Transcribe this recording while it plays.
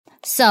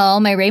So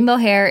my rainbow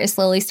hair is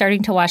slowly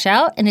starting to wash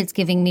out, and it's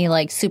giving me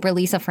like super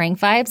Lisa Frank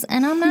vibes,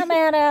 and I'm not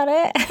mad at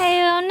it. I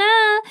don't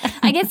know.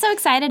 I get so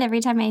excited every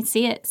time I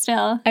see it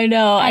still. I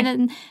know. And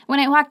then when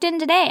I walked in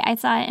today, I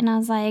saw it and I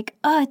was like,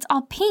 oh, it's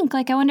all pink.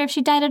 Like, I wonder if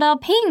she dyed it all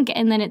pink.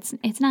 And then it's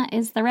not.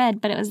 It's the red,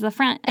 but it was the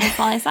front. That's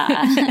all I saw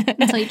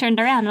until you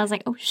turned around. And I was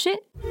like, oh, shit.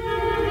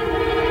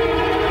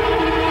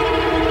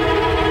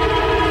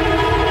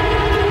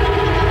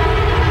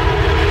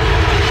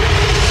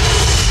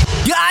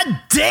 God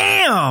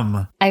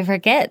damn! I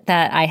forget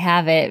that I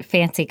have it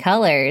fancy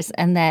colors,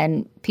 and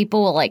then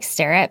people will like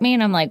stare at me,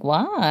 and I'm like,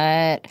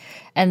 what?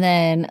 And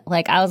then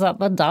like I was at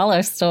the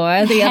dollar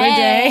store the other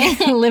day,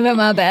 living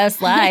my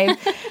best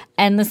life.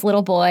 And this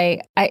little boy,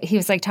 he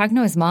was like talking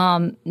to his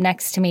mom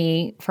next to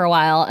me for a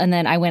while, and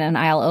then I went an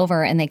aisle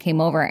over, and they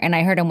came over, and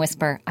I heard him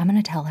whisper, I'm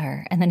going to tell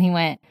her. And then he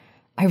went,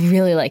 I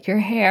really like your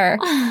hair.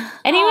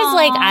 And he was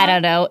like, I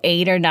don't know,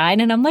 8 or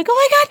 9. And I'm like, oh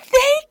my God,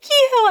 thank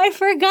you. I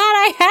forgot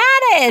I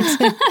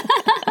had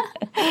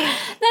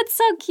it. That's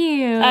so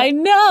cute. I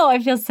know. I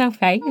feel so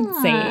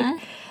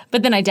fancy.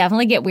 But then I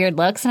definitely get weird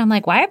looks. And I'm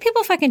like, why are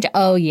people fucking...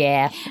 Oh,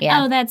 yeah.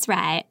 Oh, that's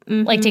right.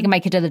 Mm-hmm. Like taking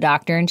my kid to the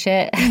doctor and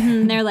shit.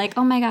 Mm-hmm. They're like,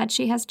 oh my God,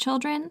 she has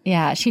children?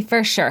 Yeah, she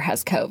for sure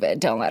has COVID.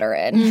 Don't let her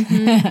in.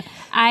 Mm-hmm.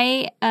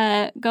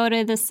 I go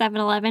to the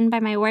 7-Eleven by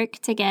my work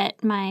to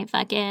get my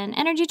fucking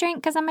energy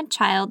drink because I'm a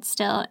child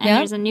still. And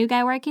there's a new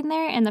guy working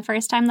there. And the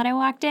first time that I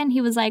walked in,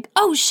 he was like,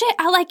 oh shit,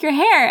 I like your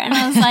hair. And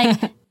I was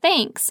like,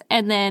 thanks.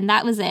 And then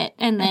that was it.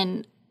 And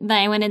then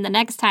I went in the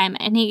next time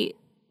and he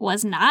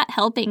was not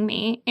helping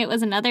me. It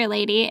was another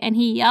lady, and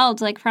he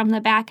yelled like from the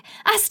back,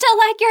 I still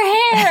like your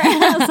hair.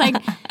 And I was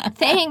like,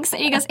 thanks.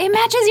 And he goes, it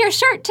matches your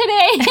shirt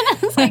today. And I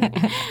was like,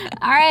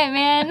 all right,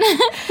 man.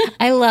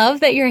 I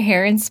love that your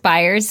hair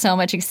inspires so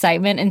much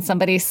excitement in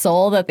somebody's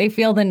soul that they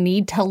feel the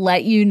need to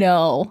let you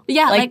know.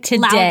 Yeah, like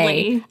today,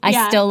 loudly.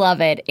 I still love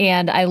it.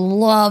 And I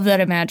love that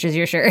it matches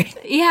your shirt.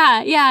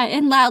 Yeah,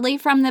 and loudly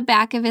from the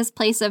back of his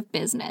place of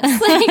business.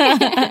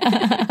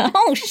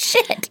 Oh,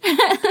 shit.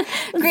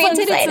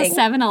 Granted, it's a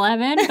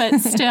 7-Eleven, but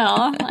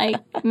still,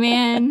 like,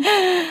 man,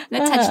 that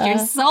touched your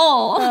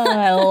soul. Oh,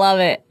 I love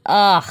it.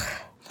 Ugh.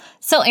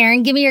 So,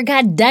 Erin, give me your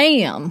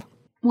goddamn.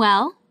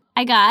 Well,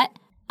 I got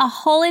a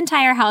whole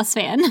entire house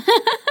fan.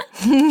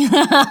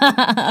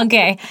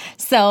 Okay,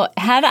 so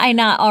had I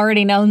not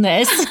already known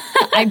this,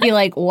 I'd be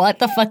like, what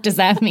the fuck does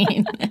that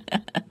mean?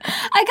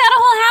 I got a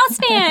whole house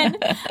fan,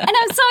 and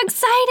I'm so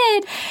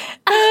excited.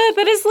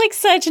 That is like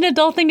such an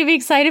adult thing to be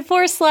excited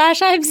for, /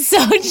 I'm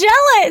so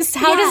jealous.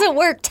 How does it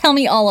work? Tell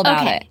me all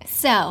about it.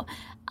 So,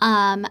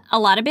 a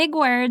lot of big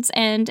words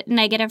and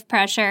negative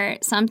pressure.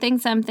 Something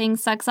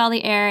sucks all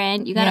the air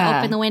in. You got to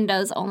open the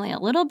windows only a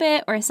little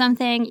bit or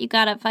something. You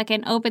got to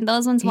fucking open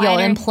those ones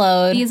wider. You'll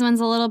implode. These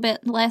ones a little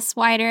bit less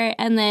wider.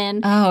 And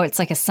then... Oh, it's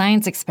like a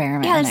science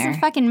experiment in there's there.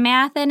 some fucking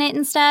math in it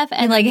and stuff.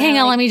 And like, hang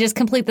on, let me just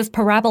complete this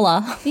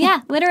parabola.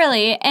 Yeah,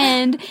 literally.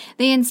 And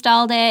they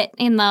installed it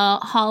in the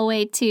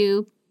hallway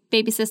to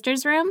baby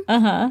sister's room.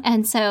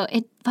 And so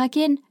it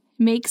fucking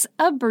makes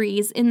a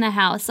breeze in the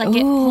house. Like,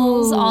 it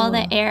pulls all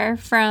the air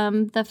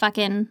from the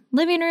fucking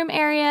living room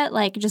area,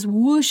 like, just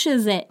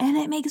whooshes it. And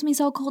it makes me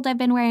so cold. I've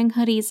been wearing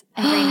hoodies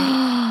every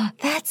night.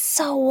 That's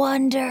so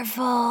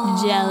wonderful.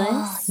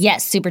 Jealous?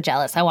 Yes, super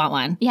jealous. I want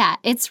one. Yeah,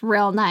 it's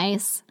real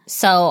nice.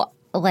 So,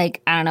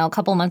 like, I don't know, a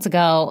couple months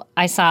ago,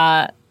 I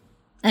saw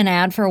an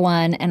ad for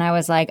one, and I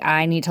was like,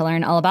 I need to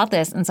learn all about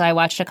this. And so I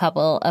watched a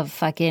couple of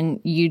fucking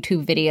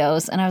YouTube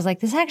videos, and I was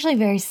like, this is actually a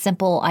very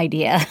simple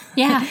idea.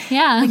 Yeah,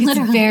 like,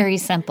 literally. it's very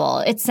simple.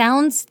 It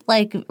sounds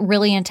like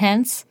really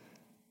intense,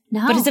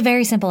 but it's a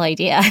very simple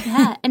idea.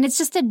 Yeah, and it's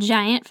just a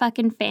giant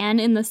fucking fan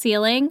in the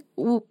ceiling,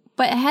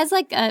 but it has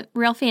like a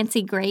real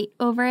fancy grate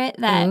over it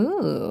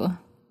that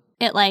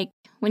it like,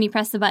 when you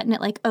press the button,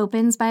 it, like,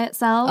 opens by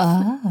itself.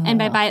 Oh. And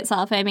by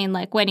itself, I mean,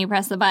 like, when you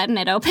press the button,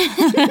 it opens.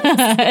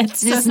 It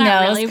just so it's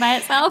not really by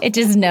itself. It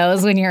just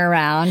knows when you're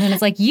around. And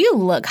it's like, you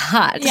look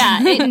hot.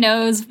 Yeah, it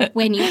knows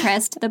when you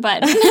pressed the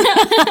button.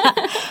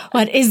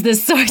 What is the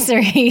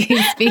sorcery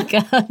you speak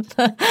of?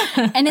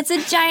 And it's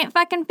a giant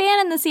fucking fan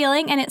in the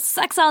ceiling, and it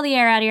sucks all the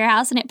air out of your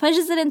house, and it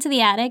pushes it into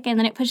the attic, and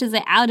then it pushes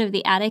it out of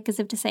the attic as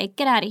if to say,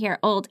 get out of here,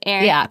 old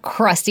air. Yeah,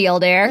 crusty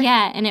old air.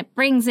 Yeah, and it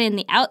brings in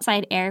the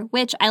outside air,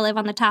 which I live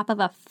on the top of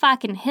a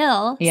fucking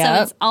hill,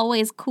 so it's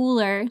always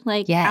cooler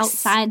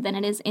outside than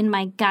it is in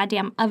my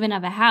goddamn oven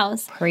of a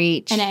house.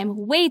 Preach. And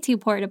I'm way too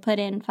poor to put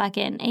in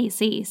fucking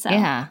AC, so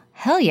yeah.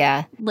 Hell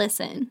yeah.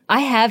 Listen.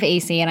 I have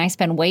AC, and I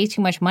spend way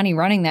too much money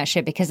running that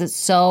shit because it's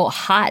so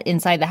hot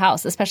inside the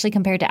house, especially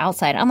compared to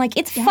outside. I'm like,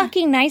 it's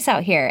fucking nice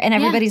out here. And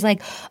everybody's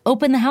like,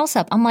 open the house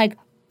up. I'm like,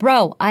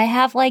 bro, I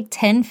have like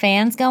 10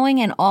 fans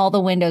going and all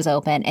the windows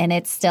open, and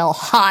it's still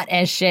hot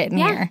as shit in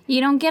here. You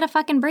don't get a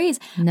fucking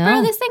breeze. No.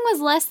 Bro, this thing was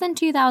less than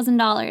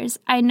 $2,000.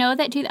 I know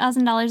that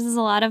 $2,000 is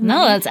a lot of money.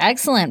 No, that's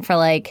excellent for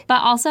like...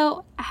 But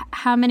also,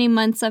 how many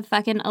months of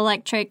fucking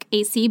electric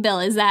AC bill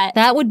is that?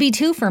 That would be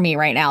 2 for me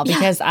right now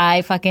because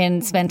I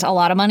fucking spent a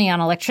lot of money on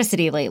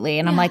electricity lately.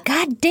 And I'm like,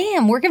 God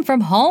damn, working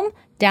from home?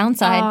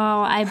 Downside.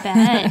 Oh, I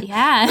bet.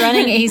 Yeah.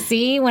 Running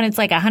AC when it's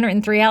like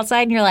 103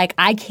 outside and you're like,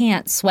 I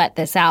can't sweat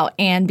this out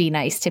and be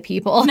nice to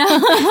people. No.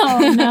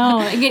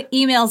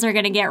 Emails are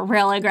going to get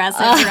real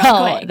aggressive real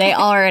quick. They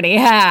already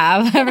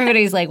have.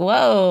 Everybody's like,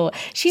 whoa,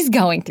 she's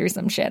going through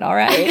some shit, all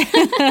right?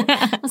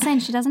 Listen,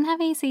 she doesn't have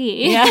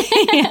AC.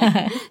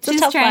 Yeah.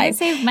 She's trying to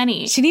save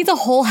money. She needs a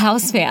whole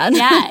house fan.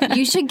 Yeah,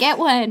 you should get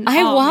one.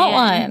 I want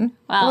one.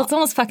 Well, it's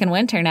almost fucking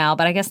winter now,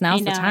 but I guess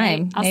now's the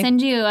time. Right? I'll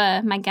send you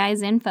my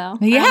guy's info.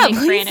 Yeah,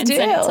 please do.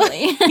 Send it to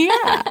me.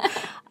 Yeah.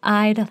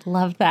 I'd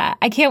love that.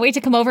 I can't wait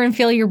to come over and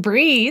feel your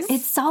breeze.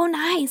 It's so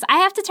nice. I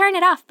have to turn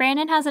it off.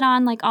 Brandon has it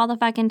on like all the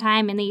fucking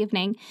time in the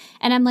evening.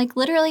 And I'm like,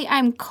 literally,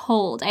 I'm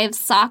cold. I have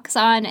socks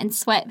on and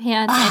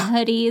sweatpants and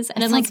hoodies.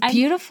 And I'm like,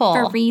 beautiful.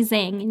 I'm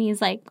freezing. And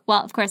he's like,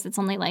 well, of course, it's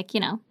only like,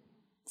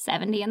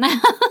 70 in the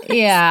house.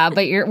 Yeah,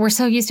 but we're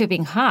so used to it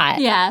being hot.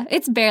 Yeah,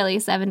 it's barely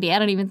 70. I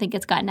don't even think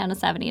it's gotten down to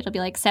 70. It'll be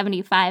like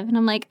 75. And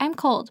I'm like, I'm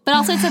cold. But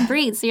also it's a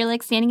breeze. So you're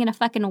like standing in a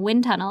fucking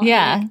wind tunnel.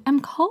 Yeah. Like, I'm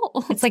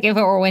cold. It's like if it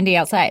were windy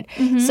outside.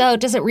 Mm-hmm. So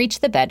does it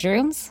reach the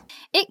bedrooms?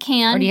 It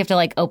can. Or do you have to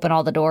like open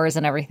all the doors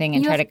and everything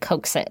and try to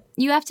coax it?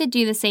 You have to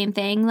do the same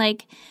thing.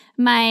 Like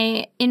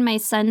in my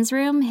son's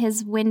room,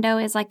 his window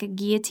is like a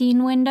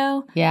guillotine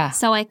window. Yeah.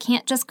 So I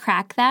can't just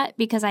crack that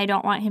because I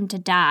don't want him to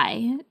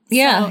die.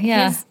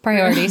 Yeah, So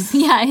priorities.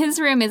 Yeah, his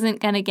room isn't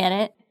going to get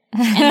it.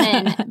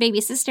 And then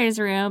baby sister's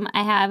room,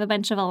 I have a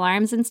bunch of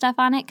alarms and stuff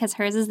on it because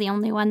hers is the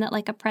only one that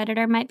like a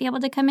predator might be able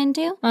to come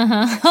into.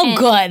 Uh-huh. Oh,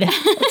 good.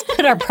 Let's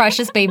put our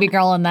precious baby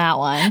girl in that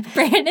one.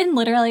 Brandon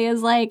literally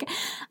is like,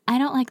 I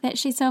don't like that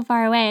she's so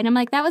far away. And I'm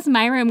like, that was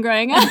my room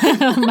growing up.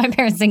 My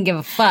parents didn't give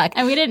a fuck.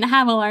 And we didn't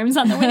have alarms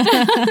on the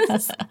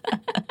windows.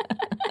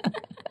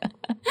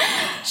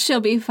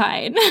 She'll be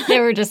fine. They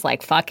were just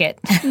like, fuck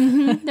it.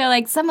 Mm-hmm. They're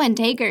like, someone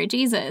take her,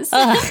 Jesus.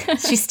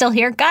 She's still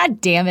here?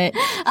 God damn it.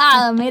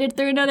 Made it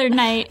through another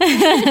night.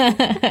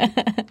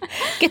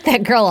 Get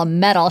that girl a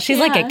medal. She's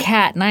like a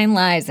cat. 9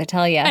 lives, I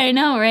tell you. I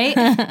know, right?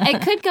 I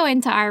could go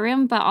into our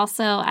room, but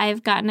also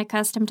I've gotten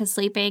accustomed to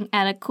sleeping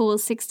at a cool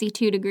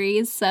 62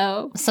 degrees,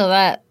 so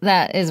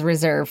that is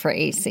reserved for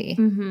AC.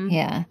 Mm-hmm.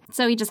 Yeah.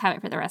 So we just have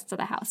it for the rest of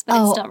the house,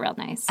 but it's still real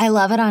nice. I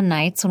love it on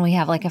nights when we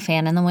have like a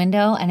fan in the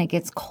window and it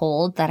gets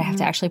cold that I have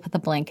to actually put the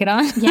blanket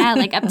on. Yeah,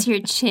 like up to your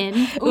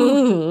chin.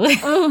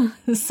 Ooh.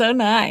 So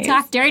nice.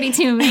 Talk dirty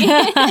to me.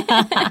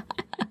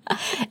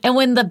 And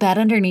when the bed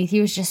underneath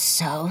you is just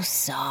so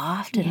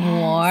soft and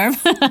warm.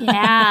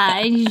 Yeah,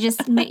 and you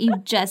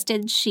just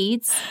did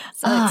sheets,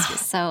 so it's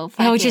just so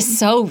fucking which is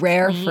so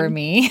rare clean. for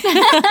me.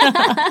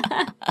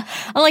 I'm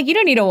like, you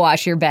don't need to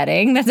wash your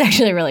bedding. That's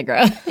actually really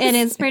gross. It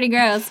is pretty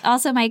gross.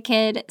 Also, my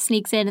kid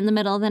sneaks in the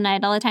middle of the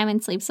night all the time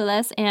and sleeps with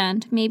us,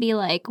 and maybe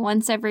like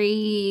once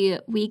every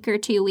week or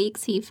 2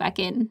 weeks, he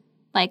fucking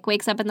like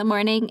wakes up in the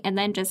morning and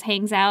then just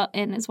hangs out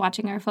and is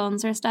watching our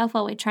phones or stuff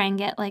while we try and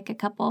get like a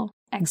couple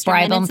extra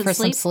bribe minutes him for of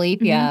sleep. some sleep.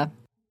 Mm-hmm. Yeah.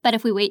 But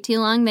if we wait too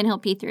long, then he'll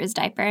pee through his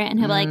diaper and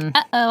he'll be like,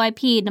 uh-oh, I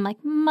peed. And I'm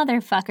like,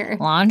 motherfucker.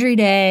 Laundry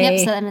day. Yep,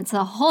 so then it's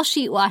a whole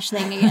sheet wash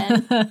thing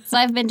again. So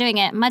I've been doing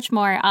it much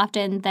more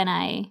often than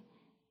I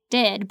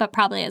did, but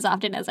probably as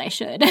often as I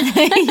should.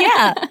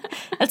 Yeah,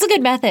 that's a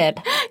good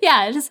method.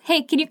 Yeah, just,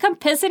 hey, can you come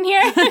piss in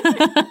here?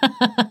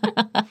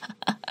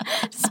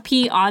 Just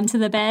pee onto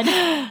the bed.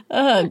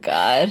 Oh,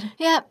 God.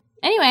 Yep.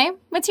 Anyway,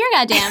 what's your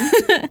goddamn?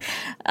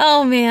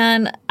 Oh,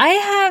 man. I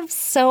have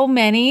so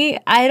many.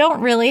 I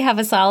don't really have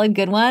a solid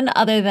good one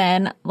other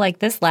than like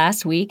this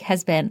last week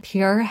has been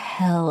pure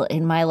hell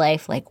in my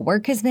life. Like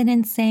work has been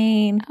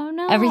insane. Oh,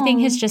 no. Everything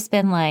has just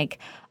been like,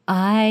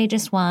 I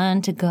just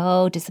want to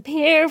go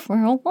disappear for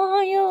a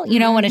while. You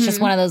know, when it's just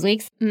one of those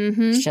weeks?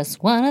 Mm-hmm. It's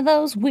just one of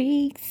those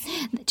weeks.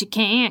 That you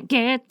can't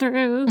get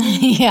through.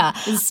 Yeah.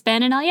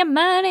 Spending all your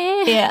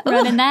money. Yeah.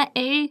 Running that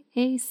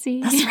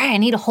AAC. That's right. I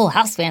need a whole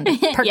house fan to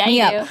perk Yeah,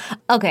 me you up.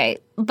 Okay.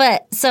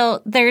 But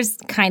so there's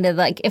kind of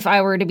like, if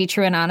I were to be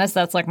true and honest,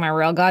 that's like my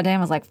real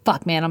goddamn. I was like,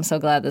 fuck, man, I'm so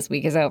glad this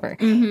week is over.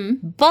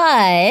 Mm-hmm.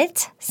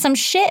 But some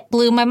shit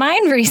blew my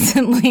mind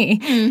recently,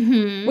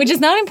 which is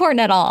not important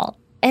at all.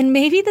 And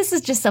maybe this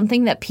is just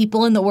something that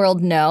people in the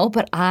world know,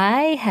 but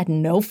I had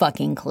no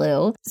fucking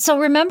clue. So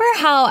remember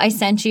how I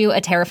sent you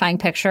a terrifying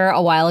picture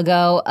a while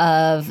ago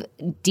of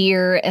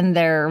deer and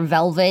their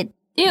velvet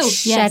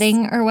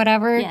shedding or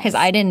whatever? Because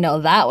I didn't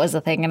know that was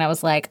a thing. And I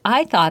was like,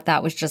 I thought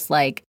that was just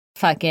like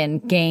fucking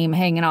game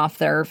hanging off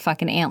their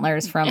fucking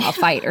antlers from a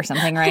fight or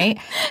something, right?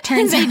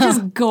 Turns out they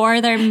just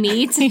gore their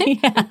meat.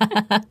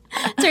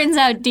 Turns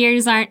out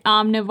deers aren't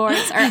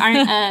omnivores or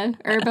aren't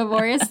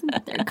herbivores.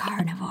 They're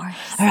carnivores.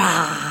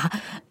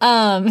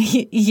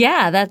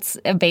 Yeah, that's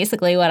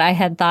basically what I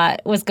had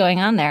thought was going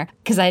on there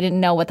because I didn't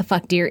know what the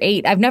fuck deer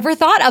ate. I've never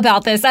thought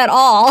about this at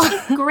all.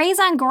 Graze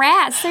on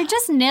grass. They're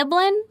just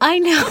nibbling. I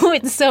know,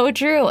 it's so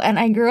true. And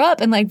I grew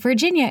up in like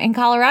Virginia and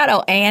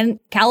Colorado and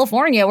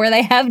California where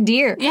they have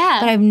deer. Yeah.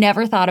 But I've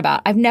never thought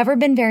about. I've never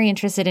been very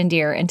interested in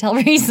deer until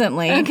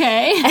recently.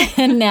 Okay.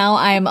 And now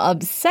I'm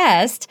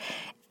obsessed.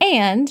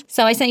 And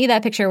so I sent you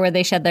that picture where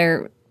they shed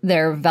their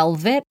They're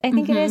velvet, I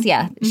think it is.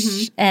 Yeah.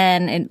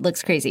 And it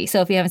looks crazy.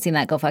 So if you haven't seen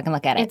that, go fucking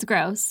look at it. It's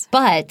gross.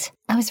 But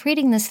I was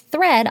reading this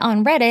thread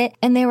on Reddit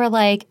and they were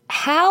like,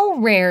 how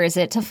rare is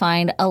it to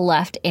find a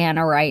left and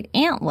a right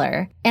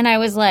antler? And I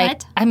was like,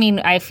 What? I mean,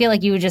 I feel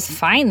like you would just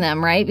find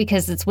them, right?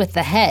 Because it's with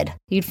the head.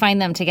 You'd find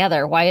them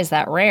together. Why is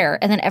that rare?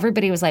 And then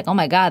everybody was like, oh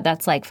my God,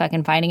 that's like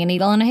fucking finding a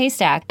needle in a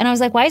haystack. And I was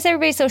like, why is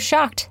everybody so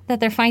shocked that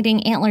they're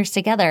finding antlers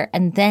together?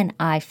 And then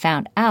I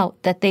found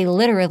out that they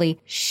literally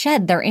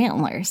shed their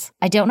antlers.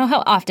 I don't know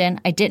how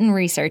often. I didn't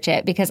research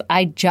it because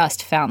I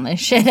just found this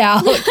shit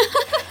out.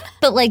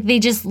 But, like, they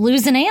just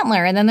lose an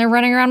antler and then they're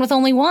running around with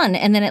only one.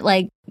 And then it,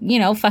 like, you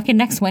know, fucking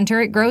next winter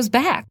it grows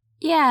back.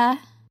 Yeah.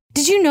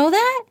 Did you know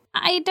that?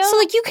 I don't. So,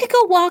 like, you could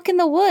go walk in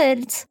the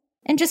woods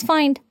and just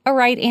find a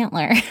right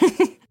antler.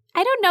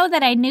 I don't know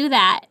that I knew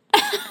that.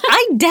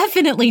 I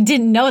definitely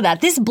didn't know that.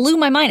 This blew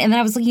my mind. And then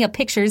I was looking at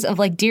pictures of,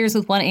 like, deers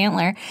with one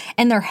antler.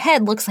 And their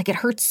head looks like it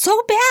hurts so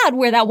bad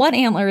where that one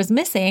antler is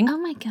missing. Oh,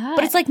 my God.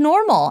 But it's like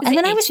normal. Is And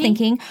then it I was itchy?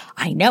 thinking,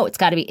 I know it's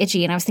got to be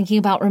itchy. And I was thinking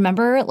about,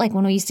 remember, like,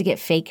 when we used to get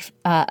fake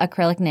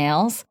acrylic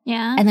nails?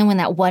 Yeah. And then when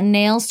that one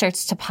nail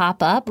starts to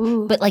pop up,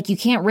 Ooh. but like you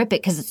can't rip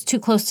it because it's too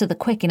close to the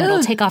quick and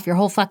it'll take off your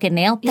whole fucking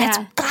nail. That's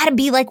Yeah. gotta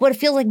be like what it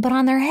feels like, but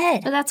on their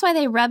head. But that's why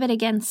they rub it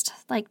against,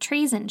 like,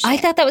 trees and shit. I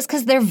thought that was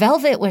because their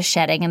velvet was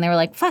shedding and they were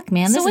like, fuck,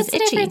 man, so this what's is the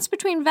itchy. difference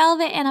between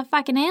velvet and a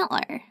fucking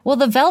antler? Well,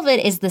 the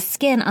velvet is the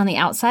skin on the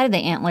outside of the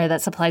antler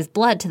that supplies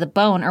blood to the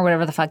bone or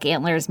whatever the fuck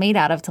antler is made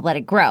out of to let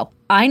it grow.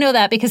 I know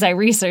that because I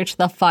researched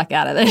the fuck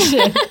out of this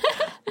shit.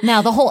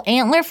 Now, the whole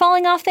antler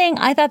falling off thing,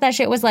 I thought that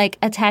shit was like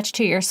attached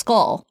to your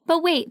skull.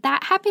 But wait,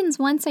 that happens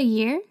once a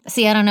year?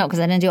 See, I don't know because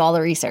I didn't do all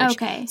the research.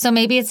 Okay. So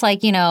maybe it's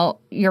like, you know,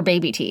 your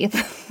baby teeth.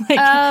 Like,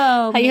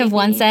 Oh, how you have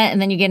one maybe. set and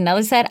then you get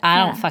another set? I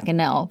don't Yeah. fucking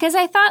know. Because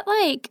I thought,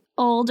 like,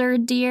 older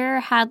deer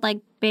had,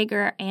 like,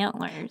 bigger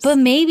antlers. But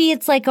maybe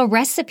it's like a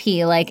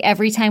recipe. Like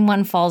every time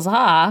one falls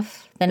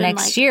off, the Then,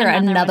 next like, year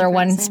another another one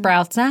one grows in.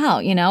 sprouts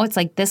out. You know, it's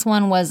like this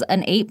one was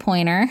an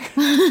 8-pointer.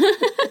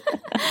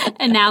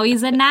 And now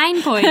he's a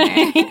 9-pointer.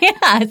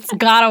 Yeah, it's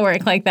gotta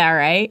work like that,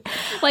 right?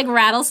 Like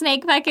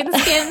rattlesnake fucking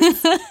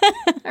skins.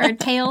 Or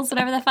tails,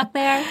 whatever the fuck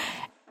they are.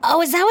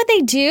 Oh, is that what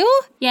they do?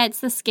 Yeah, it's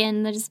the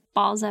skin that just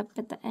balls up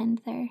at the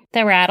end there.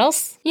 The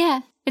rattles? Yeah.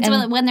 It's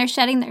And- when they're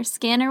shedding their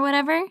skin or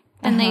whatever.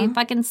 And they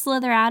fucking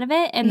slither out of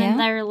it. And then Yeah.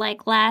 their,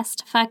 like,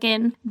 last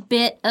fucking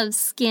bit of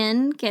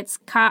skin gets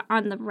caught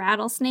on the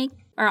rattlesnake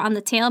or on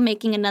the tail,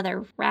 making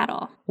another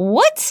rattle.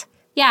 What?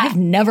 Yeah. I've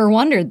never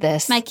wondered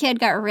this. My kid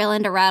got real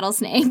into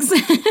rattlesnakes.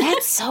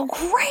 That's so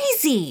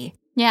crazy.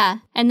 Yeah.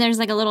 And there's,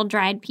 like, a little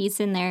dried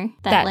piece in there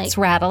that, That's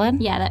like,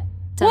 rattling? yeah, that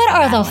does What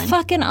are the rattling.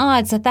 fucking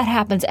odds that that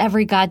happens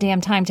every goddamn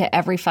time to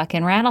every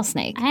fucking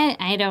rattlesnake?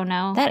 I don't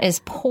know. That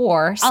is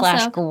poor slash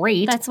Also,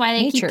 great. That's why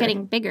they nature. keep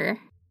getting bigger,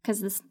 because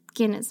the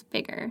skin is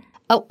bigger.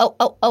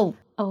 Oh.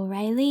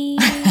 O'Reilly.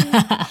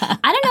 I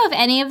don't know if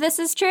any of this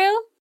is true.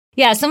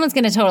 Yeah, someone's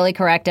going to totally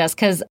correct us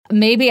because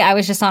maybe I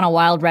was just on a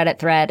wild Reddit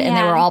thread and they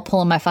Yeah. were all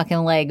pulling my fucking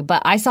leg,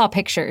 but I saw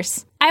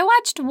pictures. I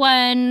watched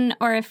one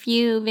or a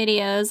few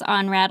videos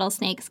on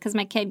rattlesnakes because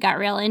my kid got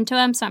real into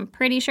them, so I'm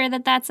pretty sure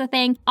that that's a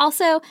thing.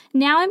 Also,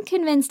 now I'm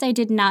convinced I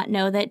did not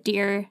know that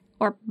deer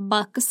or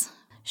bucks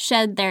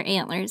shed their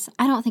antlers.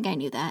 I don't think I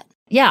knew that.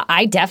 Yeah,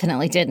 I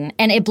definitely didn't.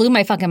 And it blew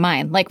my fucking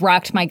mind, like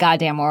rocked my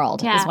goddamn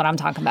world Yeah. is what I'm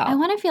talking I about.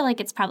 want to feel like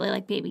it's probably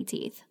like baby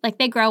teeth. Like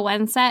they grow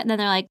one set and then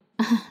they're like,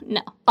 no.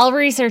 I'll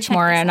research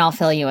more and I'll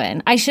fill you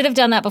in. I should have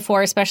done that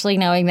before, especially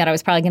knowing that I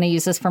was probably going to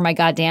use this for my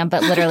goddamn,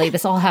 but literally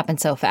this all happened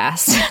so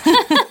fast.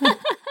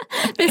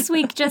 This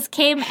week just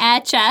came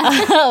at ya.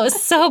 Oh,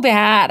 so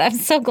bad. I'm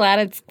so glad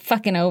it's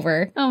fucking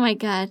over. Oh my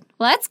God.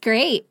 Well, that's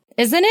great.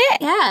 Isn't it?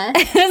 Yeah.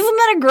 Isn't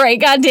that a great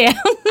goddamn?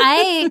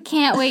 I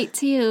can't wait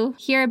to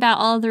hear about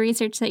all the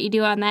research that you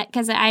do on that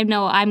because I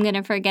know I'm going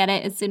to forget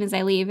it as soon as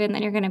I leave. And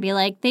then you're going to be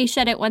like, they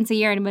shed it once a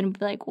year. And I'm going to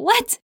be like,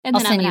 what? And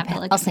then I'm going to have to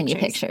look I'll at send you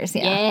pictures. pictures.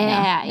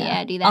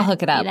 Yeah, do that. I'll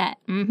hook it up. Do that.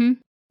 Mm-hmm.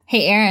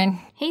 Hey, Aaron.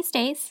 Hey,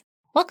 Stace.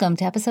 Welcome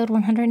to episode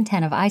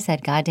 110 of I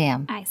Said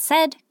Goddamn, I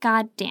said,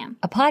 goddamn.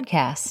 a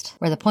podcast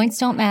where the points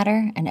don't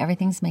matter and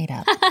everything's made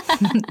up.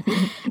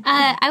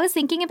 I was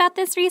thinking about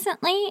this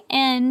recently,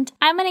 and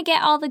I'm going to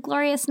get all the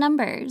glorious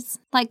numbers,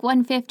 like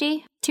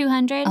 150,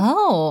 200.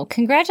 Oh,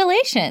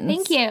 congratulations.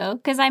 Thank you,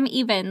 because I'm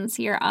evens,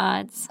 your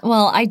odds.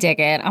 Well, I dig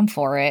it. I'm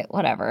for it.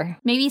 Whatever.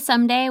 Maybe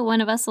someday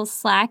one of us will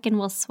slack and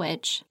we'll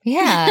switch.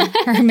 Yeah.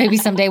 Or maybe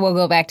someday we'll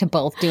go back to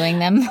both doing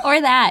them Or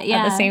that, yeah.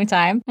 at the same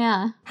time.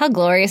 Yeah. How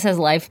glorious has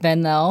life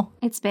been, though?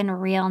 It's been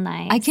real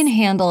nice. I can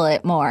handle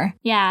it more.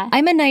 Yeah.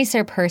 I'm a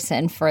nicer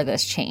person for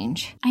this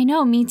change. I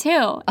know, me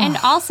too. And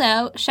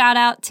also, shout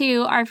out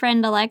to our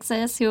friend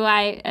Alexis, who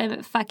I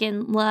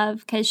fucking love,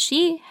 because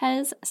she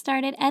has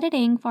started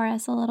editing for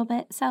us a little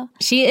bit. So,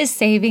 She is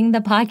saving the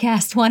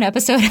podcast one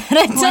episode at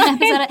a time.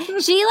 one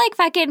episode, she like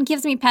fucking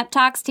gives me pep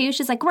talks too.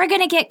 She's like, we're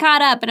going to get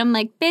caught up. And I'm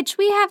like, bitch,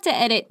 we have to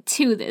edit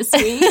 2 this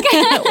week.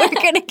 We're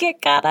going to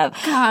get caught up.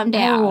 Calm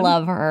down. I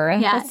love her.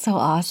 Yeah. That's so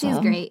awesome. She's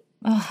great.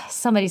 Oh,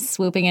 somebody's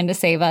swooping in to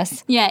save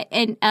us. Yeah,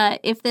 and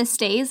if this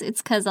stays,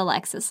 it's because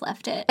Alexis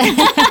left it.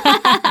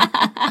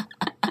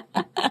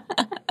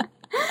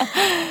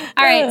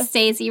 All right,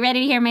 Stacey, you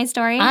ready to hear my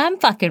story? I'm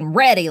fucking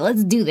ready.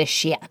 Let's do this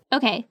shit.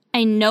 Okay,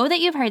 I know that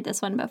you've heard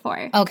this one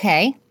before.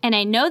 Okay. And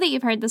I know that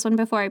you've heard this one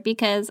before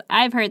because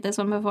I've heard this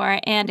one before,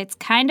 and it's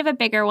kind of a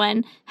bigger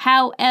one.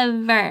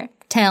 However,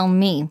 Tell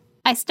me.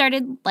 I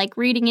started like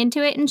reading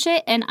into it and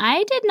shit, and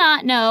I did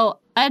not know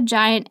a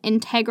giant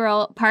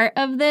integral part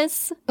of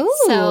this. Ooh.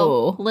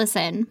 So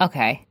listen.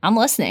 Okay. I'm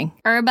listening.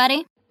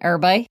 Everybody,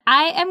 Everybody?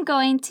 I am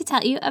going to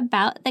tell you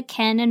about the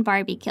Ken and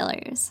Barbie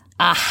killers.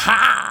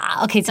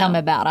 Aha! Okay, tell me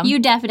about them. You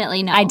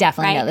definitely know. I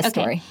definitely know right? this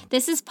story.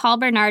 This is Paul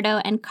Bernardo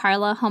and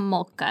Carla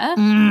Homolka.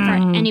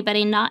 For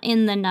anybody not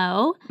in the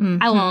know,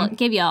 I will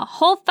give you a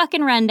whole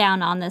fucking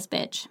rundown on this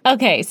bitch.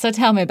 Okay, so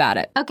tell me about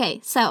it. Okay,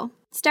 so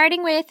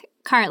starting with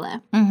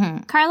Carla.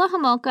 Carla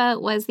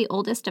Homolka was the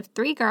oldest of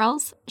 3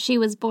 girls. She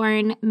was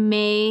born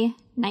May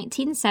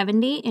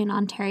 1970 in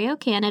Ontario,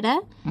 Canada.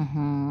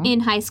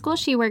 In high school,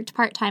 she worked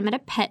part-time at a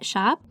pet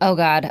shop. Oh,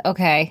 God.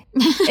 Okay.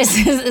 Is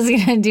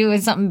it going to do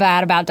with something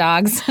bad about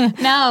dogs?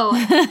 No.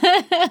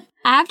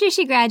 After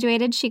she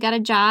graduated, she got a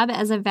job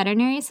as a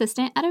veterinary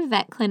assistant at a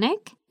vet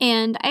clinic.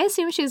 And I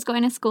assume she was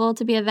going to school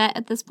to be a vet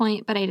at this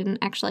point, but I didn't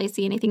actually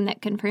see anything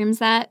that confirms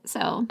that.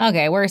 So,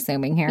 Okay, we're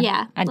assuming here.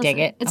 yeah. I dig listen,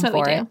 it. It's I'm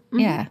what we for do.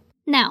 it. Yeah.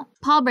 Now,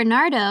 Paul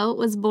Bernardo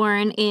was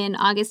born in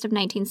August of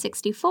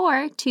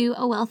 1964 to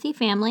a wealthy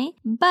family,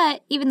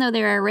 but even though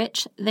they were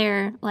rich,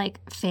 their,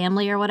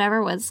 family or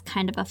whatever was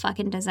kind of a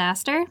fucking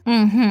disaster.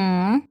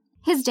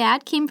 His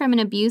dad came from an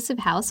abusive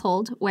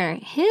household where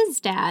his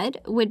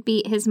dad would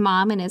beat his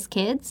mom and his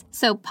kids,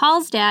 so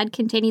Paul's dad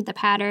continued the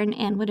pattern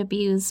and would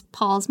abuse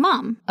Paul's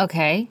mom.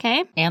 Okay.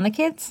 Okay? And the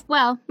kids?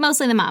 Well,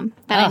 mostly the mom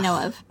that I know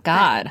of.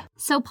 God.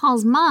 So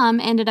Paul's mom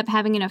ended up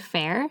having an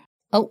affair,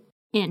 Oh.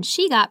 and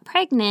she got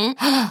pregnant,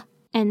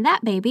 and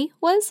that baby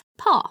was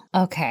Paul.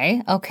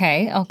 Okay.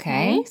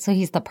 So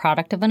he's the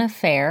product of an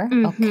affair.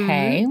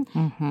 Okay.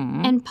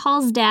 And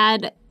Paul's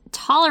dad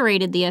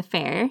tolerated the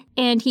affair,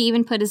 and he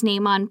even put his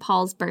name on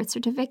Paul's birth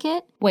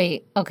certificate.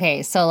 Wait.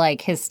 Okay. So,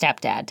 his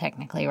stepdad,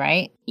 technically,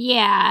 right?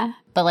 Yeah.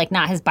 But,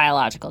 not his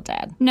biological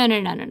dad. No.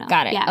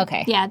 Got it. Yeah.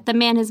 Okay. Yeah, the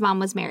man his mom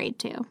was married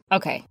to.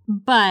 Okay.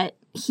 But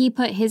he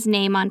put his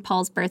name on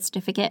Paul's birth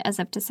certificate as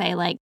if to say,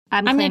 I'm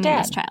your claiming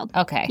dad. this child.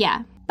 Okay.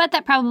 Yeah. But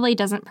that probably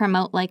doesn't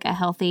promote, a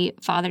healthy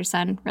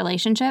father-son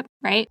relationship,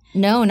 right?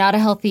 No, not a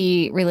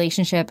healthy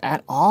relationship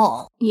at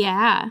all.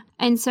 Yeah.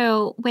 And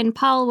so when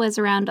Paul was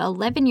around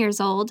 11 years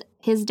old,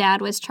 his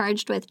dad was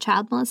charged with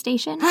child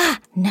molestation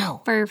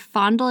No. for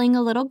fondling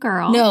a little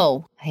girl.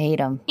 No. I hate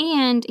him.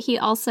 And he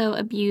also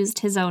abused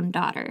his own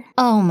daughter.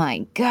 Oh,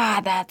 my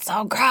God. That's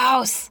so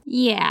gross.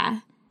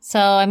 Yeah.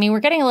 So, we're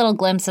getting a little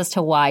glimpse as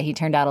to why he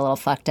turned out a little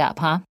fucked up,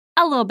 huh?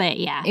 A little bit,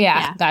 yeah.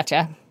 Yeah.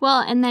 Gotcha. Well,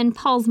 and then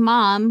Paul's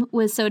mom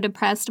was so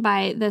depressed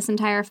by this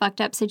entire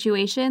fucked up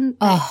situation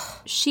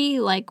that she,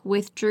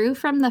 withdrew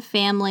from the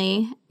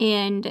family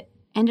and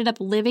ended up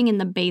living in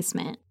the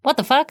basement. What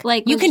the fuck?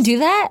 You was can do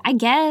that? I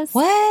guess.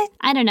 What?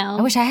 I don't know.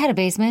 I wish I had a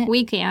basement.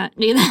 We can't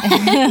do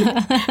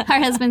that. Our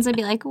husbands would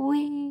be like,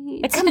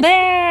 wait. Come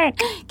back.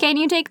 Can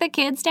you take the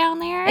kids down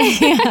there?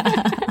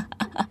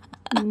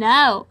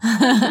 No.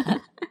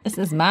 This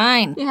is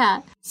mine.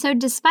 Yeah. So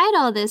despite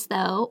all this,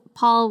 though,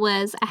 Paul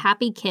was a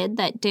happy kid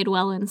that did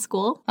well in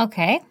school.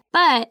 Okay.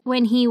 But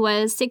when he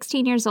was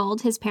 16 years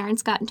old, his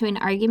parents got into an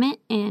argument,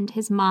 and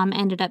his mom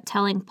ended up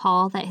telling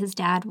Paul that his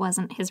dad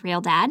wasn't his real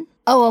dad.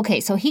 Oh,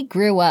 okay. So he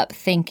grew up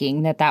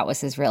thinking that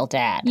was his real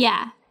dad.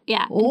 Yeah.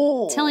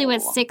 Till he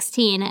was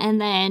 16, and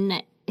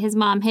then his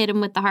mom hit him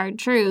with the hard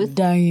truth.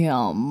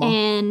 Damn.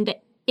 And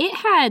it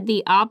had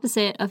the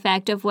opposite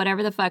effect of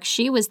whatever the fuck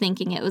she was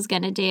thinking it was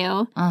going to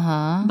do.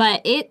 Uh-huh.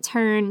 But it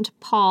turned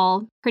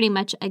Paul pretty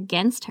much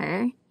against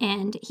her,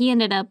 and he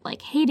ended up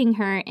hating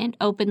her and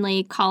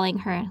openly calling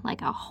her a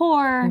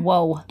whore.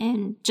 Whoa.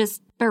 And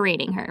just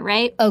berating her,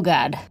 right? Oh,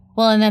 God.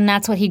 Well, and then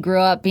that's what he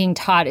grew up being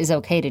taught is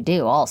okay to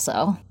do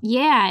also.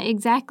 Yeah,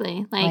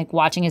 exactly.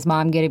 Watching his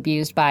mom get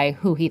abused by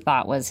who he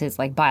thought was his,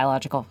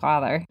 biological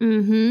father.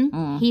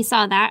 He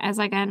saw that as,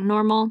 a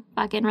normal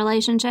fucking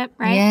relationship,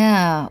 right?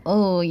 Yeah.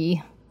 Oh,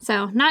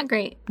 So, not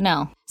great.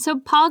 no. So,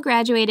 Paul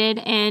graduated,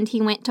 and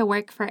he went to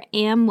work for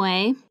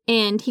Amway,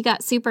 and he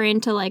got super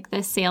into,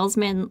 the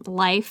salesman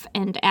life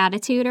and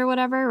attitude or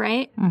whatever,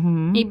 right?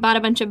 He bought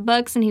a bunch of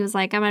books, and he was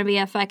like, I'm going to be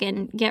a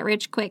fucking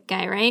get-rich-quick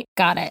guy, right?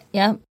 Got it.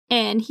 Yep.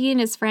 And he and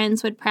his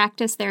friends would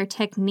practice their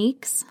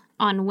techniques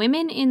on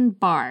women in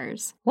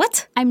bars.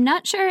 What? I'm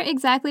not sure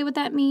exactly what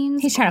that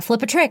means. He's trying to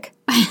flip a trick.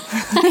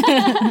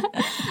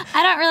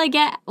 I don't really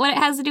get what it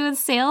has to do with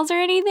sales or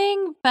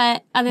anything,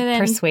 but other than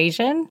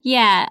Persuasion?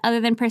 Yeah, other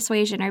than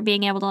persuasion or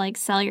being able to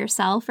sell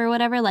yourself or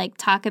whatever,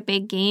 talk a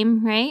big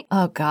game, right?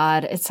 Oh,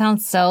 God. It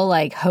sounds so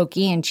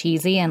hokey and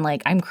cheesy and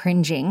I'm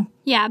cringing.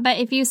 Yeah, but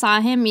if you saw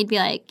him, you'd be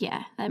like,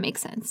 yeah, that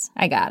makes sense.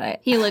 I got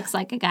it. He looks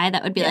like a guy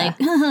that would be like,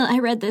 I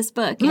read this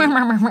book.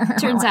 And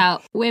turns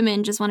out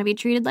women just want to be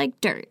treated like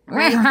dirt.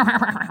 Right?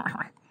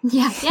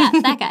 Yeah,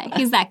 that guy.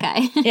 He's that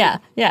guy.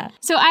 Yeah.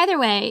 So either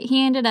way,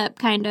 he ended up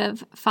kind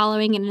of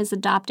following in his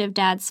adoptive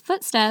dad's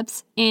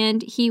footsteps,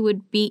 and he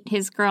would beat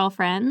his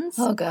girlfriends.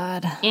 Oh,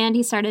 God. And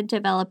he started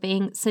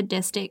developing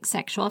sadistic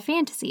sexual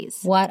fantasies.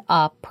 What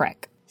a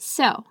prick.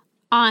 So,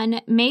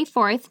 on May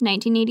 4th,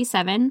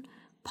 1987,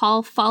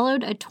 Paul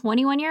followed a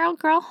 21-year-old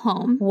girl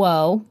home.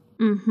 Whoa.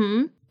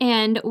 Mm-hmm.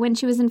 And when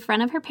she was in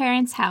front of her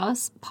parents'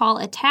 house, Paul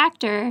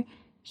attacked her.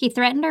 He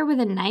threatened her with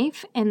a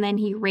knife, and then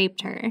he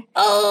raped her.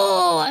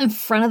 Oh, in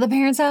front of the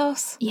parents'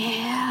 house?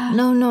 Yeah.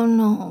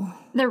 No.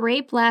 The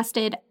rape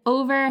lasted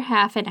over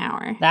half an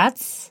hour.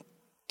 That's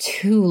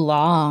too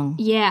long.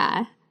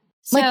 Yeah.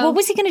 So, Like, what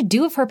was he going to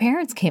do if her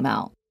parents came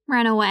out?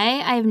 run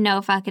away? I have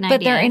no fucking idea.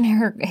 But they're in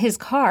his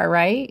car,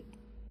 right?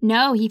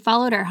 No, he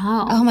followed her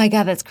home. Oh, my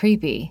God, that's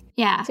creepy.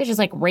 Yeah. So just,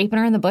 like, raping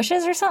her in the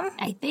bushes or something?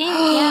 I think,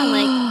 yeah,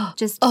 like,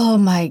 just Oh,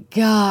 my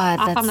God.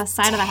 off that's on the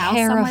side of the house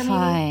somewhere, maybe.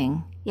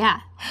 terrifying. Yeah.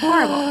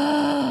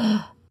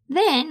 Horrible.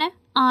 Then,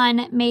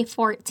 on May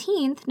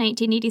 14th,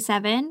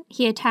 1987,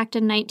 he attacked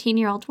a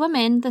 19-year-old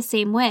woman the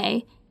same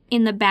way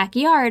in the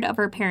backyard of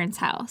her parents'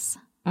 house.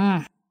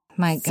 My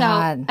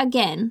God. So,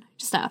 again,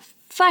 just a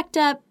fucked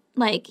up,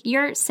 like,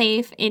 you're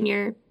safe in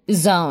your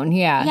Zone,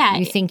 yeah. Yeah.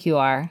 You think you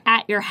are.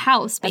 at your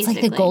house, That's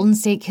basically. like the Golden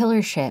State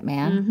Killer shit,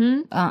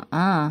 man.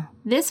 Mm-hmm.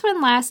 This one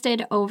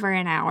lasted over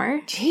an hour.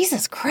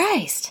 Jesus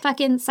Christ.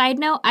 Fucking side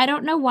note, I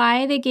don't know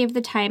why they gave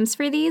the times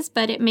for these,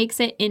 but it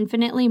makes it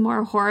infinitely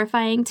more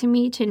horrifying to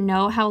me to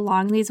know how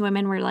long these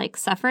women were, like,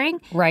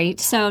 suffering. Right.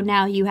 So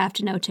now you have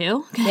to know,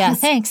 too. Yeah,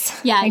 thanks.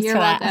 Yeah, Thanks you're for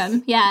that.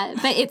 welcome. Yeah,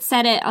 but it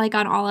said it, like,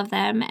 on all of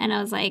them, and I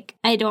was like,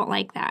 I don't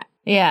like that.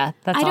 Yeah,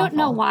 that's I don't awful.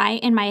 know why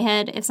in my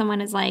head if someone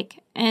is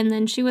like, and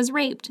then she was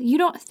raped. You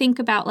don't think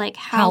about like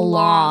How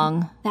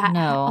long? that.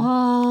 No.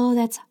 Oh,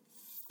 that's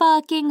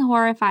fucking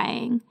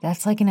horrifying.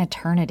 That's like an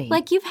eternity.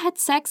 Like you've had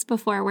sex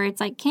before where it's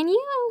like, can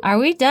you? Are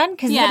we done?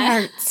 Because it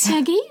hurts.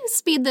 Can you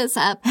speed this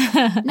up?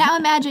 Now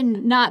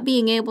imagine not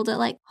being able to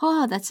like.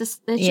 Oh, that's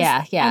just.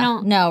 Yeah. I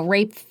don't. No,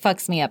 rape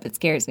fucks me up. It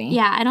scares me.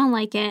 Yeah, I don't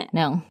like it.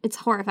 No. It's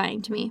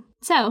horrifying to me.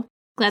 So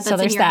glad that's So in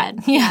there's your that.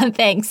 head. Yeah,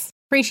 thanks.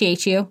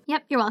 Appreciate you.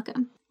 Yep, you're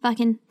welcome.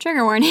 Fucking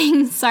trigger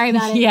warning. Sorry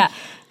about it. Yeah.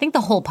 I think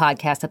the whole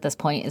podcast at this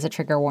point is a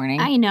trigger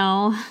warning. I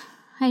know.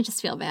 I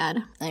just feel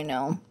bad. I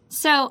know.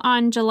 So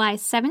on July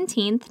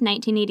 17th,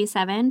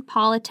 1987,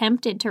 Paul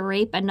attempted to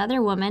rape another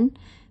woman,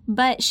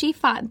 but she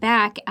fought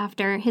back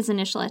after his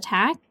initial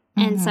attack.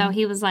 And so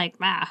he was like,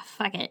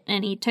 fuck it.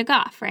 And he took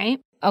off,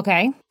 right?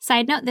 Okay.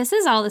 Side note, this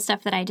is all the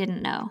stuff that I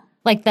didn't know.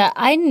 Like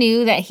I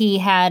knew that he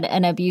had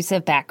an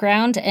abusive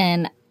background,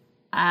 and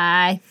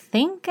I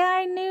think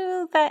I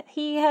knew that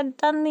he had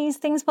done these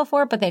things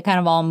before, but they kind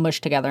of all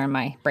mushed together in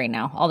my brain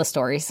now, all the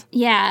stories.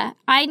 Yeah,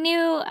 I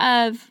knew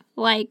of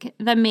like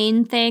the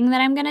main thing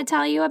that I'm going to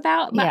tell you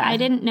about, but Yeah. I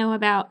didn't know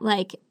about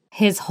like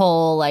His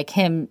whole, like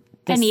him...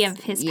 any of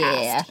his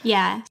past.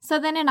 Yeah. So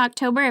then in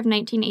October of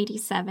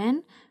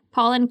 1987,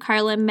 Paul and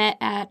Carla met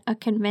at a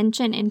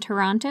convention in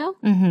Toronto.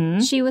 Mm-hmm.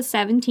 She was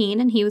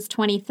 17 and he was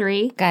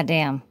 23.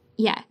 Goddamn.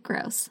 Yeah,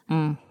 gross.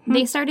 Mm-hmm.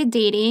 They started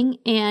dating,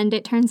 and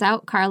it turns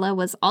out Carla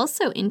was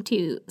also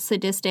into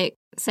sadistic,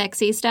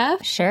 sexy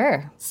stuff.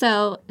 Sure.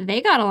 So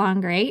they got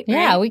along great.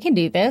 Yeah, right? we can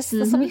do this.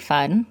 This will be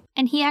fun.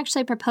 And he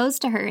actually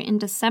proposed to her in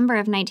December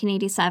of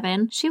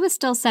 1987. She was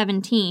still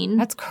 17.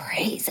 That's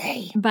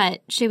crazy.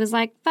 But she was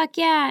like, fuck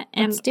yeah.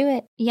 And Let's do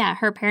it. yeah,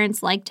 her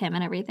parents liked him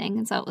and everything.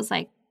 And so it was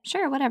like,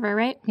 sure, whatever,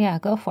 right? Yeah,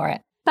 go for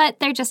it.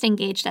 But they're just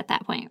engaged at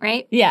that point,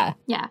 right? Yeah.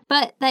 Yeah.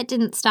 But that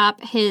didn't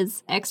stop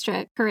his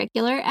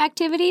extracurricular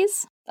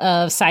activities.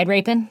 Side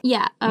raping?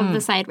 Yeah, of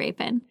the side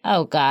raping.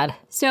 Oh, God.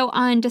 So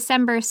on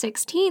December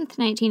 16th,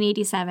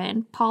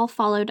 1987, Paul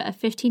followed a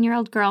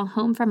 15-year-old girl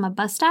home from a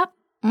bus stop.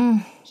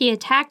 He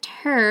attacked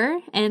her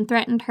and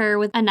threatened her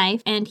with a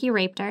knife, and he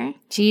raped her.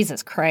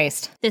 Jesus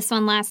Christ. This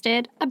one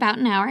lasted about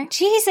an hour.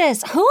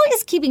 Jesus. Who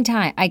is keeping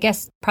time? I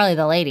guess probably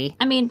the lady.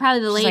 I mean,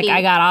 probably the She's lady. like,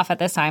 I got off at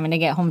this time and to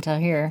get home till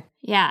here.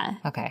 Yeah.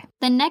 Okay.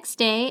 The next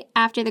day,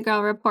 after the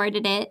girl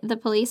reported it, the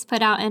police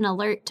put out an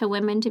alert to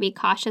women to be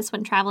cautious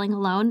when traveling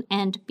alone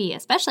and be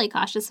especially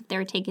cautious if they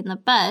were taking the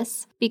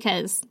bus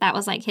because that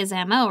was like his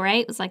MO,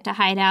 right? It was like to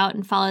hide out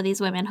and follow these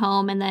women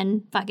home and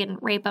then fucking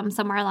rape them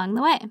somewhere along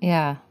the way.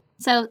 Yeah.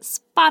 So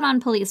spot on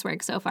police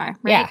work so far,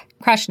 right? Yeah.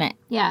 Crushing it.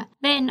 Yeah.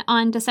 Then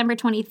on December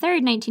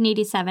 23rd,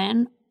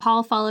 1987,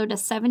 Paul followed a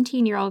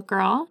 17-year-old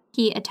girl.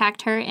 He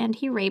attacked her and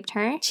he raped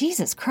her.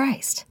 Jesus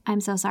Christ.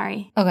 I'm so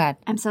sorry. Oh, God.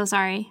 I'm so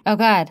sorry. Oh,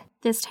 God.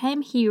 This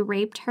time he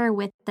raped her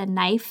with the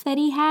knife that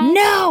he had.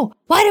 No!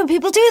 Why do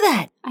people do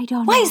that? I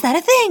don't know. Why is that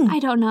a thing? I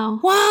don't know.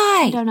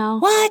 Why? I don't know.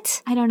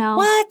 What? I don't know.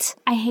 What?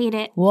 I hate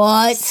it.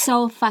 What?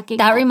 So fucking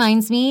That much.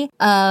 reminds me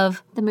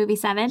of... The movie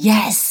Seven?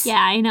 Yes. Yeah,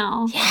 I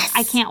know. Yes.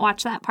 I can't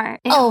watch that part.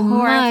 It Oh,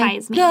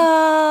 horrifies my me.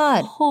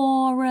 God.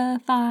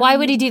 Horrifying. Why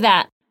would he do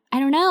that? I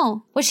don't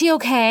know. Was she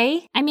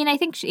okay? I mean, I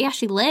think she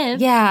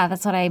lived. Yeah,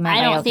 that's what I meant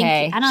I by don't think-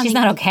 okay. I don't She's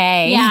think- not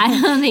okay. Yeah,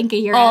 I don't think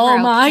you're Oh,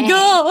 ever my okay.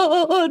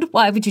 God.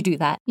 Why would you do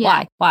that?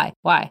 Yeah. Why?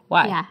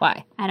 Yeah.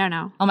 Why? I I don't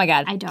know. Oh my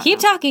God. I don't Keep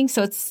know. talking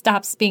so it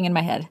stops being in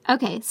my head.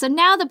 Okay, so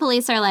now the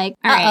police are like,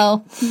 all right,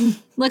 Uh-oh.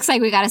 looks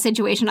like we got a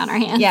situation on our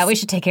hands. Yeah, we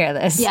should take care of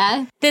this.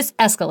 Yeah. This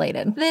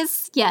escalated.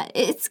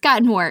 It's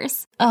gotten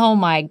worse. Oh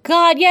my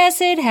God. Yes,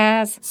 it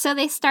has. So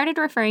they started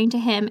referring to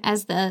him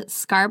as the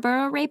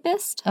Scarborough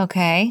rapist,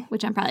 Okay.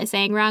 which I'm probably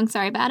saying wrong.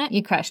 Sorry about it.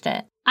 You crushed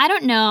it. I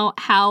don't know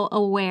how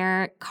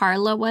aware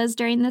Carla was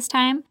during this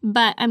time,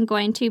 but I'm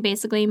going to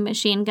basically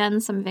machine gun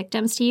some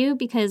victims to you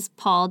because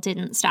Paul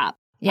didn't stop.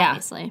 Yeah.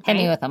 Obviously, Hit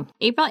me right? with them.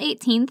 April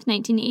 18th,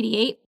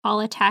 1988, Paul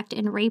attacked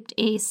and raped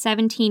a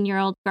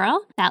 17-year-old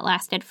girl. That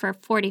lasted for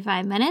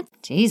 45 minutes.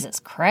 Jesus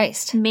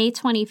Christ. May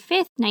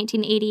 25th,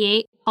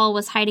 1988, Paul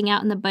was hiding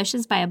out in the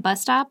bushes by a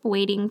bus stop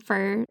waiting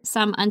for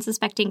some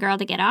unsuspecting girl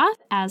to get off,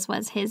 as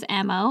was his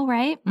MO,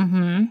 right?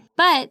 Mm-hmm.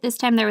 But this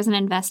time there was an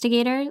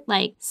investigator,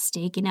 like,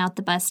 staking out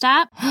the bus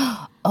stop.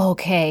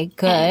 Okay,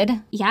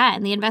 good.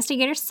 And the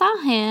investigator saw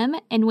him,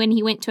 and when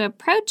he went to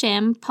approach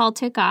him, Paul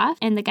took off,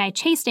 and the guy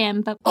chased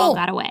him, but Paul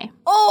got away.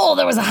 Oh,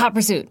 there was a hot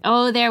pursuit.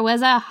 Oh, there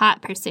was a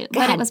hot pursuit.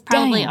 But God it was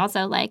probably damn.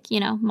 also like,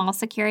 mall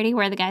security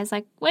where the guy's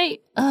like,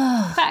 wait,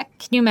 Ugh. fuck.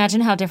 Can you imagine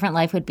how different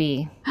life would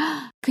be?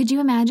 Could you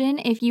imagine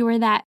if you were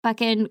that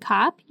fucking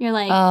cop? You're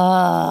like,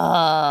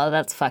 Oh,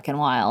 that's fucking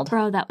wild.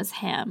 bro, that was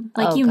him.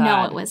 Like, Oh, you know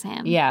God. it was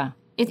him. Yeah.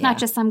 It's not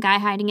just some guy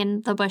hiding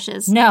in the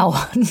bushes No,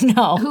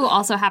 no. who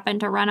also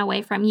happened to run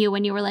away from you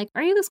when you were like,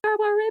 are you the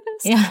Scarborough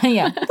rapist?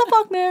 Yeah. What the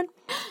fuck, man?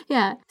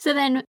 Yeah. So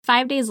then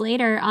 5 days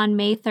later, on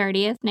May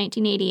 30th,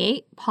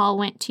 1988, Paul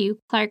went to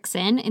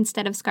Clarkson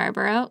instead of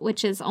Scarborough,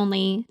 which is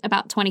only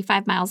about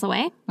 25 miles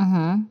away.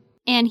 Mm-hmm.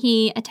 And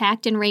he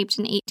attacked and raped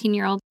an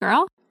 18-year-old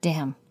girl.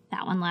 Damn.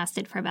 That one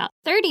lasted for about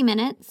 30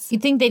 minutes.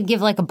 You'd think they'd give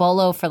like a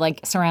bolo for like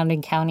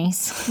surrounding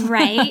counties.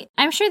 Right?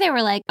 I'm sure they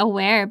were like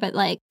aware, but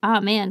like,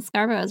 oh man,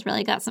 Scarborough's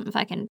really got some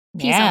fucking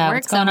piece Yeah, of work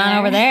what's going on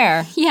over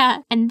there? Yeah.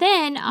 And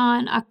then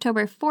on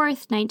October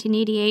 4th,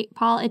 1988,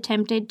 Paul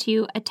attempted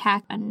to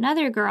attack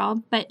another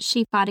girl, but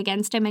she fought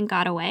against him and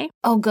got away.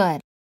 Oh,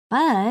 good.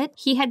 But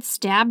he had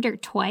stabbed her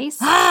twice,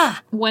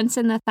 Ah! once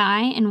in the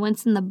thigh and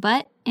once in the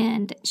butt,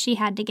 and she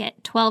had to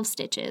get 12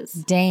 stitches.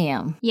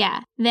 Damn. Yeah.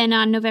 Then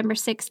on November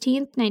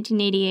 16th,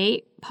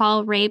 1988,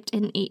 Paul raped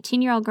an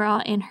 18-year-old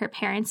girl in her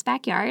parents'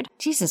 backyard.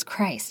 Jesus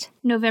Christ.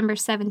 November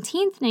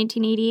 17th,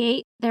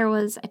 1988, there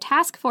was a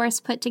task force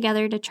put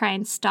together to try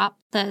and stop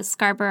the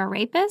Scarborough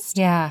rapist.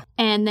 Yeah.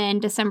 And then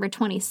December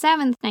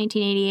 27th,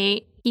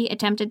 1988, he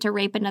attempted to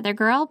rape another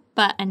girl,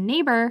 but a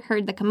neighbor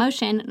heard the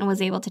commotion and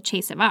was able to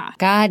chase him off.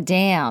 God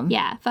damn.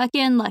 Yeah,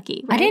 fucking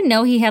lucky, right? I didn't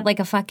know he had like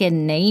a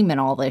fucking name and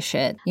all this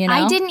shit, you know?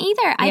 I didn't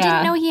either. I Yeah.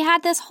 didn't know he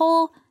had this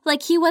whole,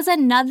 like, he was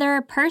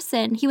another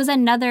person. He was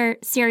another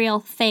serial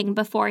thing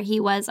before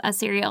he was a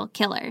serial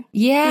killer.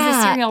 Yeah. He's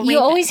a serial You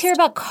always rapist. hear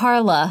about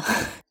Carla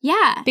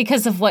Yeah.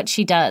 because of what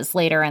she does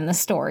later in the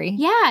story.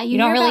 Yeah. You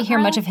don't really about hear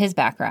much Carla. of his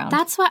background.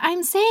 That's what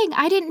I'm saying.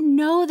 I didn't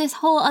know this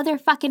whole other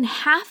fucking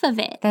half of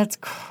it. That's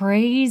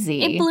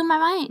crazy. It blew my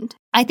mind.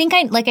 I think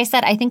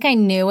I think I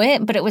knew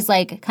it, but it was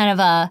like kind of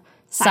a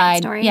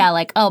Side story. Yeah,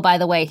 like, oh, by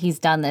the way, he's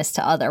done this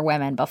to other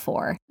women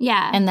before.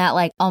 Yeah. And that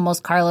like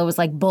almost Carla was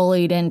like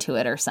bullied into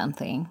it or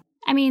something.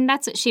 I mean,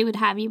 that's what she would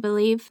have you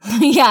believe.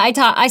 Yeah,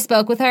 I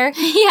spoke with her.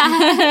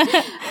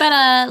 Yeah.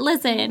 But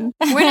listen,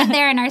 we're not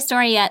there in our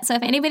story yet. So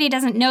if anybody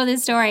doesn't know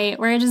this story,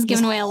 we're just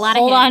giving away a lot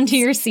of Hold on hints. to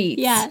your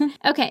seats. Yeah.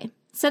 Okay.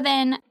 So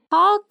then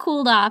Paul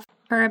cooled off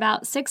for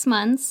about 6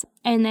 months.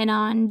 And then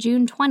on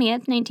June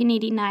 20th,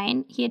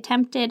 1989, he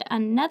attempted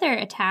another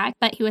attack,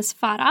 but he was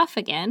fought off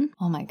again.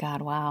 Oh my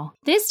God, wow.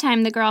 This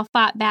time, the girl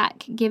fought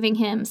back, giving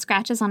him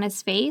scratches on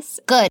his face.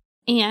 Good.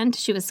 And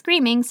she was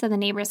screaming, so the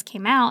neighbors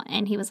came out,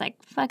 and he was like,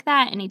 fuck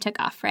that, and he took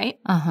off, right?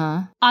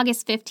 Uh-huh.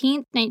 August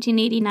 15th,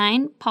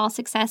 1989, Paul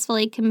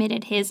successfully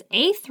committed his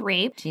 8th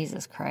rape,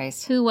 Jesus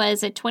Christ. who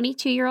was a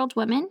 22-year-old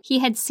woman. He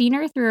had seen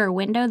her through her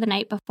window the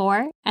night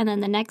before, and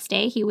then the next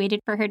day he waited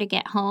for her to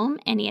get home,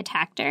 and he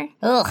attacked her.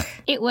 Ugh.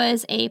 It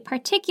was a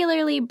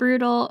particularly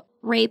brutal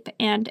rape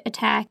and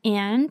attack,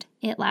 and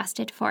it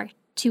lasted for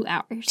 2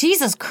 hours.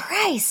 Jesus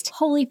Christ.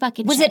 Holy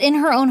fucking Was shit. it in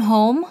her own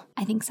home?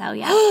 I think so,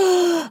 yeah.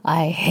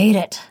 I hate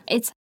it.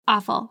 It's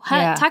awful.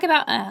 Yeah. Talk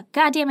about a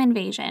goddamn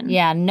invasion.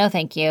 Yeah, no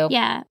thank you.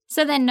 Yeah.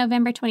 So then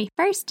November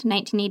 21st,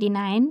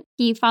 1989,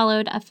 he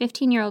followed a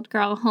 15-year-old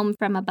girl home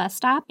from a bus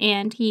stop,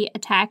 and he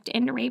attacked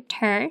and raped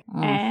her,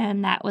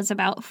 and that was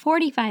about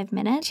 45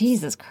 minutes.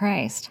 Jesus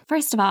Christ.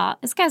 First of all,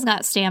 this guy's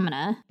got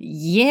stamina,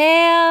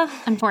 Yeah.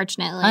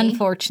 unfortunately.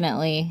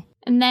 Unfortunately.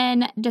 And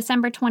then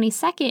December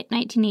 22nd,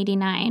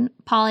 1989,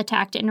 Paul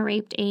attacked and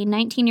raped a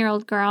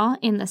 19-year-old girl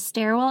in the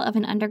stairwell of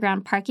an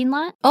underground parking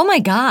lot. Oh my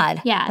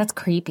God. Yeah. That's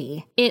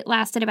creepy. It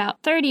lasted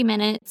about 30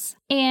 minutes,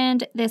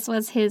 and this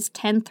was his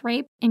 10th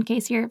rape, in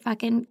case you're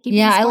fucking keeping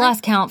Yeah, I score.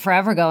 lost count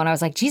forever ago and I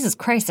was like, Jesus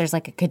Christ, there's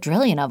like a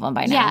quadrillion of them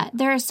by now. Yeah,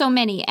 there are so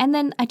many. And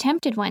then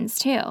attempted ones,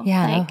 too.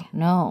 Yeah, Like,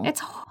 no. it's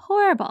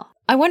horrible.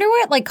 I wonder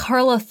what like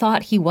Carla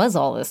thought he was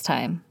all this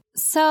time.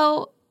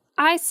 So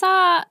I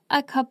saw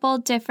a couple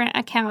different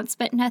accounts,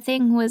 but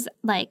nothing was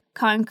like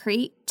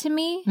concrete to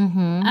me.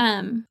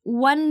 Mm-hmm.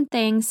 One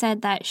thing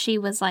said that she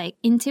was like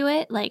into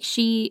it, like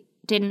she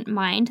didn't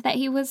mind that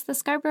he was the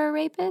Scarborough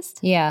rapist.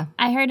 Yeah.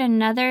 I heard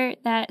another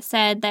that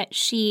said that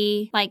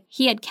he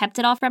had kept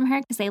it all from her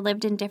because they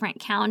lived in different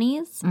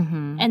counties.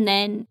 Mm-hmm. And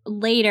then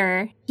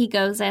later he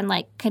goes and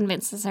like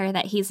convinces her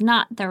that he's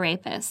not the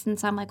rapist. And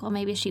so I'm like, well,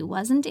 maybe she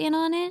wasn't in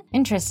on it.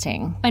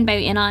 Interesting. And by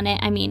in on it,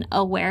 I mean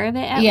aware of it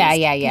at Yeah, least.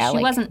 yeah. She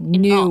Like, wasn't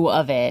knew involved.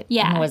 of it.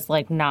 Yeah. And was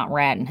like not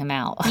ratting him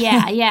out.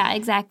 Yeah,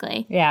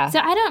 exactly. Yeah. So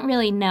I don't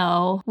really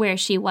know where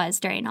she was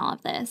during all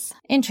of this.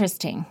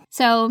 Interesting.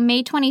 So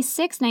May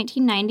 26,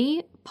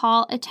 1990,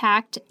 Paul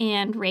attacked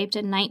and raped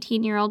a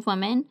 19-year-old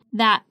woman.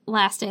 That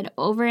lasted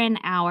over an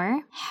hour.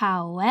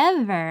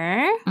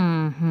 However,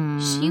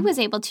 she was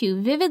able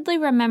to vividly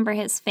remember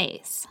his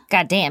face.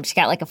 God damn, she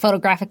got like a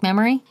photographic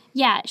memory?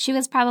 Yeah, she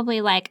was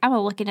probably like, I'm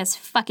gonna look in his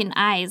fucking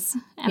eyes.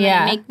 I'm Yeah.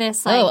 gonna make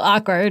this like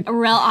awkward.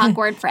 real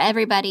awkward for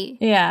everybody.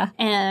 Yeah.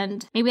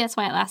 And maybe that's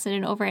why it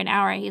lasted over an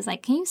hour. He's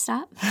like, can you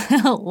stop?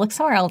 Look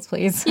somewhere else,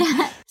 please.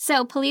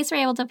 So police were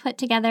able to put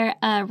together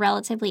a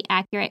relatively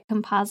accurate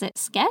composite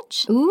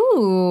sketch.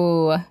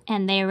 Ooh.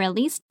 And they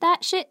released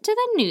that shit to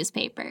the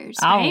newspapers.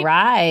 All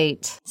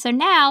right. So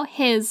now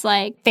his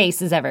like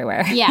Face is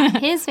everywhere. yeah,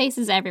 his face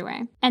is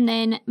everywhere. And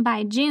then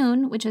by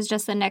June, which was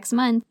just the next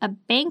month, a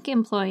bank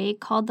employee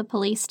called the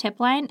police tip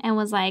line and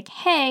was like,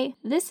 hey,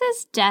 this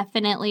is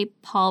definitely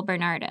Paul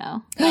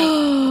Bernardo.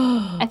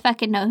 Like, I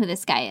fucking know who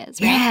this guy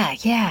is, right?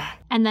 Yeah.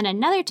 And then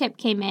another tip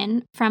came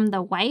in from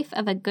the wife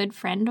of a good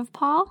friend of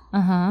Paul.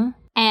 Uh-huh.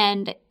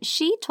 And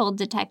she told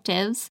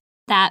detectives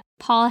that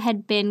Paul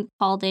had been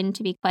called in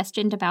to be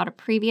questioned about a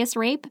previous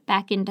rape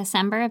back in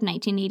December of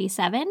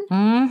 1987.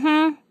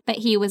 Mm-hmm. But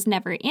he was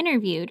never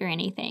interviewed or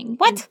anything.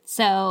 What? And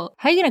so,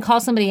 How are you going to call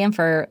somebody in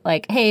for,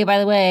 like, hey, by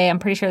the way, I'm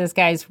pretty sure this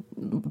guy's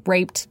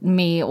raped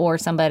me or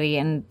somebody,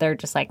 and they're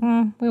just like,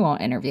 we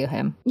won't interview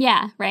him.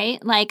 yeah,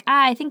 right? Like,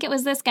 I think it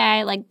was this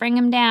guy. Like, bring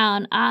him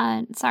down.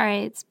 Sorry,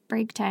 it's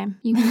break time.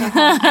 You can go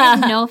home. I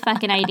have no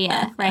fucking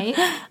idea, right?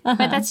 But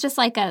that's just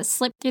like a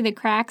slip through the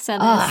cracks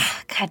of this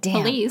God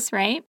damn. police,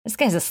 right? This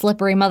guy's a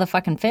slippery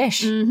motherfucking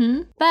fish.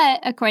 Mm-hmm. But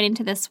according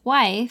to this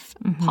wife,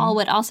 Paul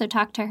would also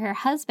talk to her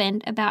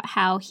husband about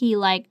how he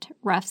liked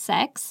rough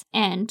sex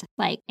and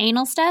like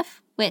anal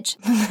stuff, which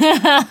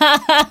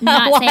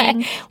not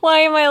saying Why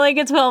am I like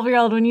a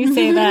 12-year-old when you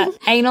say that?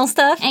 Anal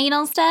stuff?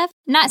 anal stuff.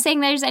 Not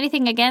saying there's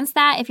anything against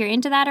that if you're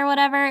into that or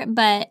whatever,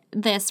 but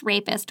this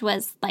rapist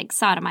was like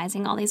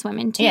sodomizing all these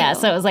women too. Yeah,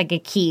 so it was like a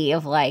key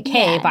of like,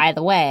 hey, Yeah. by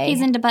the way.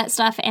 He's into butt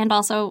stuff and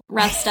also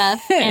rough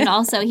stuff, and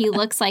also he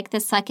looks like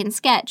this fucking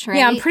sketch, right?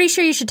 Yeah, I'm pretty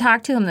sure you should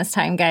talk to him this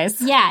time, guys.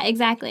 Yeah,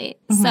 exactly.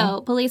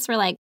 So police were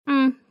like,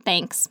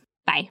 thanks.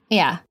 Bye.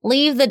 Yeah.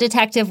 Leave the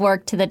detective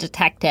work to the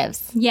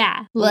detectives.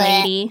 Yeah,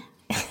 lady.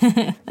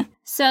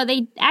 So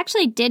they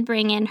actually did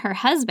bring in her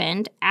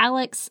husband,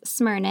 Alex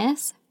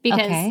Smyrnis, because,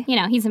 Okay. you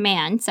know, he's a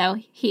man, so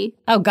he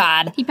Oh,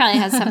 God. probably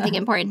has something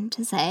important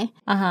to say.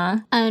 Uh-huh.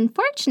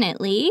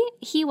 Unfortunately,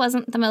 he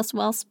wasn't the most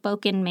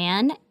well-spoken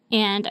man,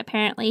 and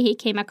apparently he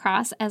came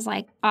across as,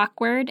 like,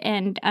 awkward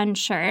and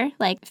unsure,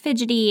 like,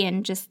 fidgety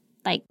and just,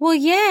 like, Well,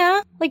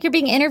 yeah. Like you're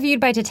being interviewed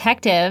by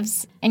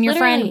detectives and your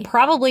Literally. friend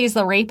probably is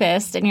the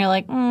rapist and you're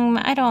like,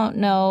 I don't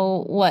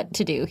know what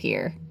to do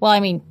here. Well, I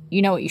mean,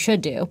 you know what you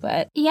should do,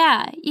 but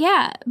yeah.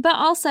 But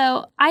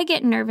also, I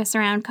get nervous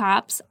around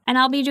cops, and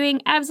I'll be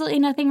doing absolutely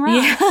nothing wrong.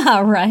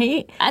 yeah,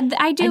 right?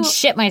 I do. I'd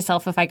shit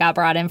myself if I got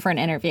brought in for an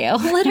interview.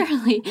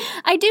 Literally.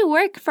 I do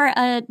work for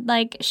a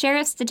like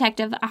sheriff's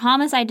detective, a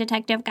homicide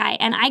detective guy,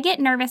 and I get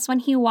nervous when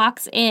he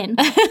walks in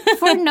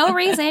for no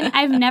reason.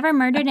 I've never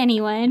murdered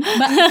anyone,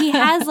 but he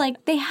has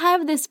like they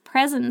have this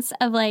presence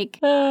of like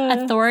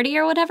authority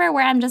or whatever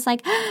where I'm just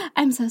like,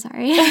 I'm so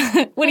sorry.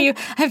 What do you,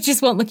 I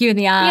just won't look you in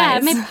the Yeah,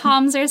 eyes. my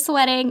palms are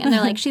sweating and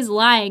they're like, she's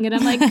lying, and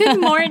I'm like, good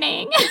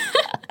morning.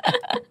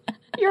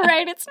 You're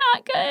right, it's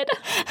not good.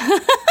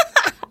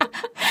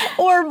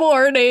 Or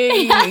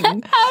morning. How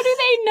do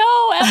they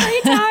know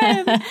every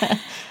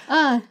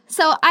time?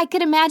 So I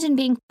could imagine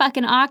being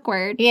fucking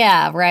awkward.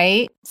 Yeah,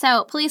 right?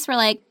 So police were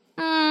like,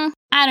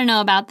 I don't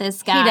know about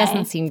this guy. He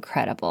doesn't seem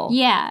credible.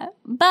 Yeah.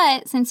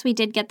 But since we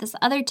did get this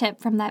other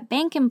tip from that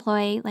bank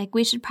employee, like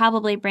we should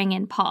probably bring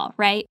in Paul,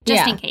 right?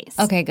 Just Yeah. in case.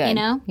 Okay, good. You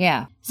know?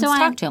 Yeah. So Let's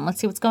I'm- talk to him. Let's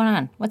see what's going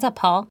on. What's up,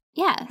 Paul?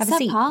 Yeah. Have a What's up,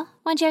 seat. Paul?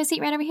 Why don't you have a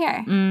seat right over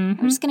here?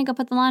 Mm-hmm. I'm just going to go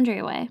put the laundry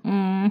away.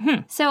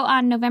 Mm-hmm. So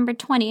on November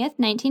 20th,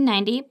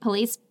 1990,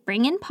 police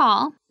bring in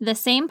Paul, the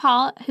same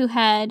Paul who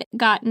had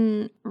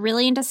gotten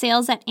really into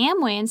sales at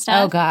Amway and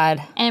stuff. Oh,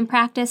 God. And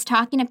practiced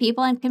talking to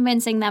people and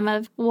convincing them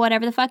of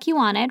whatever the fuck he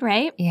wanted,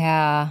 right?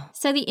 Yeah.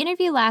 So the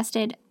interview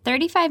lasted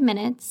 35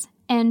 minutes,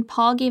 and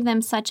Paul gave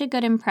them such a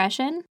good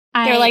impression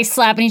They're like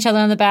slapping each other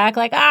on the back,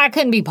 like, it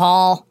couldn't be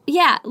Paul.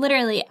 Yeah,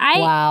 literally.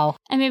 Wow.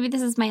 And maybe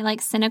this is my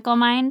like cynical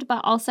mind,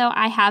 but also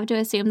I have to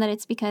assume that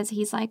it's because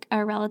he's like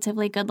a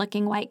relatively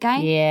good-looking white guy.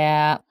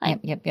 Yeah. Like,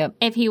 Yep.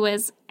 If he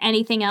was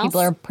anything else.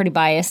 People are pretty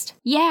biased.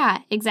 Yeah,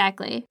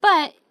 exactly.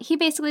 But he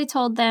basically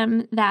told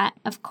them that,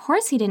 of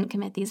course, he didn't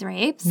commit these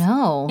rapes.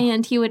 No.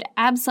 And he would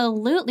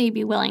absolutely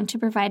be willing to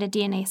provide a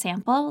DNA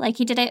sample. Like,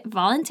 he did it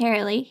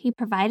voluntarily. He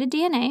provided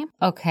DNA.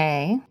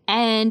 Okay.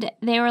 And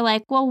they were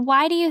like, well,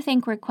 why do you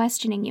think we're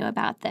questioning you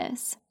about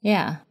this?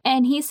 Yeah.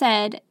 And he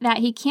said that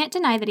he can't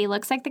deny that he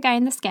looks like the guy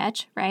in the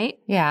sketch, right?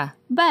 Yeah.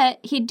 But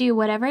he'd do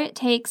whatever it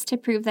takes to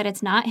prove that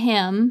it's not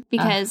him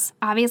because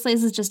obviously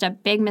this is just a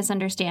big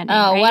misunderstanding.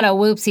 Oh, right? what a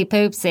whoopsie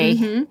poopsie.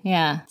 Mhm.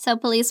 Yeah. So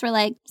police were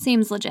like,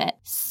 seems legit.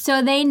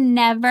 So they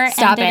never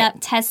Stop ended it. up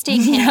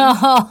testing him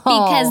No.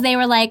 because they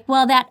were like,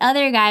 well, that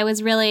other guy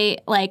was really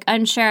like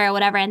unsure or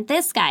whatever. And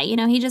this guy, you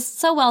know, he just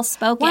so well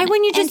spoken. Why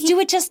wouldn't you And just do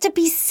it just to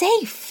be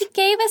safe? He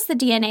gave us the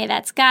DNA.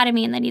 That's got to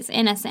mean that he's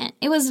innocent.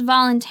 It was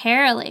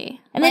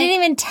voluntarily. And they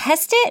didn't even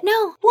test it?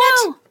 No. What?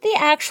 No. The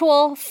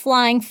actual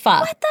flying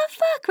fuck. What the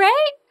fuck,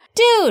 right?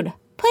 Dude,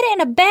 put it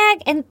in a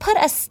bag and put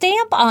a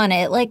stamp on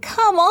it. Like,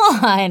 come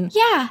on.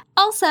 Yeah.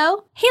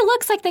 Also, he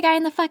looks like the guy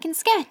in the fucking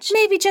sketch.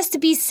 Maybe just to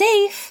be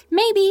safe.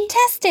 Maybe.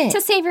 Test it.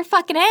 To save your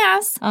fucking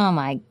ass. Oh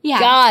my Yeah.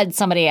 God,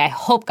 somebody I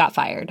hope got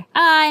fired.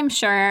 I'm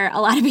sure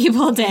a lot of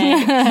people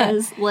did.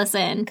 Because,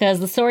 listen, Because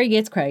the story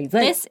gets crazy.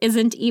 this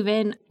isn't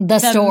even The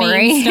story.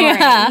 main story.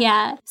 Yeah.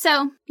 Yeah.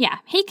 So, yeah,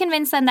 he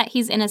convinced them that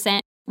he's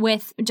innocent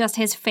with just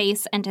his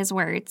face and his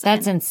words.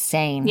 That's And,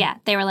 insane. yeah,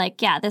 they were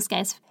like, yeah, this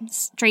guy's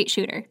straight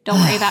shooter. Don't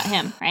worry about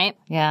him, right?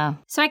 Yeah.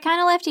 So I kind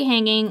of left you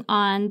hanging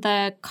on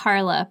the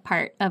Carla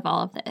part of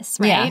all of this,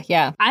 right? Yeah.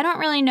 Yeah. I don't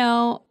really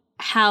know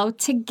how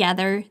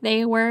together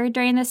they were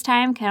during this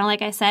time. Kind of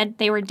like I said,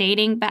 they were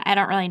dating, but I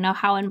don't really know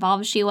how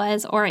involved she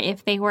was or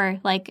if they were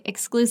like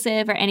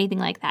exclusive or anything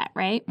like that,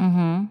 right?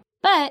 Mm-hmm.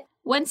 But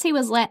once he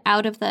was let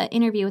out of the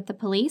interview with the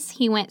police,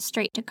 he went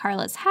straight to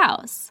Carla's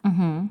house.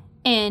 Mm-hmm.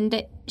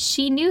 And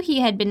she knew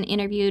he had been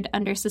interviewed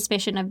under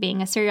suspicion of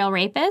being a serial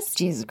rapist.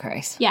 Jesus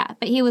Christ. Yeah,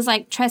 but he was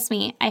like, trust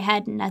me, I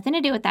had nothing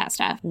to do with that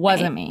stuff.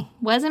 Wasn't right? me.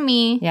 Wasn't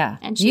me. Yeah.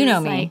 And she You was know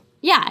me. like,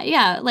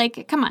 yeah,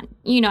 like, come on.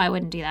 You know I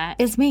wouldn't do that.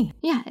 It's me.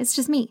 Yeah, it's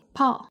just me,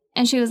 Paul.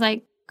 And she was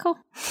like, cool,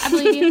 I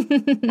believe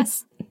you.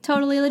 That's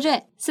totally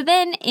legit. So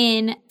then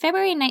in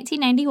February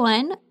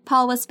 1991,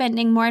 Paul was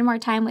spending more and more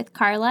time with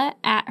Carla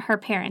at her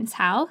parents'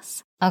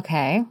 house.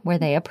 Okay. Were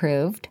they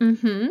approved?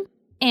 Mm-hmm.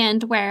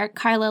 And where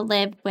Carla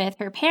lived with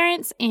her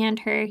parents and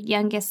her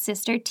youngest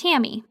sister,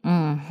 Tammy.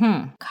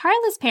 Mm-hmm.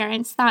 Carla's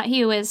parents thought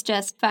he was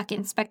just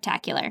fucking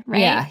spectacular,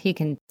 right? Yeah. He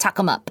can tuck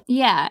them up.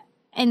 Yeah.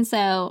 And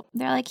so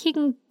they're like, he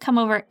can come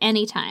over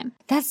anytime.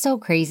 That's so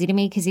crazy to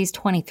me because he's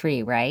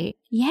 23, right?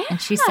 Yeah.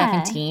 And she's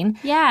 17.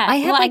 Yeah. I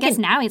have I like guess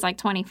an- now he's like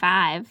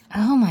 25.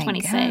 Oh my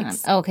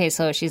 26. God. Okay,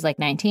 so she's like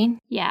 19?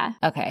 Yeah.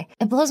 Okay.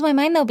 It blows my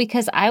mind though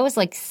because I was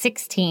like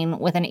 16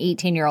 with an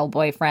 18-year-old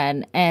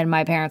boyfriend and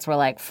my parents were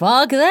like,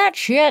 fuck that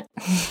shit.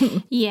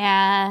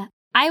 Yeah.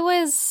 I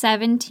was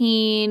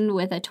 17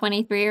 with a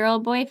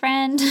 23-year-old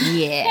boyfriend.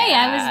 Yeah. Hey,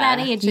 I was that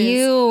age.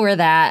 You were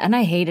that and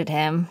I hated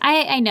him.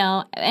 I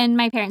know. And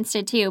my parents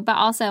did too. But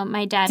also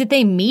my dad. Did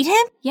they meet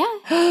him? Yeah.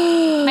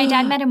 My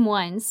dad met him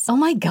once. Oh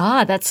my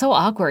God, that's so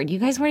awkward. You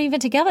guys weren't even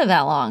together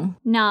that long.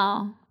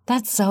 No.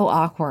 That's so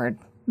awkward.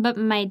 But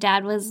my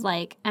dad was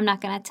like, I'm not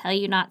going to tell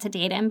you not to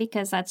date him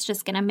because that's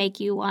just going to make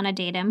you want to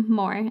date him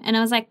more. And I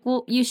was like,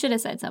 well, you should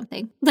have said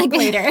something like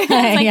later. I was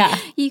like, Yeah.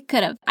 You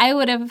could have. I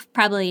would have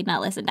probably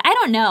not listened. I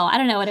don't know. I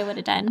don't know what I would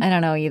have done. I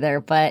don't know either,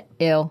 but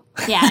ew.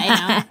 Yeah,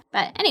 I know.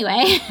 But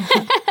anyway.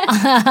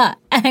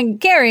 And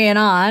carrying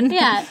on.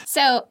 Yeah.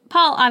 So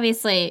Paul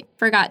obviously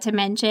forgot to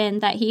mention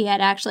that he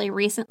had actually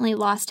recently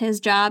lost his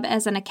job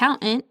as an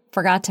accountant.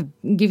 Forgot to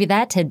give you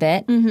that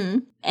tidbit. Mm-hmm.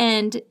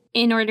 And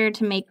in order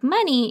to make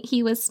money,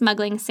 he was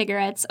smuggling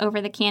cigarettes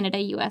over the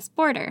Canada-U.S.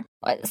 border.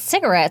 What,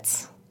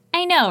 cigarettes?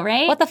 I know,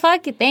 right? What the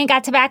fuck? They ain't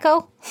got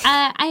tobacco?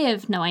 I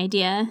have no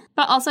idea.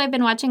 But also, I've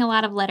been watching a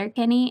lot of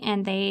Letterkenny,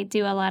 and they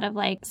do a lot of,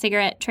 like,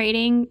 cigarette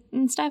trading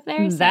and stuff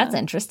there. So, That's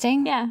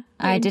interesting. yeah.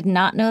 I did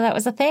not know that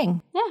was a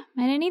thing. Yeah,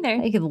 I didn't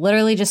either. They could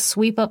literally just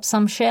sweep up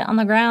some shit on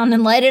the ground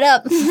and light it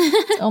up.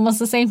 It's almost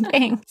the same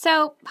thing.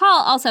 So,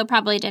 Paul also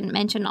probably didn't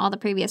mention all the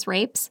previous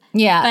rapes.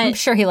 Yeah, But- I'm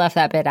sure he left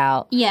that bit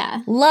out.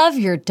 Yeah. Love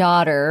your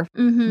daughter,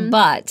 Mm-hmm.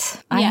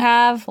 but I Yeah.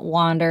 have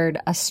wandered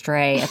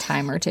astray a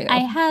time or two. I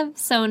have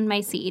sown my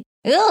seed.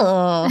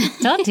 Ew,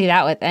 don't do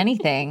that with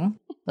anything.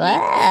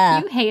 Blah.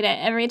 You hate it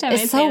every time I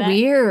say It's so that.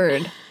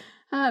 weird.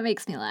 Oh, it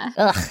makes me laugh.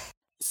 Ugh.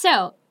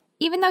 So,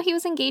 even though he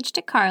was engaged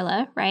to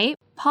Carla, right,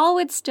 Paul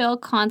would still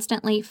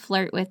constantly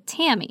flirt with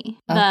Tammy,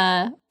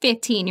 the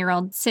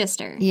 15-year-old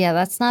sister. Yeah,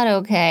 that's not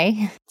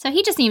okay. So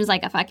he just seems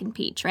like a fucking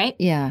peach, right?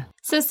 Yeah.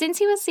 So since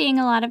he was seeing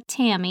a lot of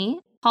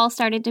Tammy, Paul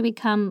started to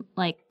become,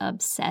 like,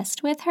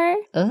 obsessed with her.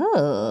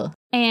 Oh.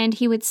 And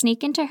he would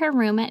sneak into her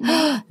room at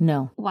night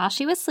No. while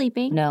she was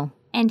sleeping. No.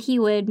 And he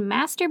would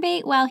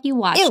masturbate while he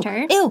watched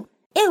her. Ew.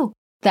 Ew.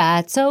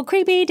 That's so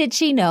creepy. Did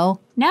she know?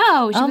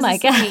 No, she Oh was my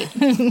asleep.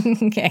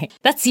 God. Okay.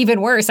 That's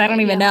even worse. I don't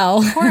even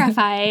know.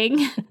 Horrifying.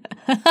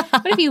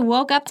 What if you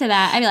woke up to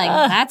that? I'd be like,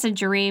 that's a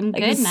dream.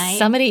 Like, Good is night.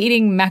 somebody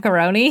eating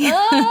macaroni?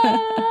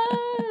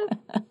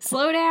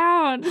 Slow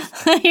down.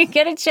 You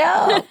get a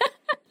joke.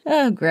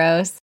 Oh,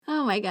 gross.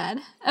 Oh my God.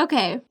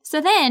 Okay.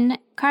 So then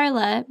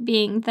Carla,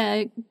 being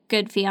the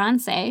good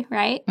fiance,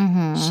 right?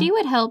 Mm-hmm. She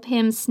would help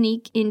him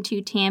sneak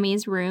into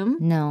Tammy's room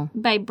No.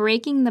 by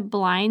breaking the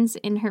blinds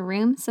in her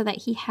room so that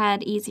he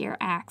had easier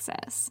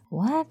access.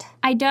 What?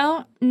 I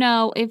don't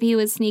know if he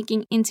was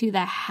sneaking into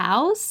the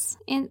house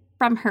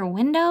from her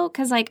window,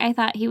 because like I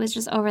thought he was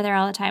just over there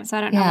all the time, so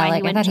I don't know why Yeah, he like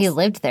I wouldn't thought he just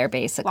lived there walk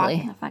basically.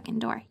 in the fucking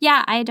door.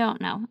 Yeah, I don't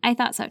know. I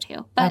thought so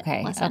too. But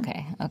Okay, listen.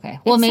 okay.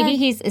 Well, maybe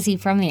is he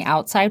from the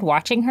outside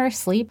watching her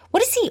sleep?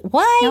 What is he?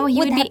 Why No, he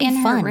would would that be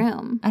in fun? her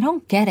room. I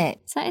don't get it.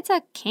 So it's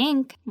a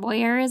kink,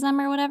 voyeurism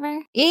or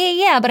whatever.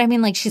 Yeah, but I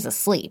mean, like, she's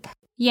asleep.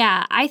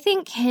 Yeah, I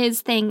think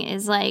his thing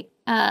is like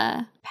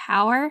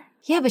power.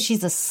 Yeah, but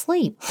she's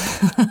asleep.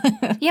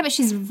 Yeah, but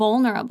she's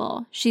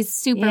vulnerable. She's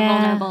super Yeah,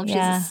 vulnerable if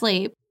yeah. she's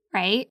asleep,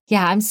 right?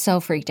 Yeah, I'm so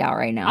freaked out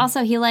right now.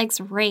 Also, he likes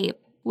rape,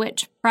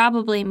 which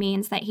probably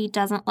means that he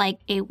doesn't like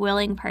a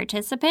willing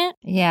participant.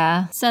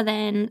 Yeah. So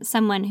then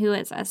someone who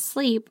is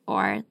asleep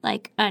or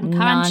like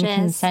unconscious,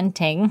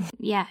 Non-consenting.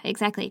 yeah,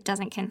 exactly,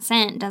 doesn't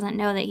consent, doesn't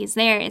know that he's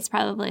there, it's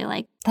probably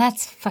like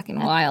That's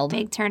fucking a wild.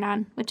 big turn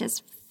on, which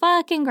is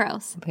fucking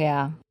gross.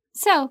 Yeah.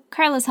 So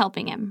Carla's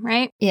helping him,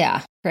 right?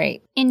 Yeah.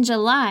 Great. In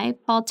July,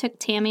 Paul took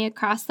Tammy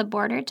across the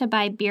border to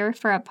buy beer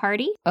for a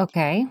party.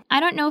 Okay. I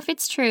don't know if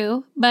it's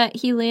true, but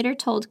he later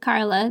told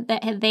Carla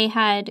that they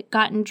had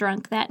gotten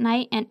drunk that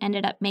night and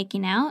ended up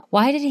making out.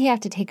 Why did he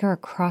have to take her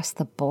across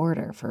the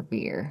border for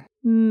beer?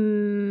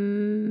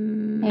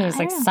 It was I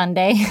like don't know.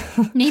 Sunday.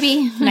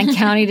 Maybe. That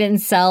county didn't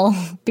sell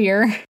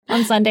beer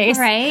on Sundays.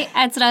 Right?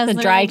 That's what I was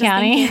The dry literally just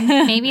county.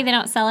 thinking. Maybe they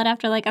don't sell it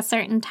after like a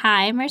certain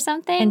time or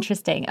something.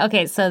 Interesting.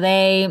 Okay, so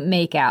they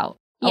make out,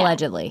 Yeah.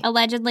 allegedly.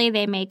 Allegedly,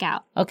 they make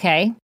out.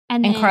 Okay.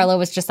 And And then, Carla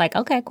was just like,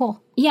 okay,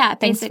 cool. yeah,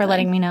 Thanks basically. for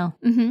letting me know.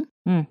 Mm-hmm.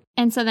 Mm.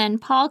 And so then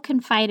Paul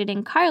confided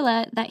in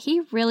Carla that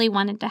he really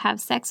wanted to have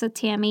sex with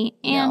Tammy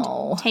and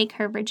No. take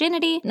her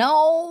virginity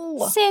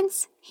No.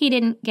 since he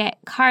didn't get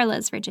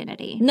Carla's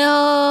virginity.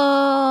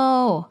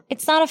 No.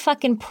 It's not a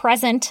fucking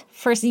present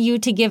for you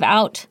to give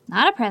out.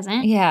 Not a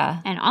present.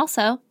 Yeah. And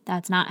also,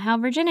 that's not how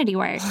virginity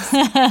works.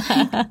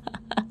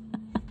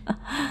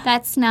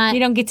 That's not You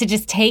don't get to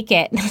just take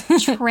it.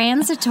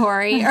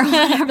 transitory or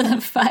whatever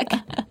the fuck.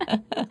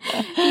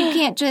 You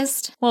can't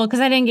just, Well, because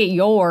I didn't get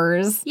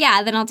yours.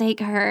 yeah, then I'll take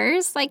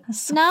hers. Like,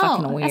 so no,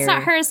 fucking that's not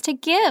weird. hers to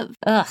give.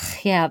 Ugh,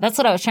 yeah, that's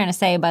what I was trying to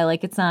say by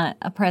like, it's not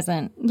a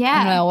present. Yeah.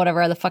 I don't know,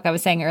 whatever the fuck I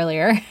was saying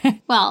earlier.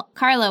 Well,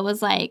 Carla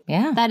was like,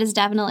 Yeah. that is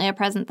definitely a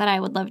present that I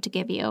would love to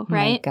give you, Oh my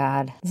right?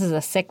 God. This is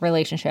a sick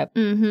relationship.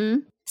 Mm-hmm.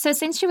 So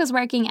since she was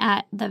working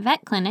at the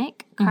vet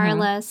clinic,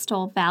 Carla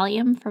stole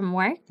Valium from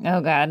work,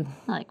 Oh, God.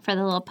 like for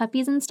the little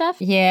puppies and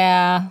stuff.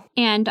 Yeah.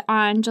 And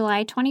on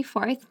July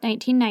 24th,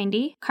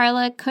 1990,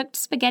 Carla cooked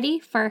spaghetti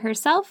for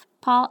herself,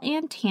 Paul,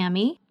 and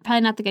Tammy.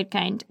 Probably not the good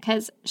kind,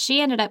 because she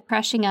ended up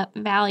crushing up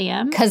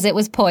Valium. Because it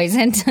was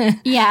poisoned.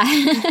 Yeah.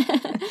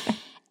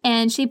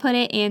 And she put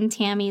it in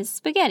Tammy's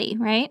spaghetti,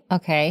 right?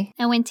 Okay.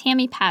 And when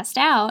Tammy passed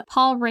out,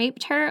 Paul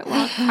raped her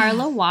while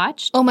Carla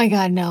watched. Oh, my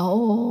God,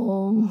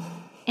 no.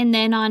 And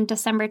then on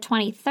December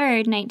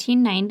 23rd,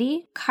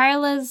 1990,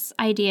 Carla's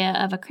idea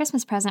of a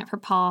Christmas present for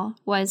Paul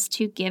was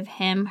to give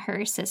him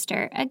her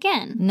sister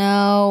again.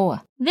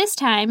 No. This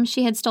time,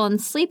 she had stolen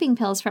sleeping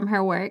pills from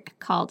her work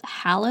called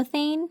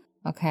Halothane.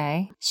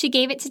 Okay. She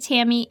gave it to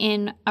Tammy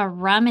in a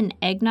rum and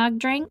eggnog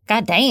drink.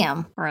 God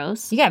damn.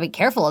 Gross. You gotta be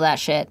careful of that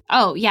shit.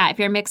 Oh, yeah, if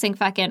you're mixing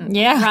fucking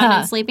Yeah. rum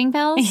and sleeping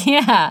pills.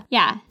 Yeah.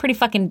 Yeah, Pretty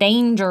fucking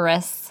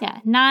dangerous. yeah,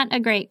 not a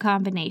great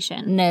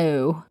combination.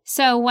 No.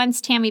 So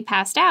once Tammy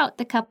passed out,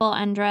 the couple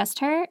undressed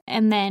her,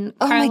 and then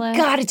Oh Carla... my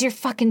God, it's your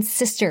fucking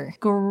sister.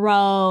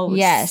 Gross.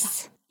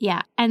 Yes.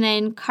 Yeah. And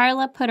then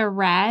Carla put a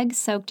rag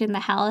soaked in the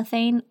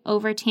halothane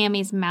over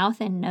Tammy's mouth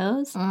and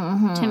nose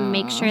to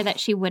make sure that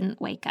she wouldn't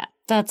wake up.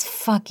 That's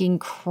fucking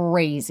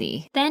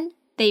crazy. Then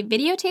they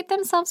videotaped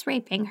themselves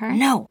raping her,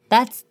 No,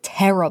 that's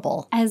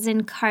terrible. as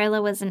in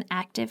Carla was an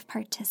active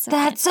participant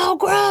That's so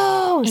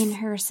gross. in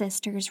her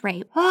sister's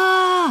rape.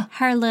 Ah.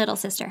 Her little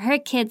sister, her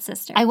kid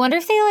sister. I wonder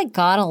if they like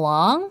got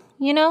along,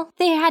 you know?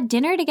 They had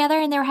dinner together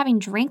and they were having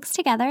drinks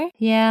together.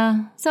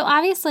 Yeah. So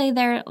obviously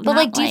they're But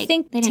like, do you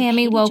think they didn't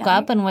Tammy hate each woke other.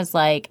 up and was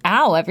like,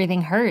 ow,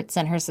 everything hurts?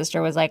 And her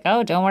sister was like,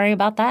 oh, don't worry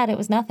about that. It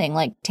was nothing.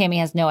 Like, Tammy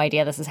has no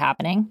idea this is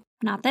happening.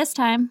 Not this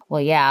time. Well,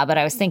 yeah, but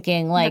I was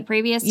thinking like, the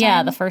previous time?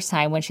 yeah, the first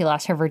time when she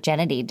lost her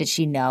virginity, did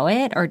she know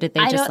it or did they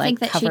I just don't like think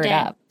that cover she it did.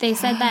 up? They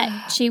said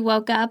that she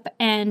woke up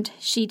and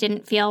she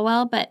didn't feel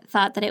well, but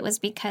thought that it was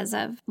because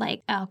of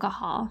like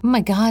alcohol. Oh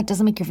my God,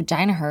 doesn't make your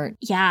vagina hurt.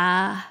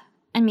 Yeah.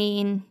 I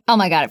mean, Oh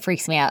my God, it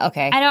freaks me out.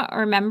 Okay. I don't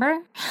remember.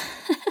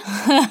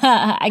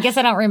 I guess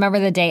I don't remember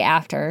the day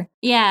after.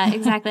 Yeah,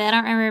 exactly. I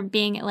don't remember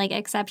being like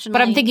exceptionally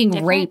But I'm thinking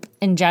different. rape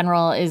in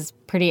general is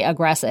pretty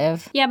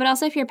aggressive. Yeah, but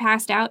also if you're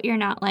passed out, you're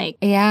not like,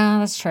 Yeah,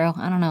 that's true.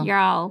 I don't know. you're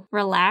all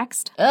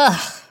relaxed. Ugh.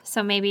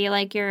 So maybe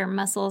like your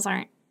muscles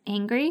aren't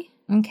angry.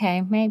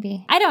 Okay,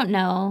 maybe. I don't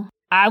know.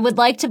 I would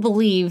like to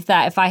believe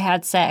that if I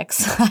had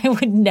sex, I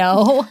would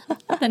know.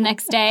 The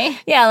next day.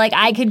 Yeah, like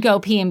I could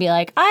go pee and be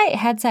like, I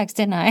had sex,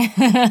 didn't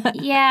I?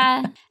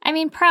 Yeah. I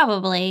mean,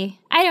 probably.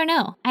 I don't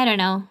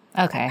know.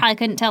 Okay. Probably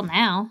couldn't tell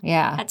now.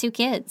 Yeah. Got 2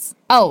 kids.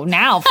 Oh,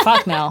 now?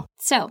 Fuck no.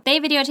 So they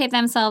videotape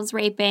themselves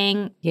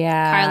raping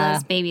Yeah.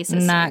 Carla's baby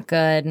sister. Not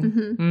good.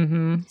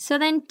 Mm-hmm. So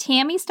then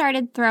Tammy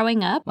started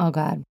throwing up. Oh,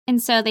 God.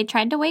 And so they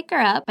tried to wake her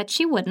up, but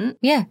she wouldn't.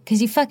 Yeah,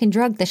 because you fucking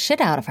drugged the shit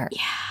out of her.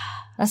 Yeah.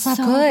 That's not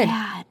So good.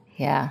 bad.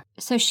 Yeah.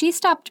 So she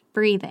stopped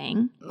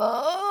breathing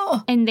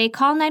Oh. and they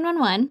call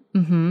 911.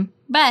 Mm-hmm.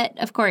 But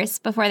of course,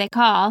 before they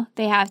call,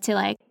 they have to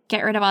like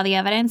get rid of all the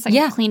evidence and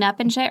Yeah. clean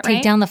up and shit, Take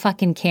right? down the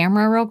fucking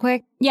camera real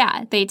quick.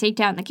 Yeah, they take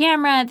down the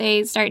camera.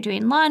 They start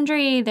doing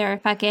laundry. They're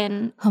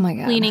fucking Oh, my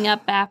God. cleaning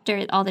up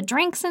after all the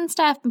drinks and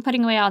stuff and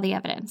putting away all the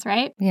evidence,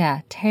 right?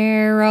 Yeah,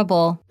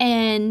 terrible.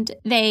 And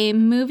they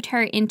moved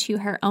her into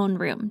her own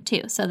room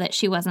too, so that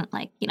she wasn't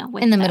like,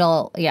 with In the them.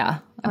 middle, yeah.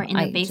 Or in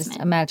the I basement.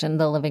 Just imagine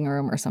the living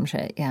room or some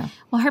shit, yeah.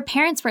 Well, her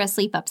parents were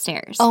asleep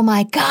upstairs. Oh,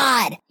 my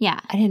God. Yeah.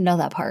 I didn't know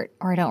that part,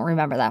 or I don't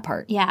remember that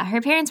part. Yeah,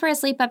 her parents were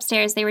asleep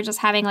upstairs. They were just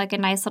having like a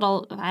nice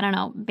little, I don't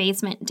know,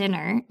 basement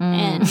dinner.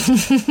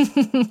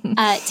 Mm.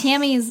 And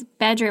Tammy's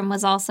bedroom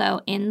was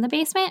also in the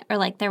basement, or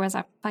like there was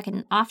a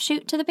fucking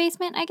offshoot to the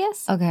basement, I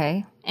guess.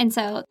 Okay. And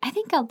so I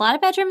think a lot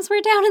of bedrooms were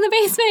down in the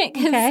basement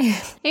because Okay.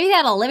 maybe they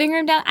had a living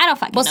room down. I don't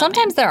fucking Well, know.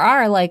 sometimes there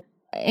are, like,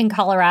 in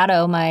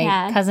Colorado, my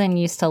Yeah. cousin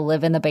used to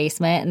live in the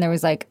basement, and there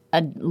was, like,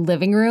 a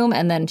living room,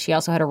 and then she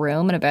also had a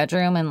room and a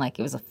bedroom, and, like,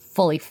 it was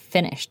fully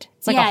finished.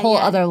 It's like Yeah, a whole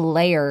yeah. other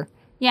layer.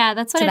 Yeah,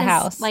 that's what to it the is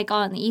house. like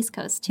on the East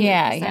Coast too.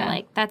 Yeah, 'cause they're yeah.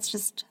 like, that's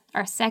just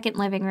our second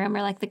living room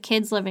or like the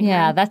kids' living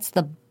Yeah, room. that's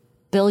the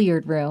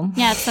billiard room.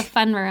 Yeah, it's the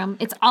fun room.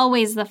 It's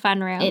always the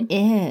fun room. It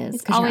is.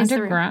 It's 'cause you're always the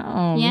room.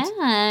 underground.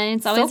 Yeah,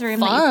 it's always So the room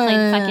that you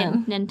played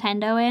fun. fucking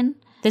Nintendo in.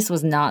 This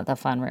was not the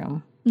fun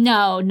room.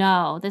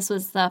 No, this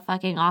was the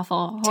fucking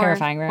awful,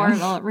 Terrifying room.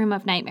 horrible room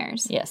of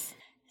nightmares. Yes.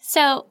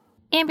 So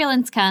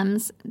ambulance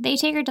comes. They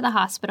take her to the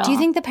hospital. Do you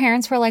think the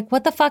parents were like,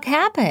 what the fuck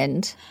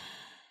happened?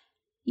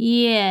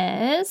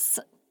 Yes,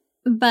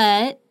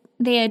 but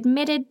they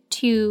admitted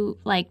to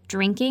like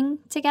drinking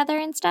together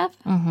and stuff.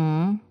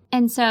 Mm-hmm.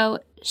 And so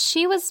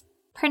she was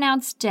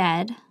pronounced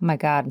dead Oh, my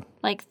God.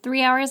 like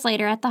 3 hours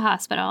later at the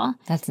hospital.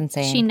 That's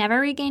insane. She never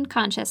regained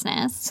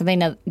consciousness. So they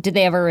know, did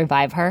they ever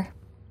revive her?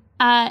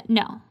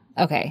 No.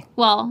 Okay.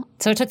 Well,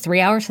 So it took 3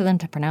 hours for them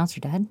to pronounce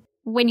her dead?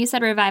 when you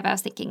said revive, I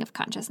was thinking of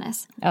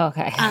consciousness. Oh,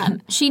 okay.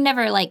 She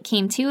never like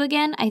came to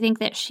again. I think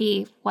that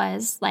she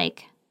was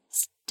like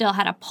still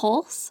had a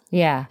pulse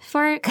yeah.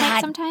 for quite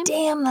God some time.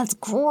 damn, that's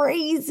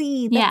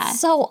crazy. That's Yeah.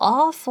 so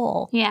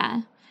awful.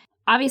 Yeah.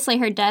 Obviously,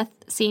 her death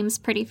seems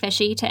pretty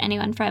fishy to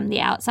anyone from the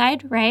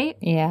outside, right?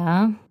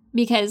 Yeah.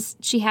 Because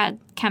she had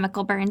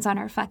chemical burns on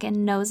her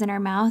fucking nose and her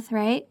mouth,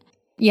 right?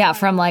 Yeah,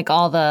 from like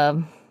all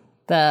the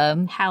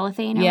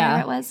Halothane or Yeah.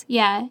 whatever it was.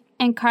 Yeah.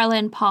 And Carla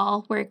and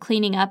Paul were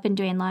cleaning up and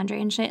doing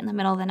laundry and shit in the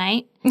middle of the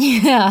night.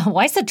 yeah.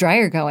 Why is the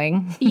dryer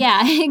going?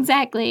 Yeah,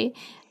 exactly.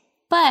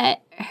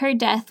 But her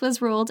death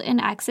was ruled an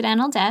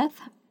accidental death.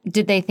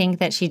 Did they think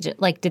that she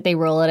did they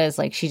roll it as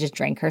like she just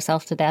drank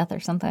herself to death or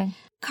something?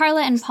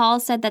 Carla and Paul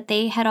said that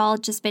they had all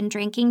just been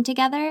drinking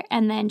together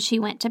and then she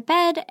went to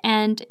bed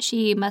and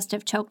she must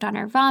have choked on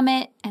her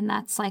vomit and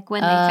that's like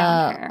when they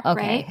found her,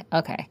 Okay. right?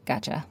 Okay.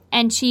 Gotcha.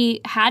 And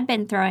she had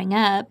been throwing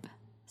up,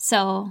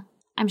 so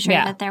I'm sure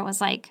Yeah. that there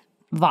was like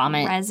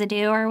Vomit.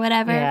 residue or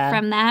whatever Yeah.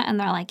 from that and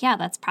they're like, yeah,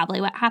 that's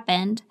probably what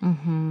happened.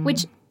 Mm-hmm.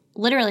 Which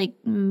literally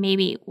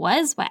maybe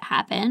was what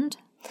happened,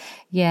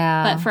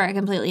 Yeah. but for a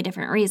completely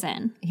different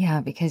reason. yeah,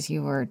 because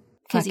you were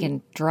 'Cause you-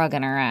 fucking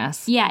drugging her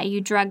ass. Yeah,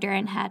 you drugged her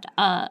and had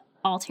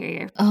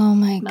ulterior. Oh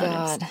my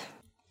Motives. God.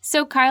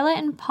 So Carla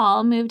and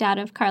Paul moved out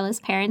of Carla's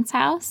parents'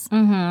 house.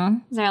 Mm-hmm.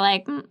 They're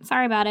like,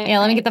 sorry about it. Yeah,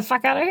 let me get the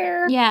fuck out of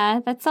here.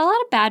 Yeah, that's a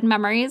lot of bad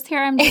memories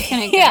here. I'm just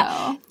going to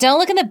Yeah. go. Don't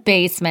look in the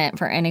basement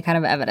for any kind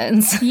of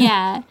evidence.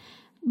 Yeah.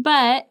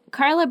 But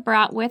Carla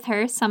brought with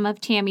her some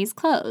of Tammy's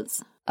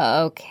clothes,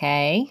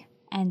 Okay.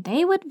 and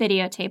they would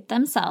videotape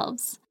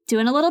themselves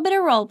doing a little bit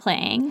of role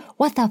playing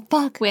What the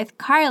fuck? with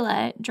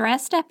Carla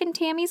dressed up in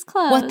Tammy's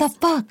clothes. What the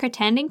fuck?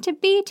 Pretending to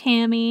be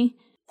Tammy,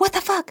 What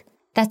the fuck?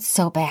 That's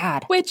so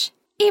bad. which,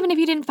 even if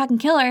you didn't fucking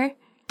kill her,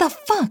 The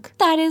fuck?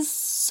 that is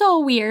so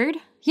weird.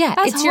 Yeah,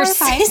 That's it's your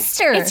horrifying.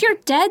 sister. It's your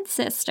dead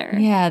sister.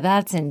 Yeah,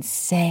 that's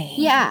insane.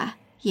 Yeah.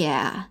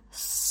 Yeah.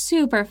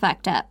 Super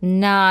fucked up.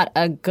 Not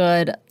a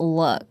good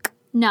look.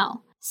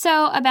 No.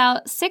 So,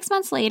 about 6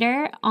 months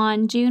later,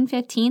 on June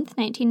 15th,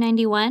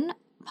 1991,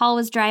 Paul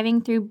was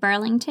driving through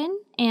Burlington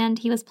and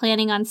he was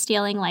planning on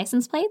stealing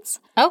license plates.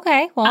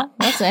 Okay, well,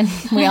 listen,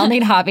 we all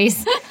need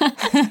hobbies.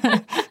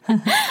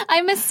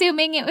 I'm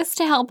assuming it was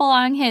to help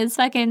along his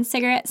fucking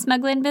cigarette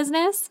smuggling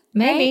business.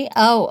 Maybe. Right?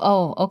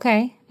 Oh,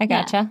 okay. I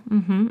gotcha.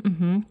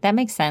 That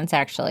makes sense,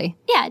 actually.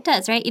 Yeah, it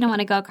does, right? You don't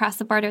want to go across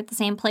the border with the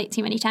same plate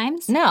too many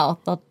times. No,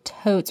 they'll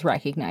totes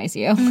recognize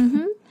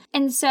you.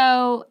 And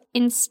so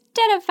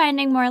instead of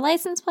finding more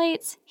license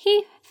plates,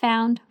 he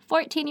found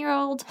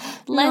 14-year-old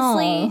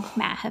Leslie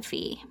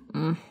Mahaffey.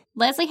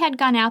 Leslie had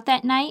gone out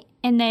that night,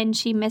 and then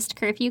she missed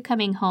curfew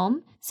coming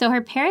home, so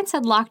her parents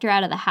had locked her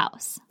out of the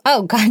house.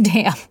 Oh,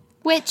 goddamn.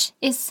 Which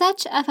is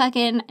such a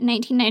fucking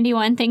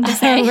 1991 thing to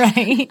say.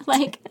 Right.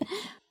 Like,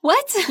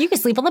 what? You can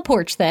sleep on the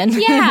porch then.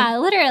 Yeah,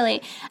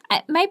 literally.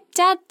 My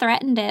dad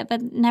threatened it,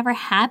 but it never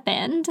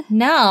happened.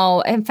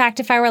 No. In fact,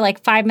 if I were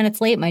like 5 minutes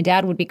late, my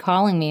dad would be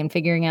calling me and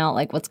figuring out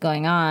like what's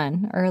going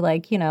on or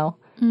like, you know.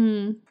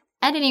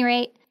 At any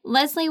rate,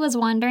 Leslie was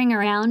wandering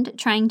around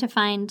trying to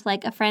find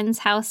like a friend's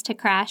house to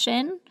crash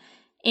in,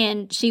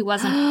 and she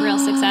wasn't real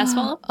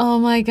successful. Oh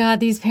my God,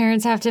 these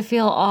parents have to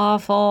feel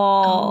awful.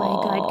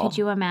 Oh my God, could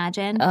you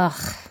imagine?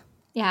 Ugh.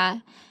 Yeah.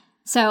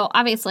 So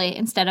obviously,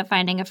 instead of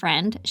finding a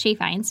friend, she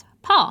finds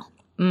Paul.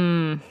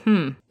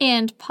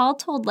 And Paul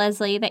told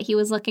Leslie that he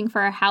was looking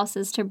for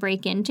houses to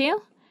break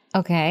into.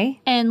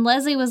 Okay. And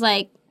Leslie was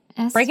like,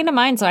 break into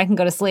mine so I can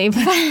go to sleep.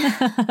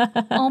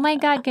 oh my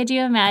God, could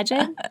you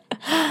imagine?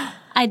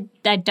 I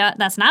don't,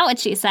 that's not what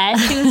she said.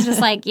 She was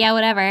just like, yeah,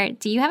 whatever.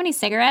 Do you have any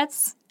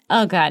cigarettes?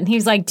 Oh God. And he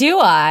was like, do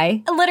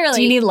I? Literally.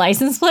 Do you need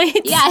license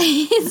plates? Yeah,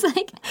 he's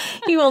like,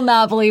 you will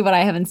not believe what I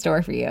have in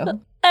store for you.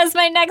 that's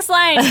my next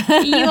line.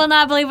 You will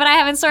not believe what I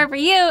have in store for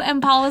you.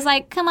 And Paul was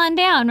like, come on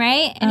down,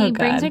 right? And he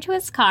brings her to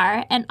his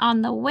car. And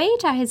on the way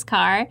to his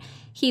car,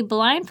 he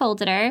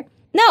blindfolded her.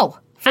 No.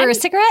 For a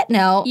cigarette?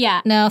 No. Yeah.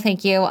 No,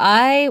 thank you.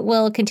 I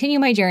will continue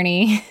my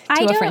journey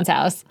to a friend's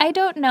house. I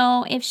don't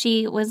know if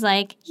she was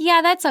like, yeah,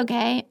 that's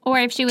okay. Or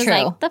if she was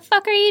like, the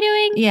fuck are you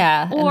doing?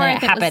 Yeah. Or and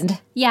if it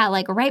happened.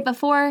 Like right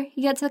before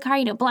you got to the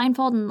car,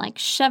 blindfold and like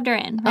shoved her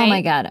in. Right?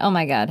 Oh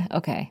my God.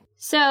 Okay.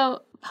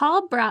 So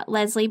Paul brought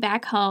Leslie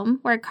back home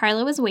where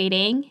Carla was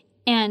waiting.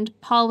 And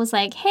Paul was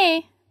like,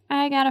 hey,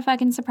 I got a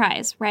fucking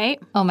surprise,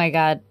 right? Oh my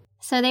God.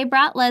 So they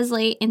brought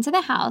Leslie into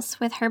the house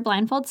with her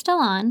blindfold still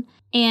on,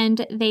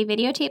 and they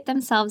videotaped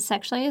themselves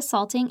sexually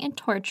assaulting and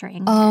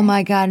torturing her. Oh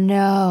my God,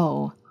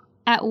 no.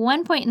 At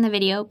one point in the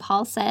video,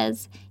 Paul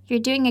says, you're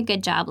doing a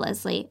good job,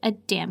 Leslie. A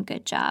damn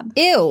good job.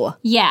 Ew.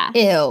 Yeah.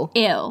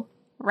 Ew.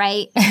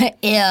 Right?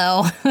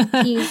 Ew.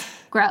 He's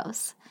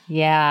gross.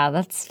 Yeah,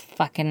 that's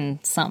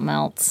fucking something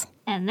else.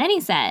 And then he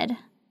said,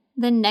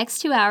 the next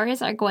 2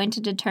 hours are going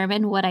to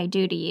determine what I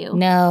do to you.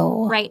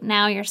 No. Right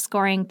now, you're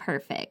scoring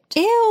perfect.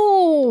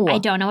 Ew. I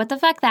don't know what the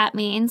fuck that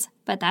means,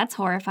 but that's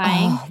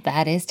horrifying. Oh,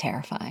 that is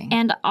terrifying.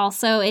 And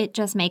also, it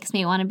just makes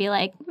me want to be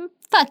like,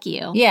 fuck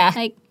you. Yeah.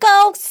 Like,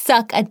 go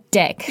suck a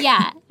dick.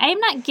 Yeah. I'm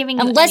not giving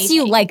you Unless anything.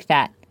 you like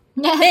that.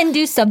 Then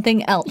do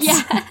something else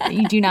that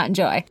you do not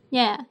enjoy.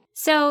 Yeah.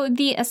 So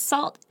the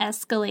assault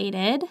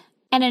escalated.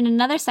 And in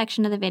another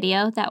section of the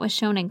video that was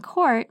shown in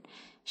court,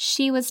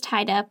 she was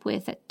tied up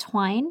with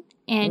twine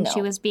and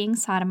she was being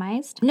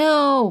sodomized.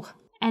 No.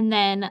 And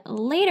then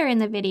later in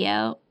the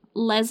video,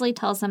 Leslie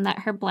tells them that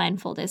her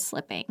blindfold is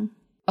slipping.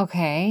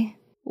 Okay.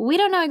 We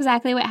don't know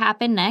exactly what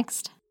happened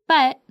next,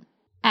 but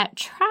at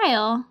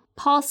trial,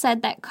 Paul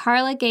said that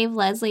Carla gave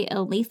Leslie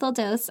a lethal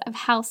dose of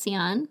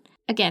Halcyon,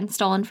 again,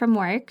 stolen from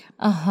work.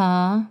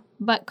 Uh-huh.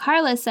 But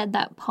Carla said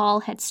that Paul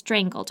had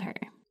strangled her.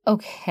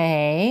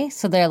 Okay.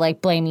 So they're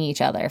like blaming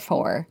each other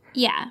for.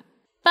 Yeah.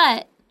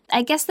 But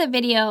I guess the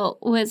video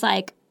was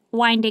like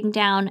winding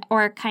down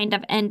or kind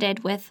of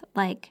ended with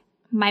like,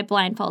 my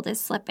blindfold is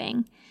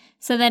slipping.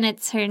 So then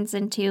it turns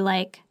into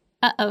like,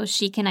 uh-oh,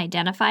 she can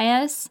identify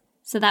us.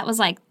 So that was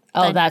like,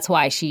 that's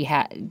why they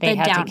had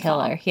downfall. to kill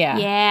her. Yeah.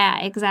 Yeah,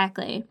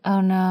 exactly. Oh,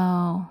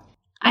 no.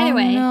 Either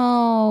way.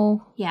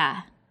 No.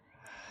 Yeah.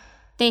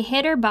 They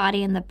hid her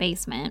body in the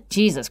basement.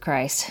 Jesus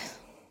Christ.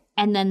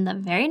 And then the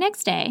very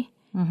next day,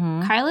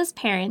 Carla's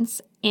parents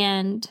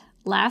and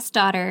last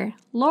daughter,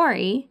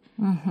 Lori,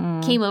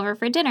 came over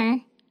for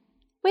dinner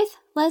with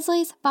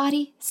Leslie's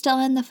body still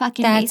in the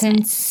fucking basement.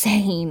 That's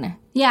insane.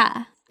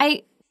 Yeah.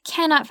 I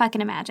cannot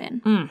fucking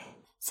imagine.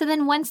 So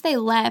then once they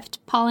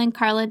left, Paul and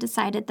Carla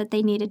decided that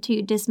they needed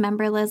to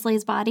dismember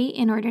Leslie's body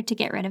in order to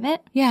get rid of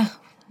it. Yeah.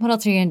 What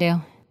else are you going to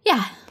do?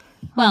 Yeah.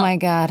 Well, oh, my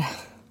God.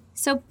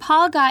 So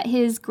Paul got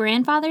his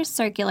grandfather's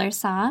circular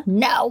saw.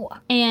 No.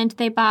 And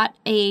they bought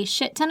a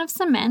shit ton of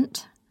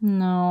cement.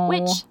 No.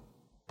 Which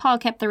Paul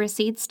kept the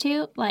receipts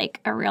to, like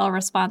a real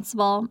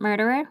responsible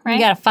murderer, right? You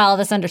got to file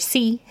this under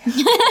C.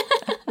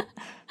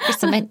 For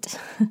cement.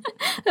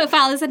 We'll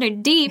file this under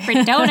D for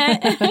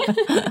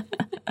donut.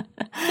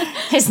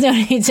 There's no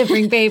need to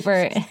bring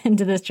paper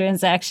into this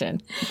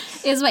transaction.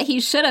 Is what he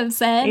should have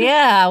said.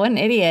 Yeah, what an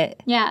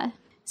idiot. Yeah.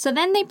 So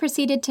then they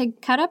proceeded to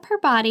cut up her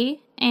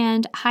body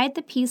and hide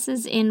the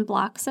pieces in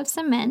blocks of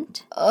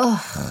cement.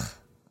 Ugh.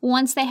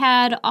 Once they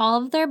had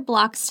all of their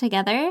blocks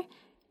together,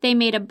 they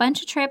made a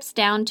bunch of trips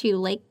down to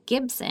Lake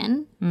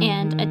Gibson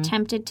and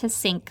attempted to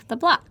sink the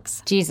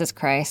blocks. Jesus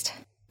Christ.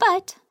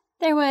 But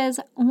There was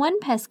one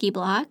pesky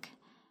block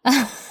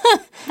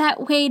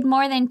that weighed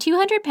more than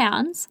 200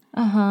 pounds,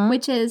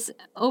 which is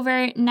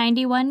over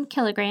 91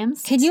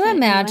 kilograms. Can you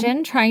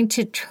imagine trying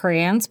to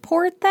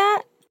transport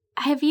that?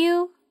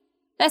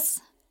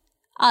 That's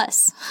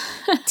us.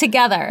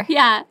 Together.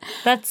 Yeah.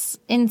 That's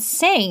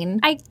insane.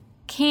 I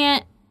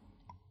can't,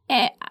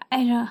 I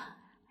don't.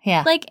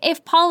 Yeah. Like,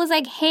 if Paul was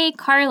like, hey,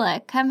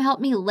 Carla, come help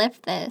me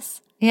lift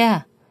this.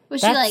 Yeah.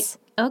 Was she like,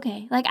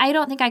 okay. Like, I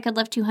don't think I could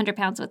lift 200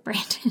 pounds with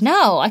Brandon.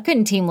 No, I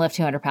couldn't team lift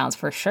 200 pounds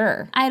for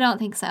sure. I don't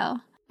think so.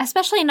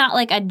 Especially not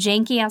like a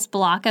janky-ass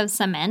block of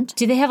cement.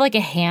 Do they have like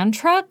a hand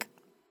truck?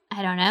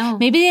 I don't know.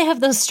 Maybe they have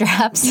those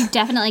straps. You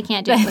definitely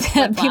can't do it with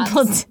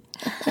flip-flops.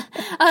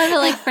 Oh, the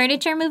like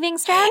furniture moving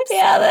straps?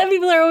 Yeah, that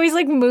people are always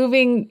like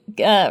moving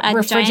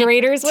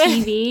refrigerators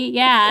with. TV,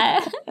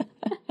 yeah.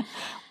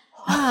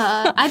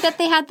 I bet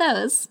they had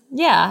those.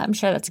 Yeah, I'm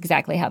sure that's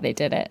exactly how they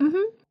did it.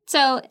 Mm-hmm.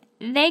 So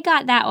they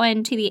got that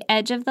one to the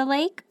edge of the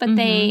lake, but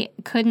they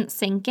couldn't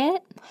sink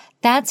it.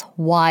 That's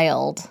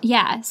wild.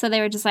 Yeah, so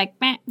they were just like,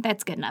 meh,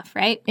 that's good enough,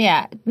 right?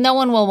 Yeah, no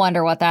one will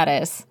wonder what that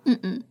is.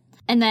 Mm-mm.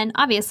 And then,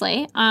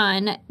 obviously,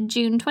 on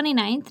June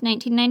 29th,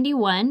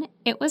 1991,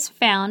 it was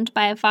found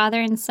by a father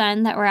and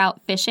son that were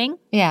out fishing.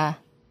 Yeah.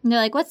 And they're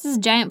like, what's this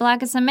giant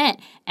block of cement?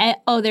 And,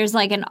 there's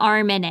like an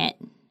arm in it.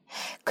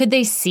 Could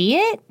they see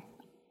it?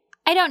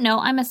 I don't know.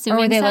 I'm assuming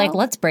Or were they so. like,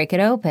 let's break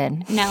it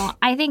open? No,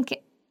 I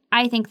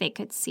think they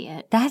could see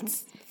it.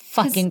 That's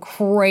fucking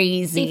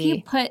crazy. If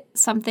you put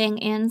something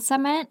in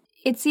cement,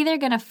 it's either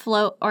going to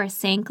float or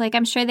sink. Like,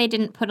 I'm sure they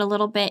didn't put a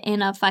little bit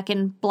in a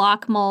fucking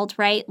block mold,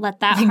 right?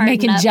 Let that like harden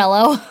making up.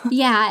 Jello.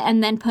 Yeah,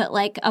 and then put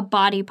like a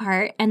body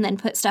part and then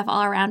put stuff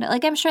all around it.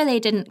 Like, I'm sure they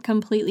didn't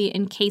completely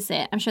encase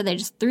it. I'm sure they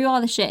just threw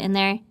all the shit in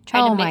there,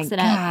 tried to mix it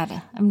up. Oh my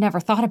God. I've never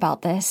thought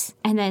about this.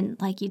 And then,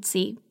 like, you'd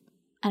see,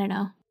 I don't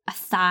know, a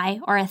thigh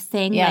or a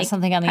thing. Yeah, like,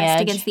 something on the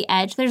pressed edge. against the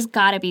edge. There's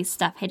got to be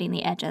stuff hitting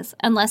the edges,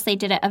 unless they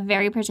did it a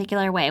very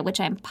particular way,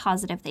 which I'm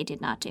positive they did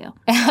not do.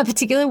 A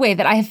particular way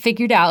that I have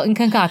figured out and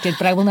concocted,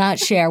 but I will not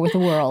share with the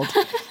world.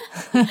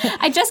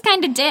 I just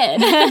kind of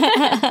did.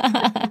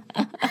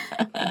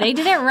 They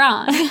did it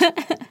wrong.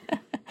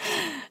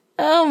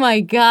 Oh my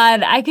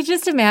God. I could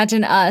just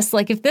imagine us,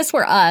 like if this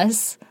were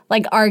us,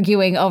 like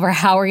arguing over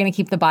how we're going to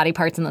keep the body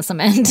parts in the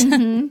cement.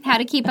 Mm-hmm. How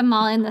to keep them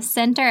all in the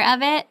center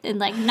of it and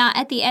like not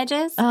at the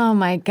edges. Oh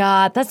my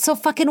God. That's so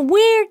fucking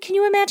weird. Can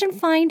you imagine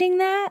finding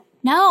that?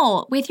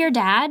 No, with your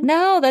dad.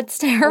 No, that's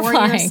terrifying.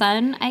 Or your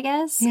son, I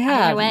guess.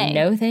 Yeah. Either way.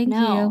 No, thank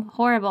No, you.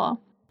 horrible.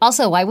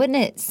 Also, why wouldn't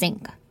it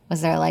sink? Was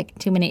there like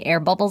too many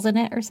air bubbles in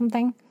it or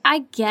something?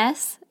 I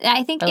guess.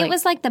 I think it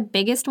was like the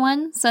biggest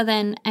one. So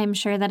then I'm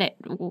sure that it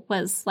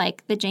was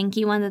like the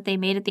janky one that they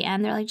made at the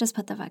end. They're like, just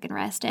put the fucking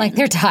rest in. Like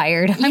they're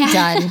tired. I'm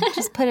done.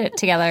 Just put it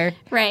together.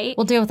 Right.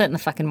 We'll deal with it in the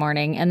fucking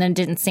morning. And then it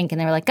didn't sink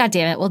and they were like, God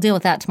damn it, we'll deal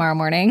with that tomorrow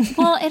morning.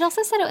 Well, it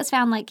also said it was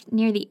found like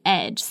near the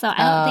edge. So I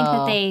don't think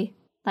that they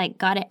like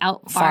got it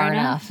out far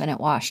enough. And it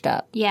washed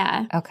up.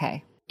 Yeah.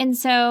 Okay. And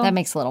so that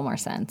makes a little more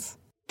sense.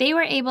 They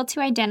were able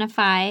to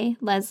identify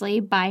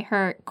Leslie by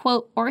her,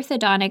 quote,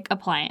 orthodontic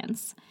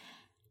appliance,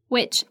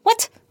 which,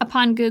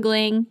 upon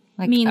Googling,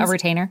 like means a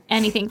retainer?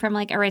 Anything from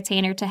like a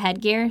retainer to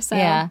headgear. So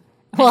yeah.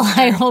 Well,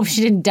 I hope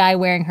she didn't die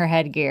wearing her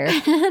headgear.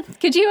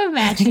 Could you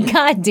imagine?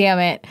 God damn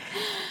it.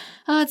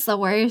 Oh, it's the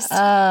worst.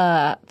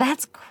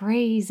 That's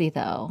crazy,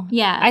 though.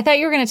 Yeah. I thought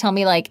you were going to tell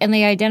me, like, and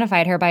they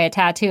identified her by a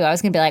tattoo. I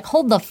was going to be like,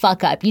 hold the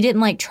fuck up. You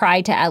didn't, like,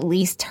 try to at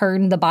least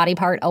turn the body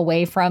part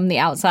away from the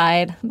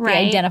outside, right.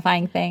 The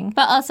identifying thing.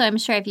 But also, I'm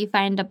sure if you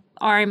find an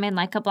arm in,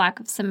 like, a block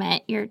of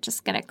cement, you're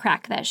just going to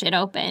crack that shit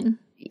open.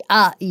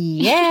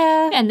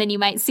 Yeah. And then you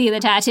might see the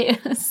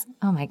tattoos.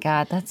 Oh, my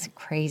God. That's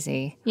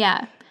crazy.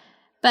 Yeah.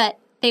 But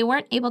they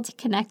weren't able to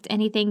connect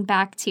anything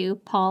back to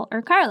Paul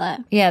or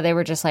Carla. Yeah, they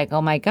were just like,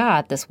 oh my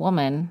God, this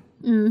woman.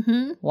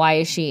 Mm-hmm. Why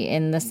is she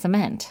in the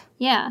cement?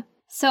 Yeah.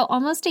 So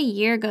almost a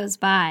year goes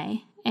by,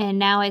 and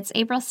now it's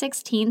April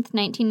 16th,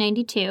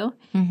 1992,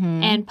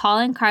 and Paul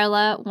and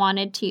Carla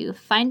wanted to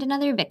find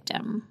another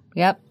victim.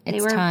 Yep, it's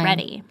They were time.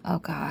 ready. Oh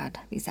God,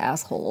 these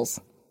assholes.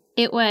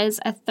 It was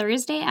a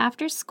Thursday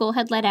after school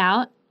had let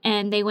out,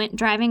 and they went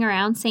driving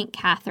around St.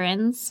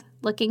 Catharines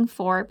looking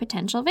for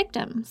potential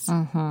victims.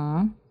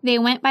 Mm-hmm. They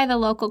went by the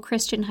local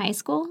Christian high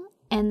school,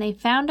 and they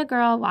found a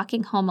girl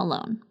walking home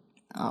alone.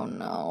 Oh,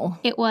 no.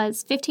 It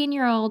was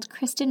 15-year-old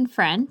Kristen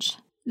French.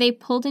 They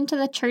pulled into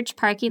the church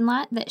parking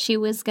lot that she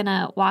was going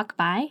to walk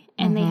by,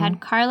 and they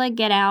had Carla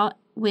get out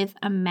with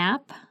a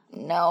map.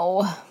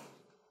 No.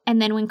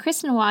 And then when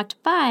Kristen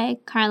walked by,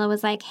 Carla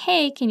was like,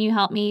 hey, can you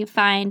help me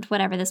find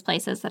whatever this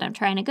place is that I'm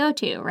trying to go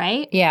to,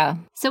 right? Yeah.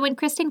 So when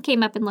Kristen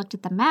came up and looked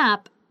at the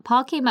map,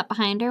 Paul came up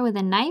behind her with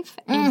a knife,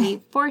 and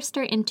he forced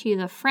her into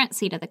the front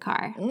seat of the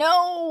car.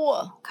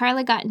 No.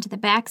 Carla got into the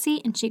back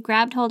seat, and she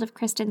grabbed hold of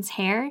Kristen's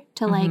hair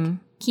to, like,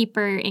 keep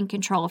her in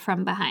control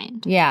from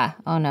behind. Yeah.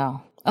 Oh,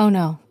 no. Oh,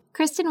 no.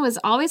 Kristen was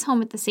always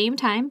home at the same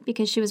time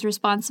because she was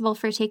responsible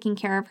for taking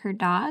care of her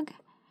dog.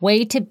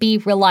 Way to be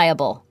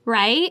reliable.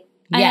 Right?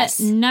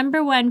 Yes.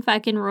 Number one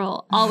fucking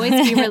rule.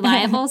 Always be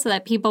reliable so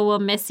that people will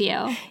miss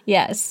you.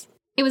 Yes.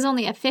 It was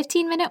only a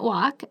 15-minute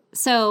walk,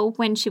 so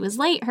when she was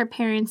late, her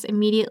parents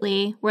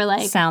immediately were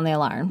like, Sound the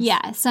alarm.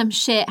 yeah, some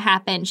shit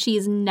happened.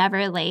 She's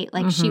never late.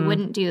 Like, she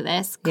wouldn't do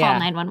this. Call Yeah.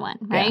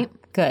 911, right?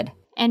 Yeah. Good.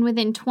 And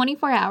within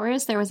 24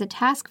 hours, there was a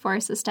task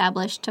force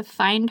established to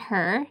find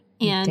her,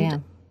 and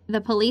Damn. the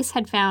police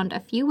had found a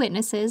few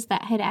witnesses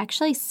that had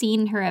actually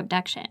seen her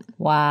abduction.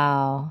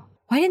 Wow.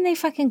 Why didn't they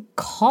fucking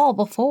call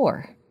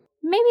before?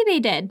 Maybe they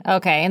did.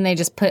 Okay, and they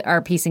just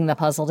are piecing the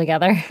puzzle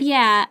together.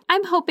 Yeah,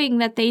 I'm hoping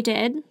that they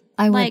did.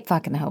 I would Like-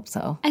 fucking hope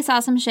so. I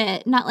saw some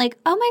shit. Not like,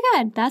 oh my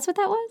God, that's what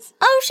that was?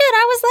 Oh shit,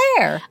 I was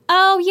there.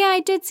 Oh, yeah, I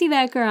did see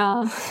that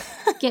girl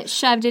get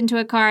shoved into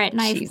a car at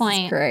knife Jesus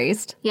point.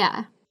 Christ.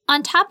 Yeah.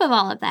 On top of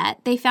all of that,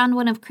 they found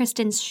one of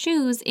Kristen's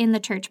shoes in the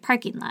church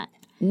parking lot.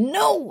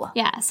 No.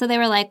 Yeah, so they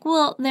were like,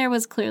 well, there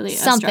was clearly a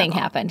Something struggle.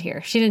 happened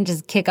here. She didn't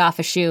just kick off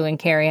a shoe and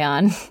carry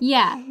on.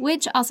 Yeah,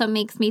 which also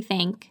makes me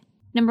think,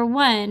 number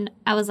one,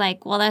 I was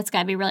like, well, that's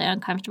got to be really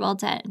uncomfortable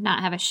to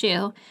not have a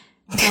shoe.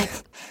 Like,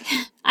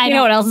 I You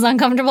know what else is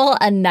uncomfortable?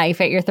 A knife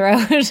at your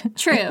throat.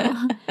 True.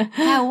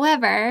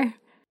 However,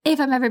 if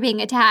I'm ever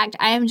being attacked,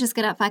 I am just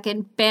gonna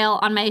fucking bail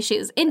on my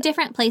shoes in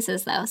different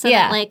places though. So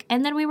Yeah. that like,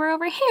 and then we were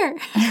over here.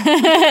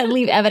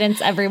 Leave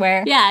evidence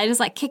everywhere. Yeah, I just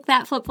like kick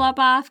that flip flop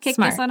off, kick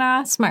Smart. this one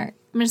off. Smart.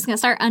 I'm just gonna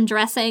start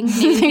undressing. Maybe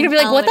we You're can gonna be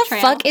like, follow what a the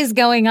trail." fuck is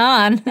going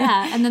on?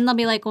 Yeah, and then they'll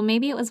be like, well,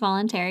 maybe it was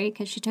voluntary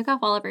because she took off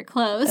all of her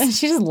clothes.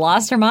 She just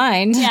lost her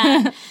mind.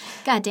 Yeah.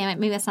 God damn it,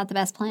 maybe that's not the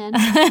best plan.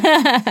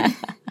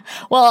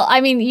 Well,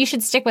 I mean, you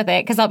should stick with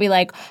it because I'll be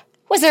like,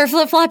 was there a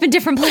flip flop in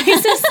different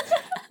places?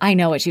 I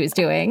know what she was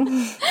doing.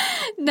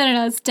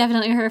 No, it's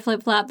definitely her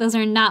flip flop. Those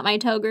are not my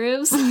toe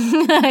grooves.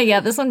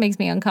 Yeah, this one makes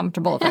me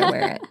uncomfortable if I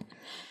wear it.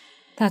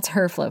 That's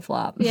her flip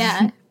flop.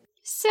 Yeah.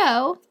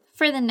 So,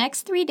 for the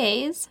next 3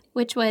 days,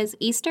 which was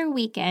Easter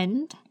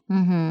weekend,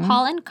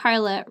 Paul and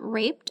Carla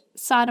raped,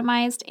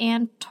 sodomized,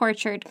 and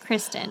tortured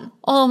Kristen.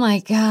 Oh my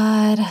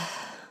God.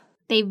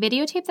 They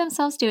videotaped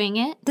themselves doing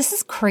it. This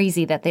is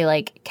crazy that they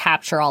like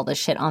capture all this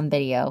shit on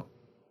video.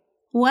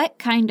 What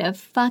kind of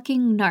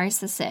fucking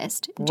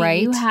narcissist do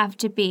Right? you have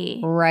to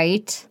be?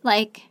 Right?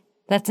 Like,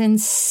 That's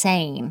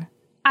insane.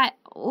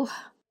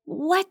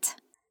 what?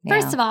 Yeah.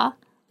 First of all,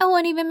 I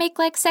won't even make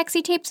like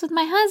sexy tapes with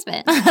my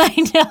husband. I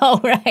know,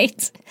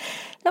 right?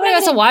 Nobody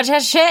wants to watch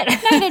that shit. I'm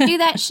not gonna do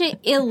that shit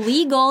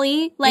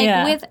illegally, like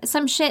Yeah. with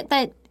some shit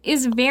that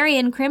is very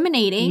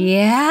incriminating.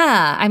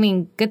 Yeah. I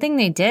mean, good thing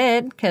they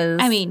did because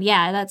I mean,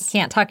 yeah, that's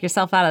can't talk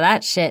yourself out of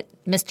that shit,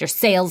 Mr.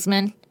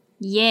 Salesman.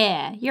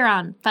 yeah, you're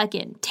on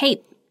fucking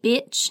tape,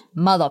 bitch.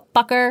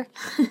 Motherfucker.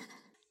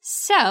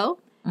 So,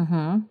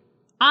 on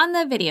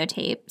the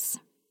videotapes,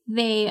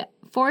 they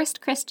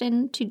forced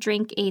Kristen to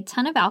drink a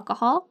ton of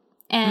alcohol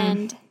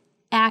and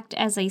act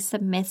as a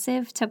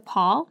submissive to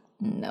Paul.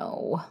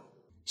 No.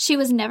 She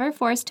was never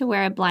forced to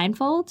wear a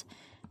blindfold,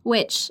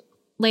 which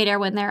later,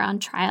 when they're on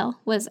trial,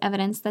 was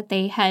evidence that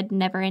they had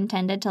never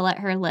intended to let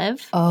her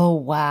live. Oh,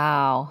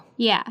 wow.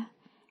 Yeah.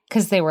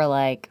 Because they were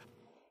like,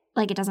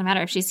 Like, it doesn't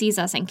matter if she sees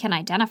us and can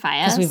identify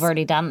us. because we've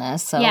already done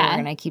this, so Yeah.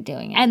 we're going to keep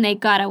doing it. And they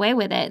got away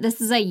with it.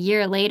 This is a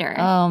year later.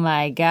 Oh,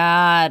 my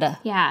God.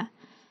 Yeah.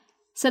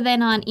 So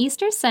then on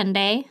Easter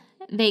Sunday,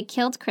 they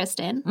killed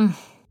Kristen.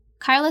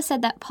 Carla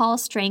said that Paul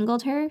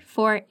strangled her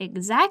for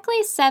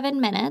exactly 7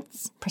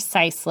 minutes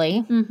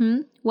Precisely.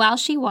 while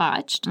she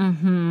watched.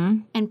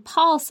 And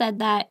Paul said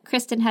that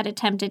Kristen had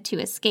attempted to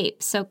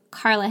escape, so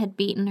Carla had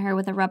beaten her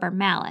with a rubber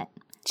mallet.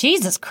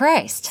 Jesus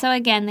Christ. So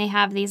again, they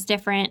have these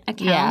different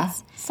Yeah.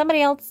 accounts.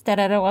 Somebody else did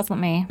it. It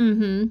wasn't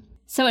me.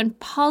 So in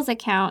Paul's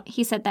account,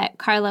 he said that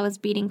Carla was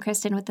beating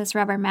Kristen with this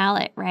rubber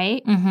mallet,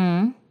 right?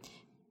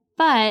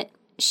 But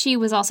she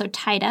was also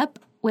tied up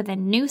with a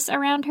noose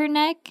around her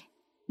neck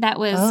that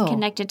was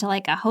connected to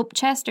like a hope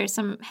chest or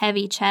some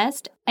heavy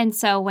chest. And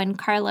so when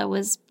Carla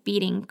was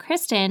beating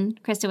Kristen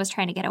was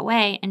trying to get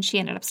away and she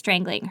ended up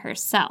strangling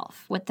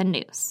herself with the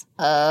noose,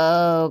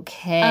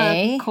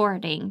 Okay.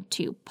 according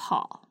to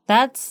Paul.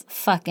 That's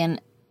fucking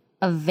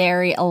a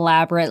very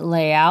elaborate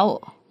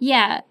layout.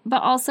 Yeah,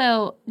 but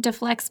also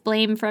deflects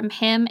blame from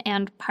him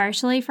and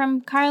partially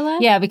from Carla.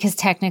 Yeah, because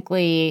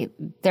technically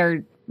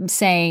they're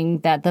saying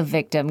that the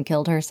victim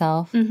killed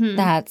herself.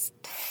 That's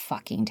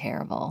fucking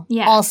terrible.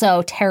 Yeah.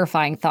 Also,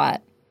 terrifying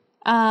thought.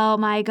 Oh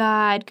my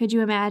God, could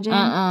you imagine?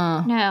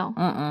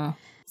 No.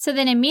 So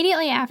then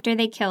immediately after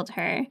they killed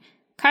her,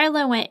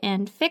 Carla went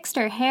and fixed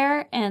her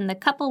hair and the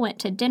couple went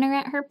to dinner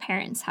at her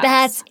parents' house.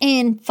 That's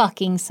in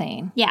fucking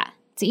sane. Yeah,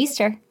 It's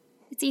Easter.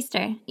 it's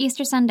Easter.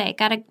 Easter Sunday.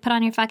 Gotta put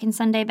on your fucking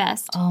Sunday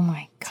best. Oh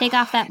my God. Take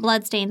off that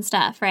bloodstained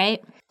stuff,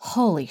 right?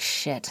 Holy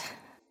shit.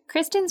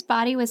 Kristen's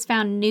body was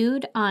found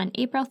nude on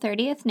April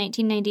 30th,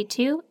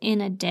 1992 in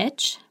a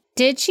ditch.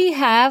 Did she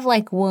have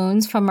like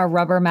wounds from a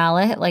rubber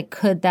mallet? Like,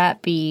 could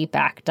that be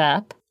backed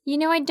up? You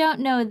know, I don't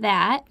know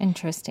that.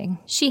 Interesting.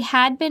 She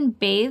had been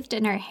bathed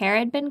and her hair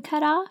had been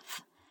cut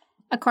off.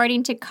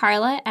 According to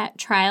Carla at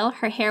trial,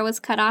 her hair was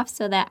cut off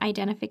so that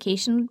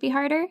identification would be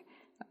harder.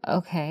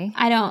 Okay.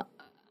 I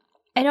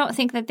don't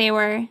think that they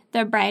were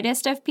the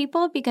brightest of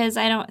people because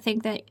I don't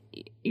think that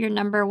you're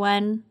number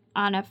one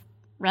on a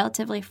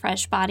relatively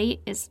fresh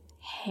body is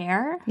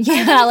hair.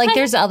 Yeah, like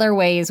there's other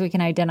ways we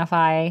can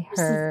identify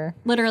her.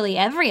 Literally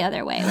every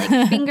other way,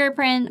 like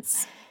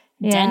fingerprints,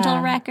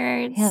 dental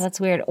records. Yeah, that's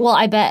weird. Well,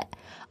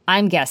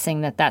 I'm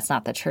guessing that that's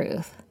not the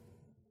truth.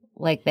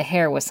 Like the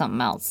hair was something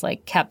else,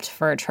 like kept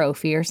for a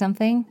trophy or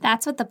something.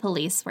 That's what the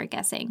police were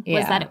guessing, was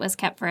Yeah. that it was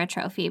kept for a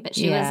trophy. But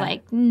she Yeah. was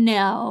like,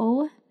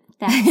 no,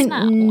 that's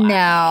not why.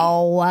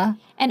 No.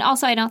 And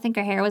also, I don't think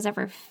her hair was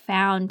ever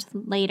found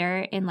later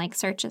in like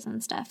searches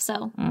and stuff.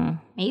 So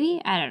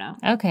maybe, I don't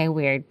know. Okay,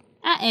 weird.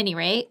 At any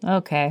rate,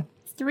 Okay.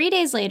 3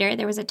 days later,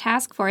 there was a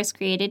task force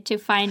created to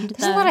find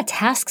There's a lot of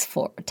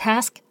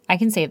I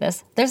can say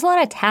this. There's a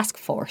lot of task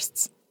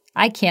force.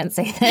 I can't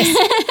say this.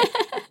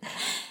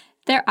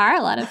 There are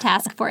a lot of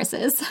task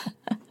forces.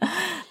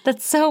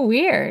 That's so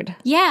weird.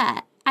 Yeah,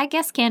 I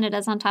guess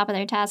Canada's on top of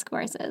their task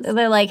forces.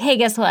 They're like, hey,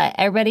 guess what?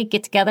 Everybody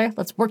get together.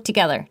 Let's work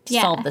together to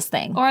Yeah. solve this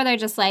thing. Or they're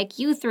just like,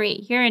 you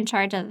three, you're in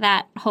charge of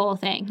that whole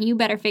thing. You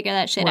better figure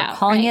that shit We're out.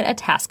 calling right? it a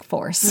task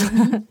force.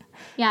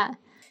 Yeah.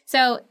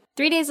 So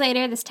 3 days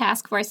later, this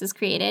task force is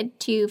created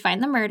to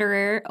find the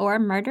murderer or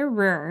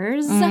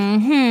murderers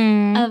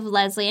of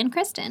Leslie and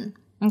Kristen.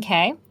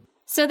 Okay.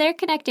 So they're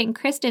connecting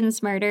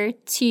Kristen's murder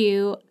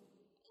to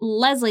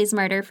Leslie's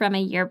murder from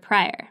a year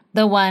prior.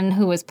 The one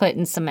who was put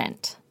in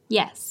cement.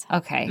 Yes.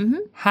 Okay.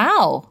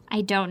 How?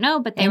 I don't know,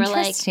 but they were like,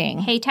 Interesting.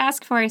 hey,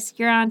 task force,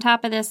 you're on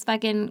top of this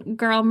fucking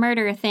girl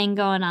murder thing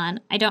going on.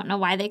 I don't know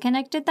why they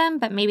connected them,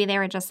 but maybe they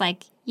were just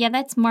like, yeah,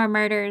 that's more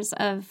murders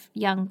of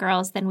young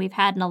girls than we've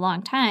had in a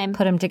long time.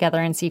 Put them together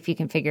and see if you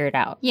can figure it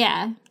out.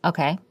 Yeah.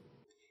 Okay.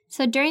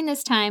 So during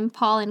this time,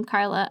 Paul and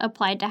Carla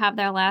applied to have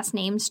their last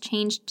names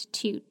changed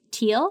to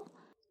Teal,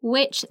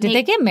 which Did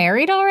they get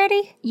married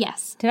already?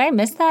 Yes. Did I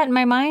miss that in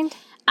my mind?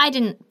 I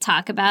didn't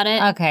talk about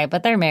it. Okay,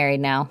 but they're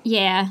married now.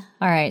 Yeah.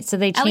 All right, so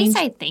they At changed. least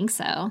I think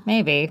so.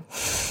 Maybe.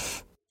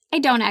 I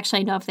don't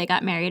actually know if they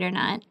got married or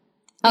not.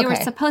 They were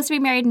Okay. supposed to be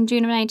married in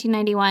June of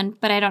 1991,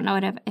 but I don't know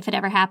if it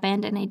ever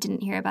happened, and I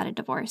didn't hear about a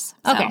divorce.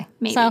 So, Okay,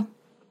 maybe. so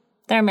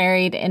they're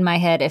married in my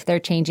head if they're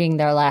changing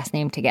their last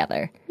name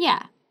together.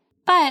 Yeah.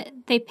 But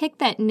they picked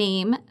that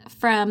name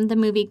from the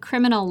movie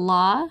Criminal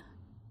Law.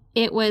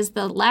 It was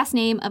the last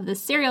name of the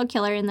serial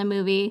killer in the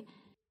movie,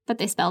 but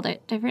they spelled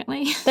it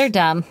differently. They're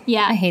dumb.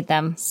 Yeah. I hate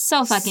them.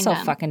 So fucking so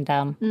dumb. fucking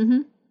dumb. Mm-hmm.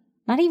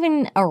 Not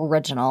even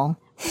original.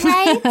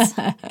 Right?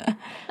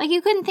 Like,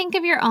 you couldn't think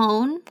of your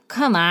own.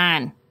 Come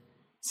on.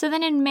 So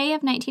then in May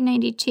of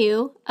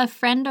 1992, a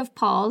friend of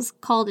Paul's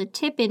called a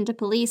tip into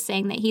police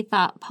saying that he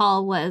thought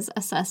Paul was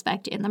a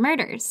suspect in the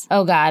murders.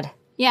 Oh, God.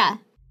 Yeah.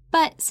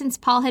 But since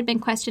Paul had been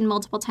questioned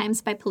multiple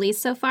times by police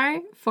so far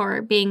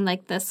for being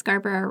like the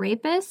Scarborough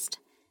rapist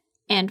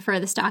and for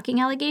the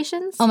stalking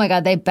allegations, Oh, my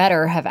God. They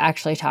better have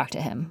actually talked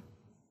to him.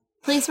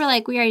 police were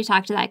like, we already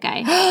talked to that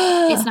guy.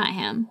 It's not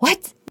him.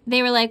 What?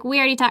 They were like, we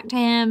already talked to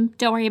him.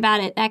 Don't worry about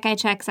it. That guy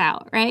checks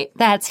out, right?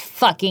 That's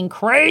fucking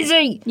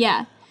crazy.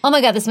 Yeah. Oh,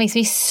 my God. This makes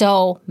me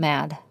so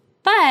mad.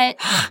 But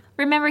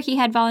remember, he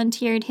had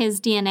volunteered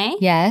his DNA?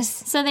 Yes.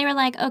 So they were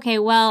like, okay,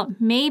 well,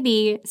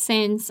 maybe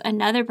since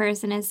another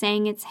person is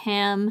saying it's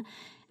him,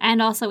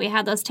 and also we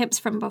had those tips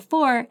from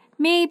before,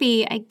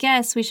 maybe, I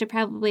guess we should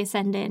probably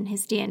send in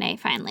his DNA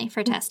finally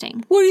for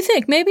testing. What do you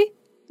think? Maybe?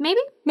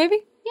 Maybe? Maybe?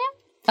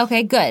 Yeah.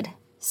 Okay, good.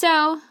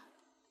 So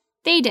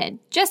they did,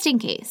 just in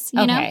case,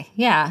 you know? Okay,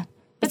 yeah.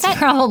 It's that-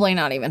 probably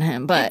not even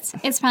him, but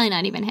It's probably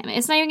not even him.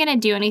 It's not even going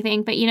to do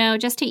anything, but, you know,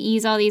 just to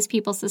ease all these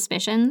people's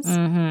suspicions.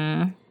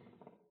 mm-hmm.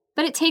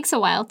 But it takes a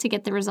while to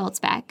get the results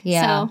back.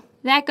 Yeah. So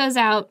that goes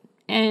out,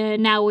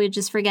 and now we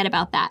just forget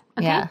about that.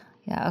 Okay?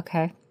 Yeah,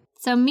 okay.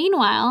 So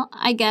meanwhile,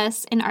 I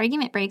guess an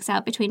argument breaks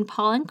out between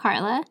Paul and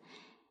Carla,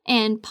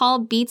 and Paul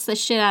beats the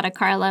shit out of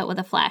Carla with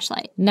a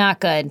flashlight. Not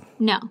good.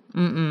 No.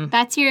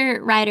 That's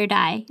your ride or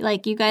die.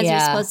 Like, you guys are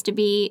Yeah. supposed to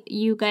be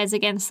you guys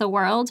against the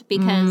world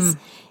because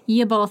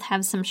you both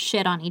have some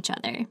shit on each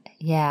other.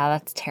 Yeah,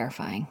 that's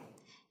terrifying.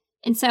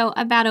 And so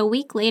about a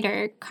week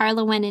later,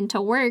 Carla went into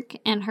work,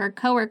 and her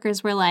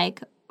coworkers were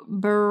like,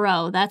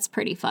 bro, that's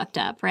pretty fucked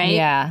up, right?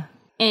 Yeah.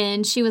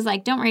 And she was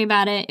like, don't worry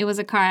about it. It was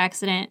a car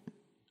accident.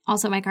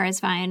 Also, my car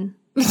is fine.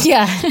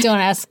 Yeah, don't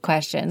ask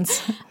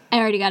questions. I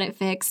already got it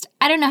fixed.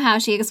 I don't know how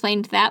she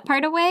explained that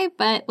part away,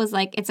 but was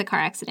like, it's a car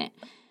accident.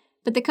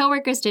 But the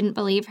coworkers didn't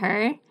believe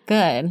her,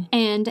 Good.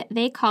 and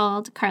they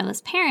called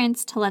Carla's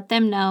parents to let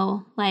them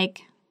know,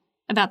 like,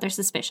 about their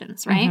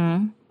suspicions, right?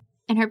 Mm-hmm.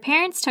 And her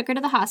parents took her to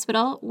the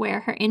hospital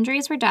where her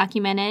injuries were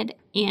documented,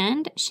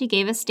 and she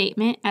gave a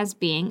statement as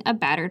being a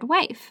battered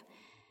wife.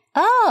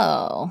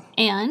 Oh.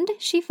 And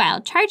she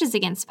filed charges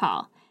against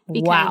Paul.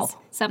 Because Wow.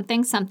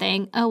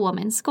 something, a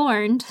woman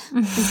scorned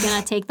is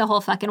going to take the whole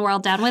fucking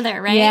world down with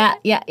her, right?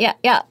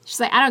 Yeah. She's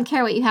like, I don't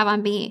care what you have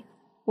on me.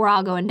 We're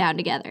all going down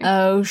together.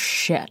 Oh,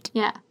 shit.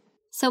 Yeah.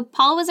 So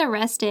Paul was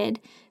arrested,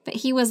 but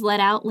he was let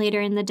out later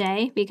in the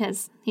day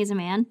because he's a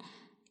man.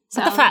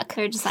 So What the fuck?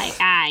 They're just like,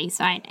 he's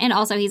fine. And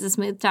also he's a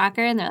smooth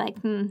talker, and they're like,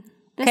 this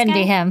Couldn't guy?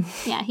 be him.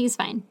 Yeah, he's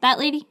fine. That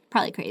lady,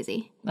 probably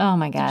crazy. Oh,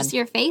 my God. Just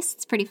your face,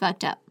 it's pretty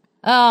fucked up.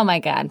 Oh, my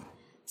God.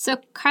 So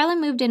Carla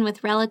moved in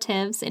with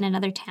relatives in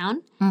another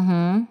town.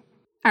 Mm-hmm.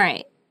 All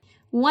right.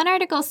 One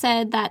article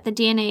said that the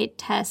DNA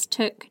test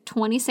took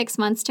 26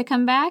 months to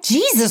come back.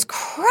 Jesus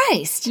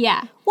Christ.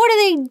 Yeah. What are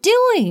they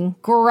doing?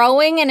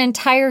 Growing an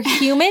entire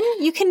human?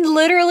 You can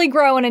literally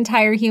grow an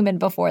entire human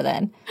before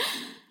then.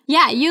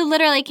 Yeah, you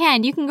literally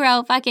can. You can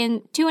grow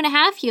fucking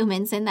 2.5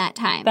 humans in that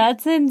time.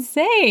 That's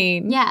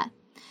insane. Yeah.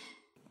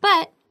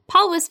 But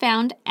Paul was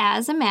found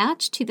as a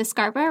match to the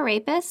Scarborough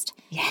rapist.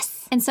 Yes.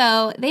 And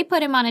so they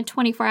put him on a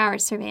 24-hour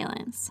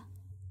surveillance.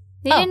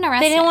 They didn't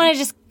arrest him. They didn't want to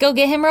just go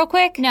get him real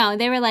quick? No,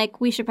 they were like,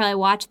 we should probably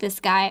watch this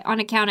guy on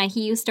account of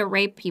he used to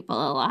rape people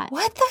a lot.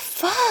 What the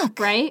fuck?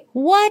 Right?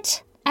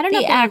 What? I don't know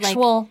the if they were,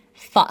 actual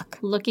fuck.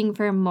 looking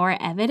for more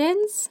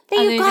evidence.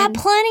 You got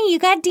plenty. You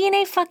got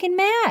DNA fucking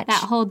match.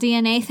 That whole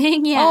DNA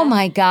thing, yeah. Oh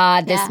my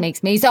God, this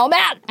makes me so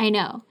mad. I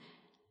know.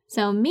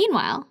 So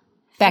meanwhile,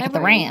 Back at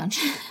the ranch.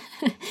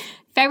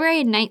 February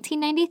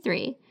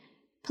 1993,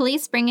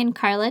 police bring in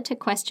Carla to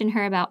question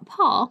her about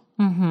Paul.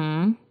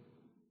 Mm-hmm.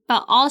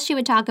 But all she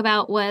would talk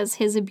about was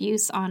his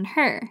abuse on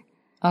her.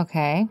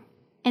 Okay.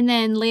 And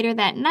then later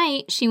that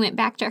night, she went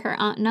back to her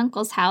aunt and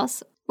uncle's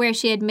house where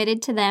she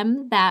admitted to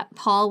them that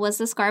Paul was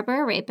the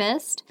Scarborough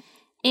rapist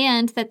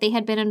and that they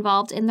had been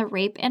involved in the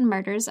rape and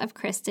murders of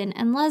Kristen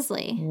and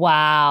Leslie.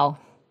 Wow.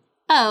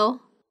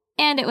 Oh,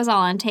 and it was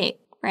all on tape,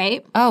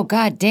 right? Oh,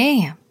 God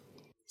damn.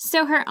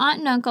 So her aunt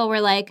and uncle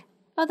were like,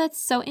 oh,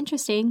 that's so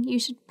interesting. You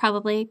should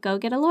probably go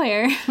get a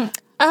lawyer.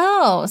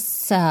 Oh,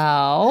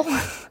 so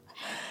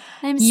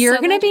you're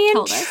going to be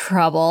in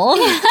trouble.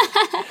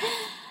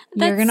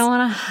 You're going to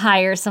want to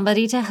hire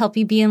somebody to help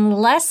you be in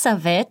less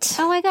of it.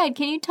 Oh my God,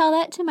 can you tell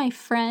that to my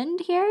friend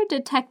here,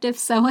 Detective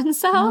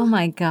so-and-so? Oh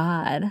my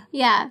God.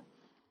 Yeah.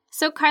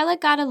 So Carla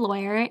got a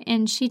lawyer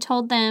and she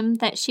told them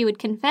that she would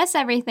confess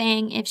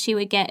everything if she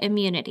would get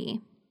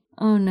immunity.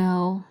 Oh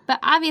no. But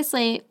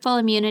obviously, full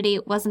immunity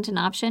wasn't an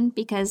option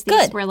because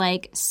these were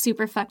like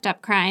super fucked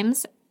up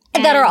crimes.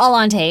 That are all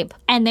on tape.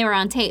 And they were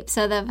on tape.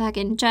 So the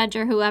fucking judge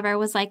or whoever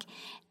was like,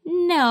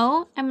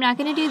 no, I'm not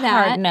going to do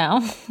that. Hard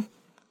no.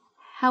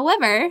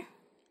 However,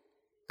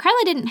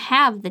 Carla didn't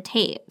have the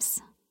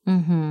tapes.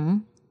 Mm-hmm.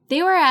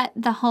 They were at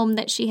the home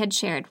that she had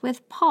shared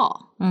with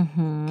Paul.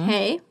 Mm-hmm.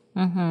 Okay?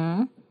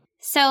 Mm-hmm.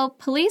 So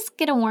police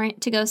get a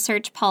warrant to go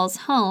search Paul's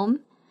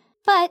home,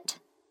 but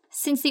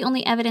since the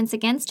only evidence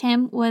against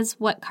him was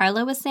what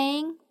Carla was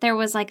saying, there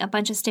was like a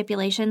bunch of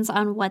stipulations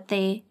on what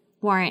the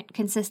warrant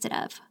consisted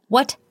of.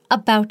 What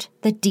about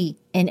the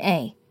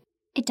DNA?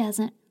 It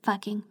doesn't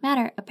fucking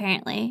matter,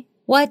 apparently.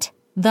 What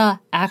the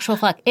actual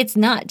fuck? It's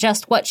not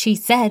just what she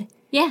said.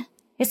 Yeah.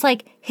 It's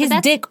like his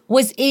dick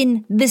was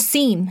in the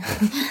scene.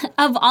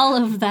 Of all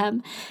of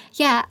them.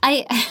 Yeah,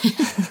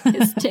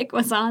 his dick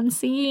was on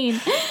scene.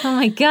 Oh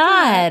my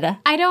God.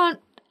 I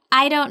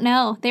don't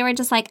know. They were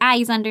just like,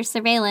 he's under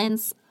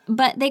surveillance.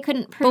 But they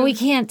couldn't prove. But we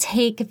can't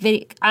take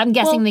video. I'm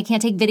guessing they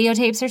can't take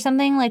videotapes or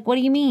something? Like, what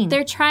do you mean?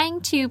 They're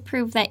trying to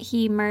prove that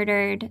he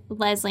murdered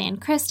Leslie and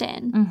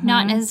Kristen,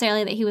 not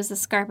necessarily that he was the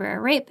Scarborough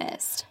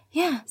rapist.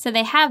 Yeah. So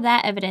they have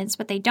that evidence,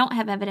 but they don't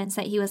have evidence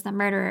that he was the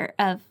murderer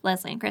of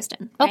Leslie and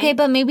Kristen. Right? Okay,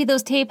 but maybe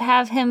those tape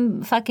have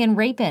him fucking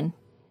raping.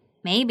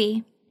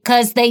 Maybe.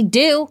 Because they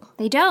do.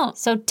 They don't.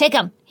 So take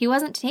them. He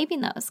wasn't taping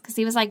those because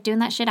he was like doing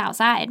that shit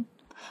outside.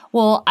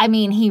 Well, I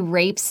mean, he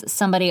rapes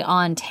somebody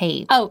on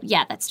tape. Oh,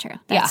 yeah, that's true.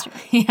 That's true.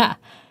 Yeah.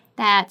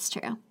 That's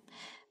true.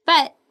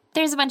 But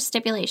there's a bunch of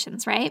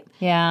stipulations, right?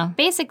 Yeah.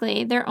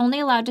 Basically, they're only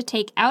allowed to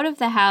take out of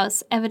the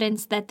house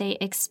evidence that they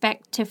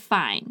expect to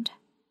find.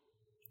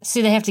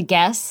 So they have to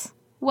guess?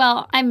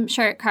 Well, I'm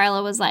sure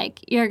Carla was like,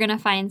 you're going to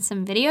find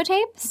some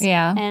videotapes.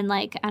 Yeah. And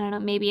like, I don't know,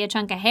 maybe a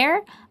chunk of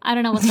hair. I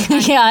don't know what's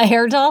going on. Yeah, a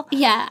hair doll?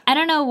 Yeah. I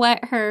don't know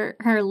what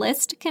her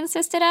list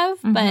consisted of,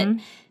 but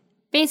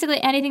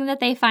basically anything that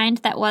they find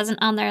that wasn't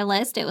on their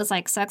list, it was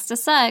like, sucks to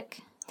suck.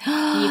 You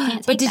can't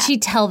take But did she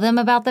tell them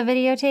about the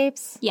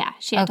videotapes? Yeah,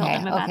 she had told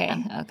them about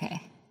them.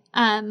 Okay.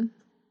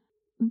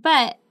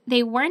 But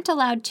they weren't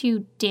allowed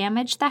to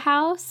damage the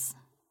house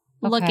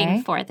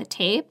looking for the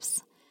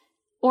tapes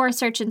or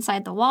search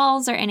inside the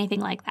walls or anything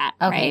like that,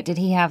 Okay, right? did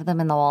he have them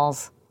in the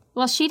walls?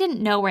 Well, she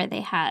didn't know where they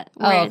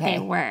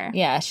were.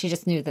 Yeah, she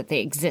just knew that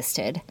they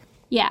existed.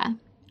 Yeah.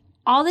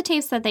 All the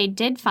tapes that they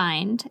did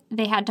find,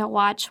 they had to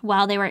watch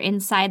while they were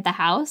inside the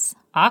house.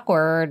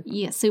 Awkward.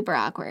 Yeah, super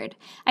awkward.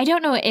 I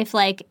don't know if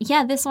like,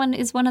 yeah, this one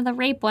is one of the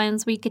rape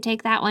ones. We could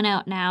take that one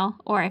out now.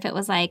 Or if it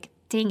was like,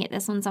 dang it,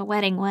 this one's a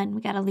wedding one.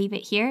 We got to leave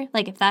it here.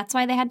 Like if that's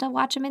why they had to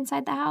watch them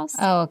inside the house.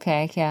 Oh,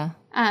 okay. Yeah.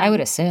 I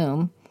would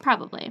assume.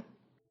 Probably.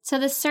 So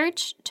the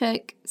search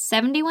took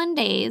 71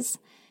 days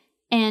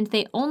and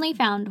they only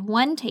found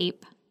one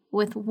tape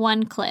with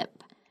one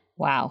clip.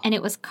 Wow. And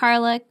it was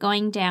Carla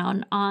going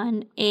down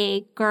on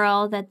a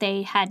girl that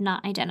they had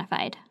not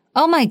identified.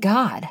 Oh my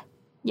God.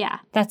 Yeah.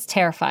 That's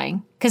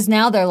terrifying. Because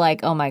now they're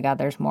like, oh my God,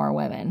 there's more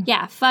women.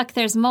 Yeah, fuck,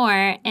 there's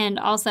more. And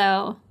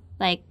also,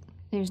 like,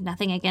 there's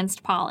nothing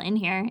against Paul in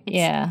here.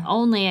 It's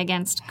only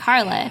against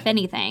Carla, if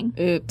anything.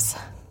 Oops.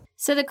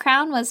 So the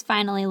Crown was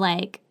finally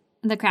like,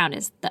 the Crown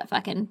is the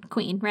fucking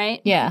queen,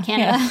 right? Yeah.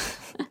 Canada.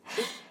 Yeah.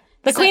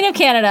 The Queen of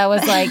Canada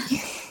was like...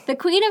 The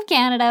Queen of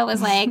Canada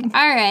was like,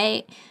 all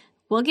right,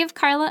 we'll give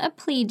Carla a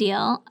plea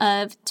deal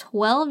of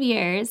 12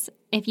 years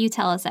if you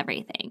tell us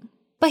everything.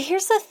 But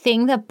here's the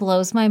thing that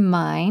blows my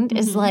mind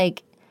is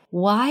like,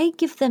 why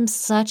give them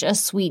such a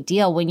sweet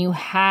deal when you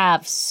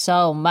have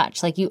so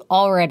much? Like, you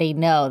already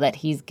know that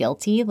he's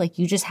guilty. Like,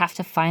 you just have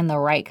to find the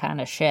right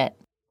kind of shit.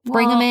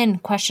 Bring him in,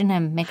 question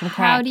him, make him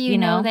crack. How do you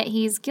know that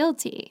he's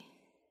guilty?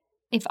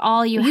 If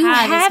all you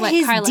have is what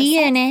his Carla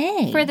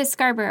DNA said for the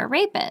Scarborough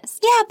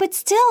rapist. Yeah, but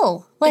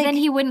still, like, but then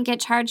he wouldn't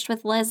get charged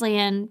with Leslie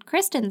and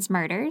Kristen's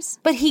murders.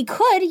 But he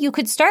could. You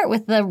could start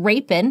with the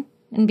raping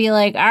and be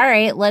like, all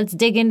right, let's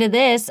dig into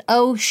this.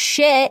 Oh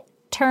shit!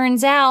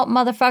 Turns out,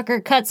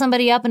 motherfucker cut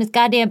somebody up in his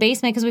goddamn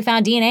basement because we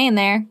found DNA in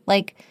there.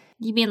 Like,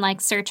 you mean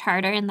like search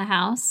harder in the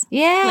house?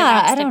 Yeah,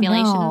 without I don't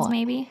stipulations, know.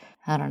 Maybe.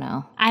 I don't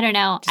know.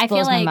 Just I feel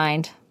blows my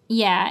mind.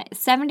 Yeah,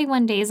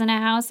 71 days in a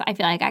house. I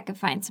feel like I could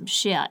find some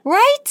shit.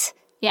 Right?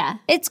 Yeah.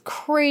 It's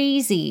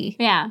crazy.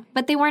 Yeah,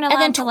 but they weren't allowed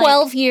to, and then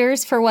 12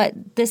 years for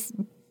what this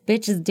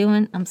bitch is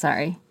doing. I'm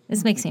sorry.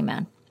 This makes me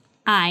mad.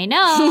 I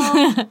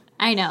know.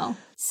 I know.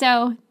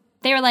 So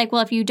they were like,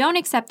 well, if you don't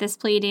accept this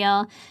plea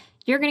deal,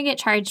 you're going to get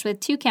charged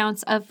with 2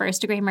 counts of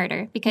first-degree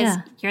murder because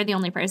you're the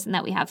only person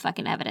that we have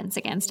fucking evidence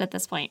against at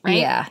this point,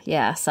 right?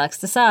 Yeah. Sucks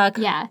to suck.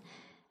 Yeah.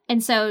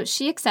 And so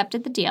she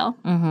accepted the deal.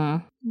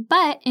 Mm-hmm.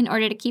 But in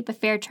order to keep a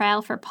fair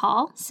trial for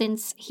Paul,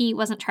 since he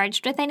wasn't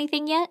charged with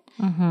anything yet,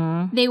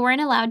 they weren't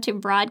allowed to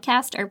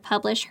broadcast or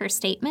publish her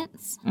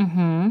statements.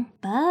 Mm-hmm.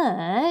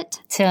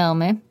 But... Tell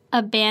me.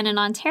 A ban in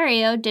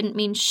Ontario didn't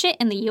mean shit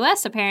in the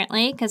U.S.,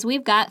 apparently, because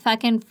we've got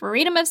fucking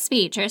freedom of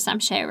speech or some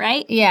shit,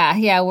 right?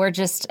 Yeah, we're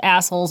just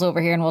assholes over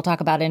here and we'll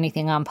talk about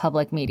anything on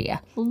public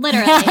media.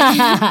 Literally.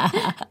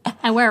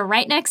 And we're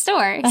right next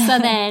door. So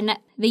then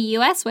the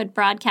U.S. would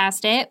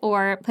broadcast it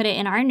or put it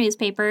in our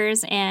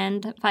newspapers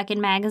and fucking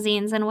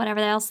magazines and whatever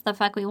else the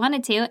fuck we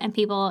wanted to, and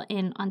people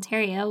in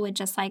Ontario would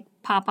just, like,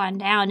 pop on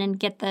down and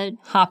get the...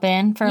 Hop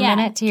in for a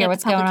minute to hear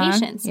what's going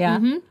on. Yeah.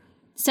 Mm-hmm.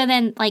 So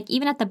then, like,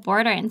 even at the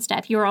border and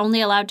stuff, you were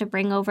only allowed to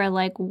bring over,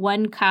 like,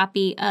 1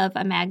 copy of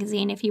a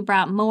magazine. If you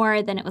brought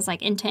more, then it was,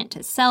 like, intent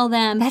to sell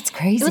them. That's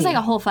crazy. It was, like,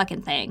 a whole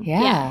fucking thing.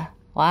 Yeah.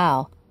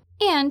 Wow.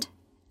 And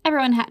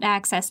everyone had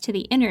access to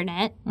the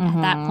internet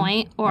at that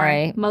point,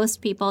 or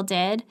most people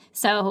did.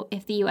 So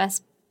if the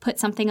U.S. put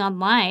something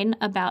online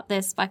about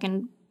this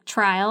fucking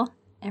trial,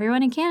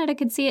 everyone in Canada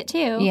could see it,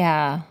 too.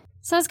 Yeah.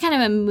 So it's kind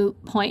of a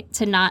moot point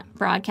to not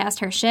broadcast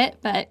her shit,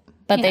 but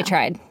they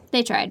tried.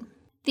 They tried.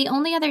 The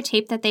only other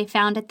tape that they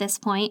found at this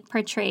point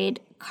portrayed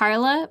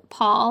Carla,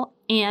 Paul,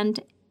 and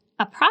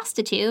a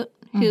prostitute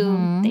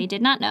who they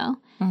did not know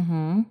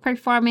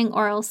performing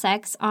oral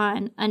sex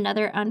on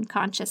another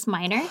unconscious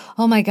minor.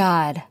 Oh, my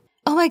God.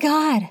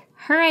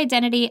 Her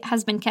identity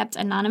has been kept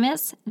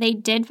anonymous. They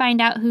did find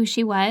out who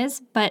she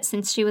was, but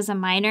since she was a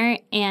minor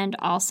and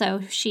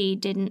also she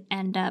didn't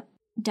end up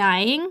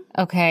dying.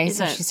 Okay,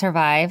 so she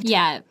survived.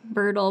 Yeah,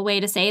 brutal way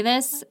to say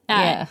this.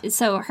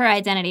 So her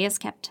identity is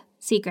kept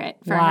secret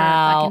for her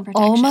fucking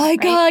protection. Oh my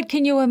God,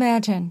 can you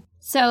imagine?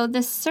 So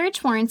the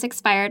search warrants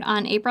expired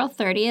on April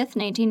 30th,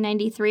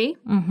 1993.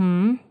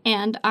 Mm-hmm.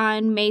 And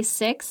on May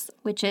 6th,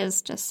 which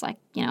is just like,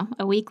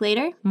 a week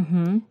later,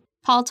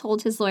 Paul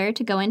told his lawyer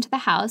to go into the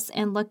house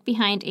and look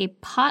behind a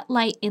pot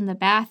light in the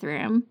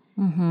bathroom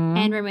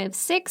and remove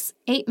 6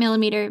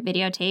 8mm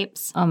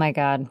videotapes. Oh my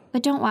God.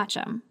 But don't watch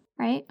them,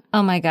 right?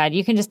 Oh my God.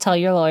 You can just tell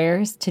your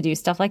lawyers to do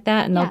stuff like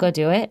that and they'll go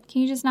do it.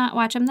 Can you just not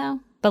watch them though?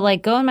 But,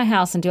 like, go in my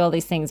house and do all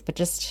these things, but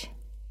just...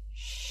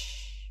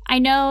 I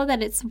know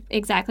that it's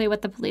exactly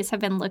what the police have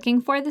been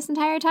looking for this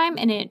entire time,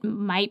 and it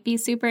might be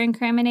super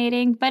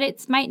incriminating, but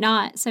it might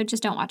not, so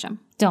just don't watch them.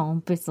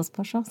 Don't be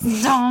suspicious.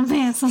 Don't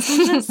be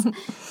suspicious.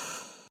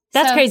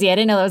 That's crazy. I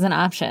didn't know that was an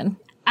option.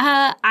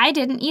 I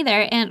didn't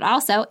either, and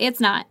also, it's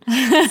not.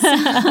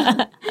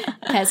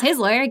 Because his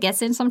lawyer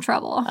gets in some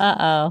trouble.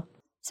 Uh-oh.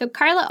 So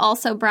Carla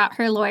also brought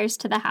her lawyers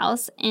to the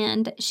house,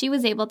 and she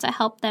was able to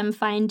help them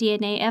find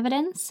DNA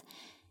evidence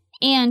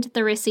and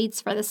the receipts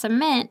for the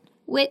cement,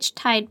 which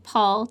tied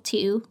Paul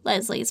to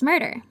Leslie's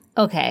murder.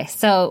 Okay,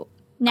 so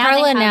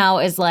Carla now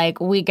is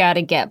like, we got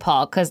to get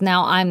Paul, because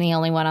now I'm the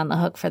only one on the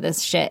hook for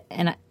this shit,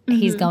 and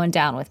he's going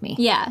down with me.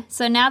 Yeah,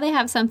 so now they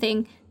have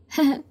something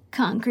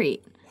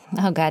concrete.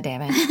 Oh, God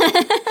damn it.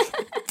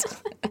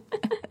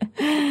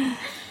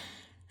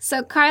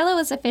 So Carla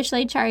was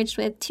officially charged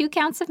with 2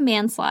 counts of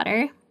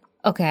manslaughter.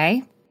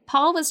 Okay.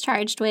 Paul was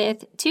charged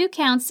with 2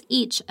 counts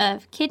each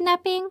of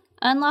kidnapping,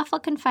 unlawful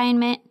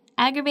confinement,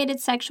 aggravated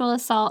sexual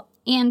assault,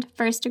 and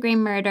first-degree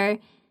murder,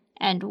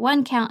 and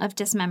 1 count of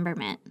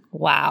dismemberment.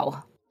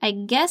 Wow. I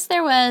guess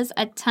there was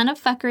a ton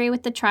of fuckery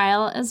with the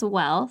trial as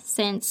well,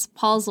 since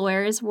Paul's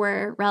lawyers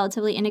were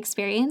relatively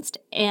inexperienced,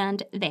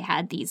 and they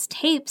had these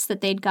tapes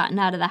that they'd gotten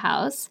out of the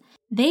house.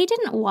 They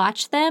didn't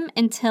watch them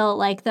until,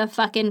 like,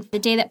 the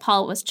day that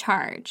Paul was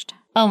charged.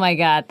 Oh, my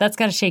God. That's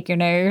got to shake your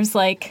nerves.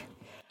 Like,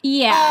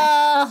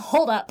 yeah.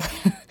 Hold up.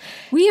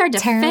 We are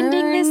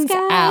defending this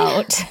guy.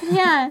 Out.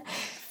 Yeah.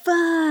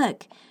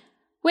 Fuck.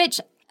 Which,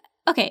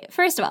 okay,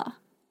 first of all,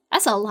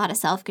 that's a lot of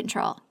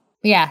self-control.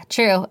 Yeah,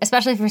 true.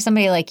 Especially for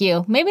somebody like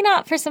you. Maybe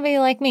not for somebody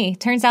like me.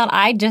 Turns out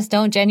I just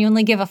don't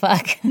genuinely give a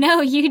fuck.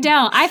 No, you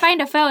don't. I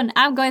find a phone.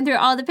 I'm going through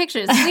all the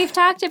pictures. We've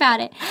talked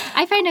about it.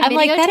 I find a I'm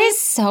like, that videotape. is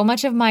so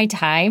much of my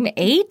time.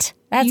 8?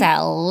 That's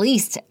at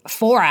least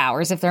 4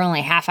 hours if they're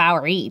only half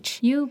hour each.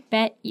 You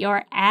bet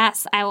your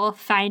ass I will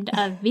find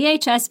a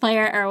VHS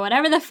player or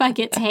whatever the fuck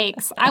it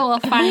takes. I will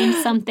find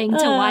something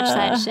to watch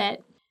that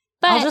shit.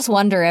 But I'll just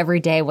wonder every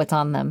day what's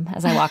on them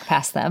as I walk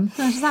past them.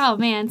 oh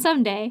man,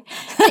 someday.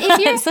 But if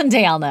you're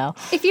Someday I'll know.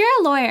 if you're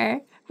a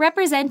lawyer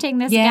representing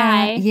this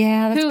guy,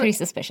 Yeah, that's who pretty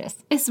suspicious.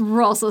 is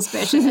real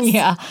suspicious.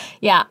 Yeah.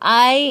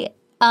 I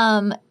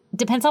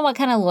depends on what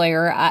kind of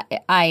lawyer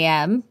I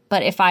am,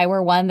 but if I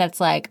were one that's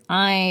like,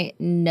 I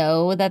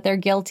know that they're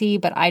guilty,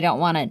 but I don't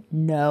want to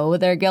know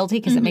they're guilty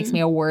because it makes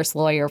me a worse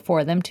lawyer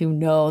for them to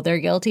know they're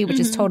guilty, which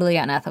is totally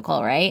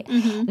unethical, right?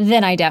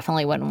 Then I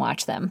definitely wouldn't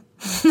watch them.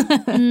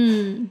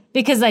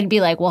 Because I'd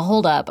be like, well,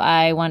 hold up.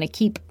 I want to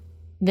keep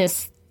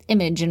this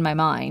image in my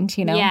mind,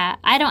 you know? Yeah,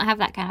 I don't have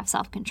that kind of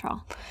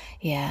self-control.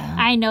 Yeah.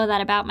 I know that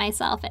about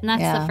myself, and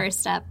that's the first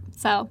step.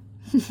 So,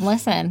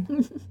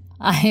 Listen,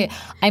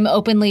 I'm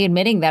openly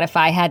admitting that if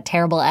I had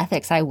terrible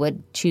ethics, I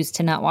would choose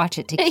to not watch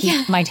it to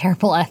keep my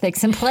terrible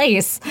ethics in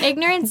place.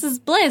 ignorance is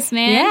bliss,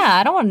 man. Yeah,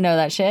 I don't want to know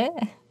that shit.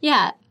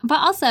 Yeah, but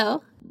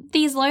also,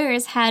 these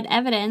lawyers had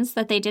evidence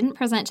that they didn't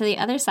present to the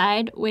other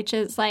side, which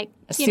is like,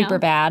 Super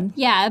bad.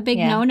 Yeah, a big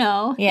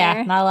no-no. Yeah,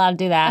 there. not allowed to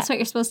do that. That's what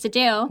you're supposed to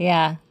do.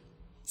 Yeah.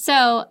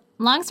 So,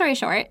 long story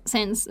short,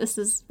 since this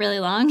is really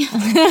long,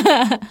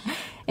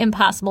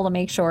 Impossible to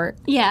make short.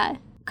 yeah,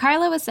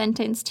 Carla was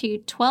sentenced to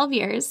 12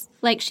 years,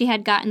 like she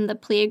had gotten the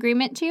plea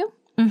agreement to.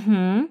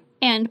 Mm-hmm.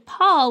 And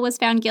Paul was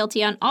found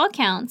guilty on all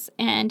counts,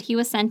 and he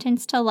was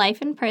sentenced to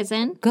life in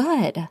prison.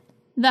 Good.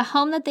 The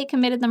home that they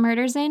committed the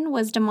murders in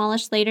was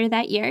demolished later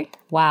that year.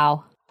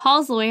 Wow.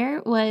 Paul's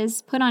lawyer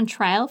was put on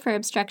trial for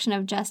obstruction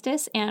of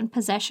justice and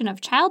possession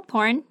of child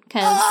porn,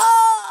 because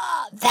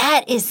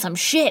That is some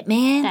shit,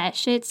 man. that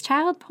shit's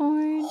child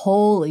porn.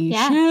 Holy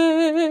Yeah.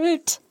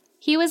 shit.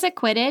 He was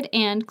acquitted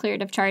and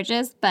cleared of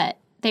charges, but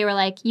they were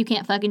like, you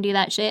can't fucking do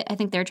that shit. I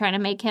think they're trying to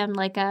make him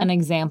like An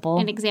example.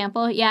 an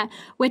example. Yeah.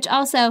 Which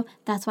also,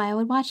 that's why I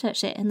would watch that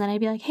shit. And then I'd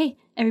be like, hey,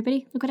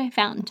 everybody, look what I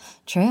found.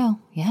 True.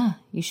 Yeah,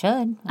 you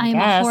should. I am a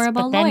guess.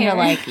 horrible But then you're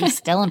lawyer. like, he's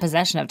still in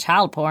possession of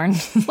child porn.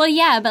 Well,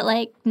 yeah, but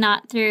like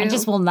not through I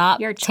just will not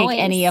your take choice.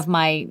 any of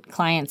my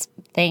clients'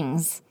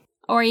 things.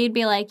 Or you'd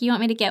be like, you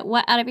want me to get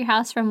what out of your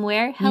house from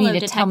where? You Hello, need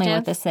to detective. tell me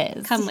what this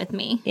is. Come with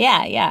me.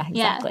 Yeah,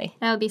 exactly. Yeah,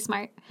 that would be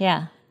smart.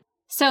 Yeah.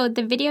 So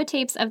the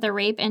videotapes of the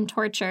rape and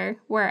torture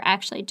were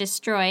actually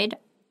destroyed.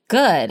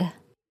 Good.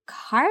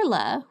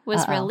 Carla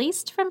was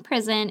released from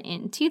prison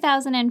in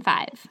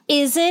 2005.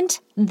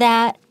 Isn't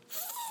that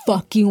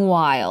fucking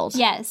wild?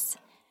 Yes.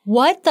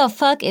 What the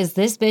fuck is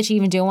this bitch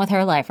even doing with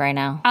her life right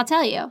now? I'll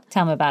tell you.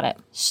 Tell me about it.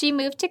 She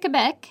moved to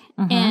Quebec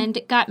Mm-hmm. and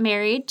got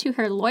married to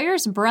her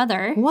lawyer's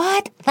brother,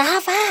 What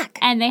the fuck?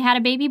 and they had a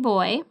baby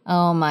boy.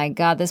 Oh my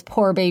god, this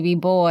poor baby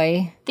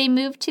boy. They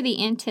moved to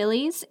the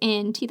Antilles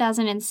in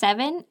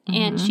 2007,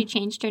 and she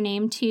changed her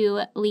name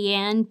to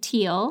Leanne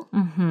Teal.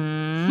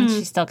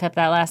 She still kept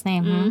that last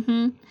name.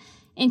 Hmm?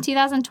 In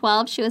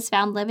 2012, she was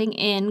found living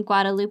in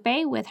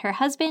Guadalupe with her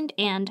husband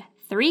and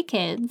 3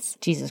 kids.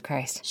 Jesus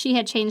Christ. She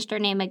had changed her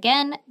name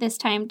again, this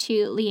time to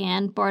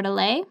Leanne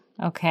Bordelais.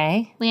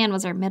 Okay. Leanne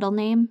was her middle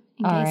name,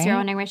 in All case you're right.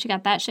 wondering where she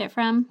got that shit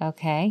from.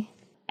 Okay.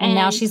 And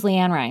now And- she's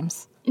Leanne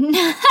Rhymes. You're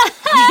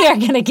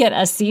going to get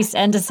a cease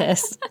and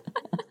desist.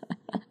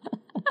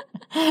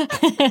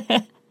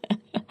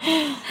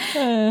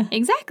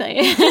 Exactly.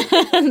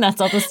 And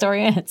that's all the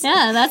story ends.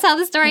 Yeah, that's how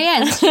the story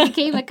ends. She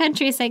became a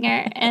country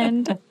singer,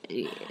 and,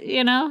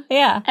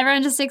 Yeah.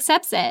 everyone just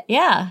accepts it.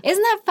 Yeah.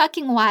 Isn't that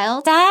fucking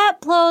wild? That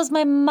blows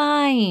my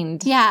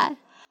mind. Yeah.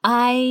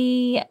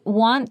 I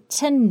want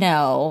to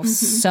know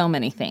so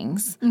many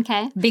things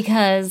Okay.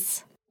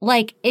 because,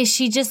 like, is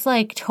she just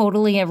like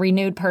totally a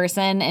renewed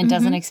person and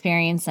doesn't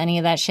experience any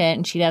of that shit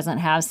and she doesn't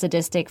have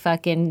sadistic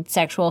fucking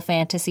sexual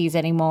fantasies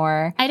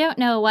anymore? I don't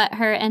know what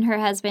her and her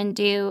husband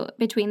do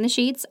between the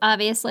sheets,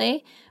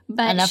 obviously,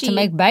 but Enough to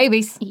make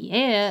babies.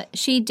 Yeah,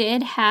 she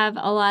did have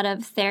a lot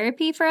of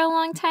therapy for a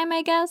long time,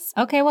 I guess.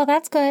 Okay, well,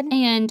 that's good.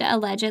 And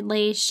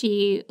allegedly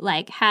she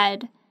like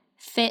had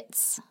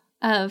fits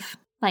of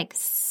like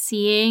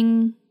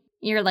seeing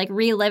you're like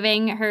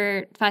reliving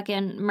her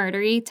fucking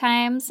murdery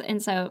times,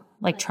 and so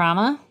Like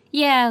trauma?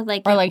 yeah,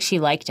 like Or like she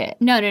liked it?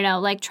 no,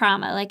 like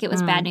trauma, like it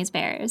was bad news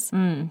bears.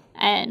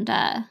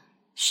 And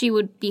she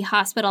would be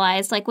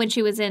hospitalized. Like when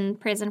she was in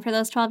prison for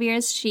those 12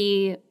 years,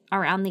 she,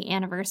 around the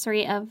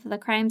anniversary of the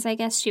crimes, I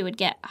guess, she would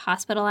get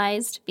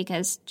hospitalized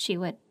because she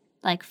would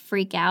like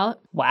freak out.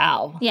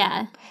 Wow.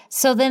 Yeah.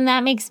 So then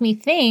that makes me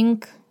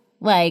think,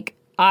 like,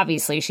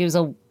 obviously she was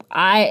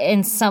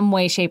in some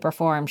way, shape, or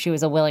form, she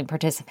was a willing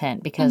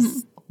participant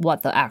because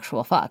what the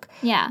actual fuck?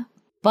 Yeah.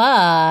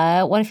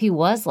 But what if he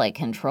was, like,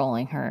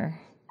 controlling her?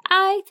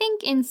 I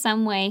think in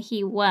some way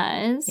he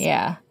was.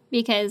 Yeah.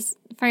 Because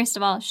first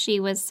of all,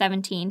 she was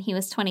 17. He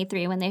was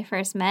 23 when they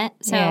first met.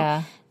 So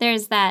Yeah.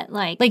 there's that,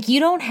 like... Like, you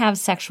don't have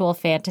sexual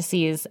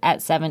fantasies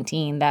at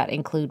 17 that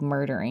include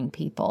murdering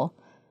people.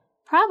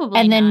 Probably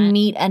And then not.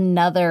 meet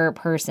another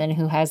person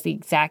who has the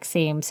exact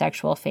same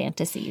sexual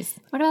fantasies.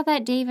 What about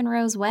that Dave and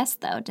Rose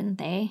West, though? Didn't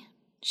they?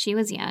 She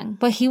was young.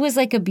 But he was,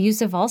 like,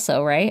 abusive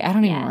also, right? I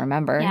don't even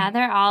remember. Yeah,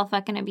 they're all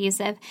fucking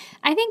abusive.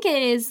 I think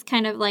it is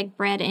kind of, like,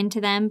 bred into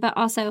them, but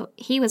also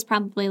he was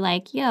probably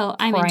like, yo,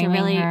 I'm into Priming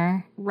really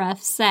her.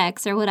 rough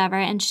sex or whatever.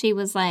 And she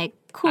was like,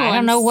 cool. I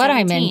don't know what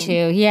I'm 17.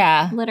 into.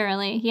 Yeah.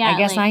 Literally. Yeah. I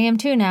guess I am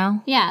too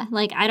now. Yeah,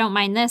 like, I don't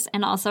mind this,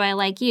 and also I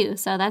like you,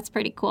 so that's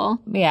pretty cool.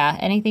 Yeah.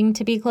 Anything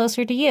to be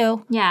closer to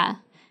you. Yeah.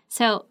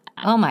 So,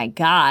 Oh, my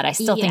God. I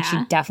still think she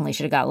Yeah. definitely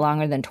should have got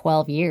longer than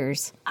 12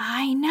 years.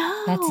 I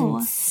know. That's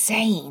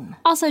insane.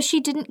 Also, she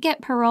didn't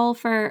get parole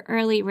for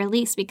early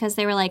release because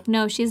they were like,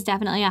 no, she's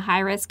definitely a high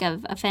risk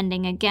of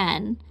offending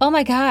again. Oh,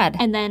 my God.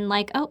 And then,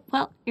 like, oh,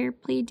 well, your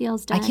plea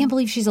deal's done. I can't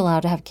believe she's allowed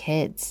to have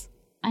kids.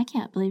 I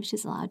can't believe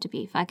she's allowed to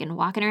be fucking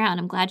walking around.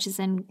 I'm glad she's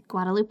in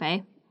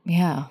Guadalupe.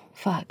 Yeah.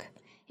 Fuck.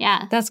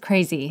 Yeah. That's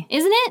crazy.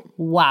 Isn't it?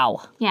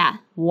 Wow. Yeah.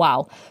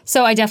 Wow.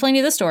 So I definitely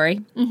knew the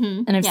story,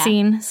 and I've Yeah.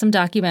 seen some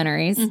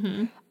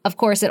documentaries. Of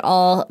course, it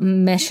all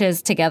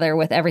meshes together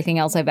with everything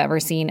else I've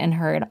ever seen and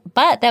heard.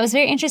 But that was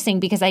very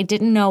interesting because I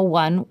didn't know,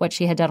 one, what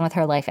she had done with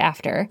her life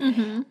after.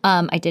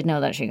 I did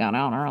know that she got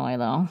out early,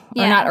 though.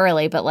 Yeah. Or not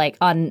early, but like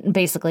on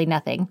basically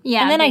nothing.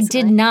 Yeah, And then I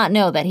basically. did not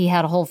know that he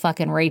had a whole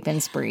fucking raping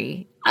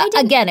spree.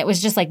 Again, it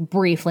was just like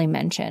briefly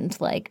mentioned.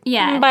 Like,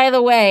 Yeah. by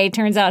the way,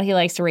 turns out he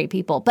likes to rape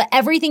people. But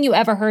everything you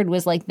ever heard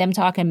was like them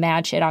talking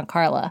mad shit on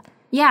Carla.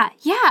 Yeah.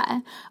 Yeah.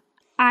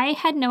 I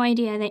had no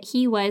idea that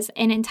he was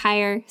an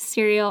entire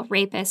serial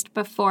rapist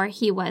before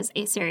he was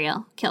a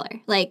serial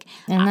killer. Like,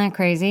 Isn't that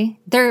crazy?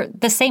 They're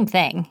the same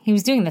thing. He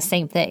was doing the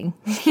same thing.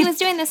 he was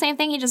doing the same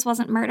thing. He just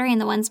wasn't murdering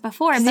the ones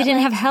before. They But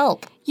didn't like, have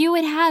help. you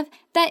would have,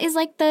 that is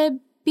like the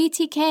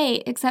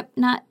BTK, except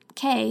not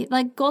K,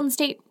 like Golden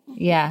State.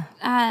 Yeah.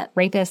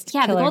 Rapist,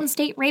 Yeah, killer. the Golden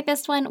State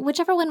rapist one,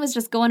 whichever one was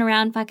just going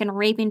around fucking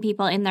raping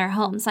people in their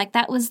homes. Like,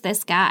 that was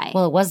this guy.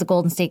 Well, it was the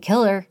Golden State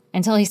Killer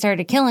until he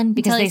started killing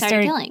because Until he they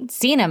started started killing.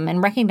 seeing him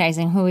and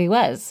recognizing who he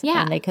was.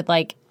 Yeah. And they could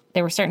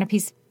they were starting to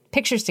piece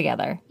pictures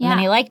together. And Yeah. then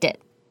he liked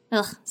it.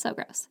 Ugh, so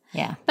gross.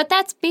 Yeah. But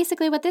that's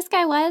basically what this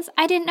guy was.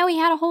 I didn't know he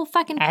had a whole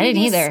fucking I didn't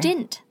previous either.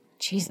 stint.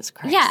 Jesus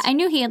Christ. Yeah, I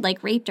knew he had,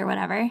 like, raped or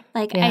whatever.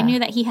 Like, Yeah. I knew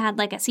that he had,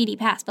 like, a CD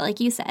pass, but like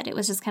you said, it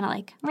was just kind of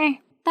like, Meh.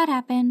 that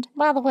happened.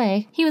 By the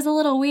way, He was a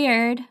little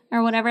weird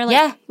or whatever. Like,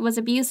 Yeah. was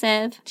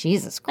abusive.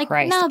 Jesus Like,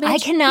 Christ. no, bitch, I you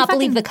cannot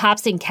believe fucking- the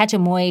cops didn't catch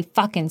him way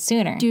fucking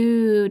sooner.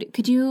 Dude,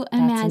 could you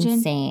imagine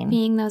insane.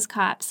 being those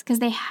cops? Because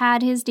they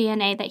had his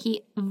DNA that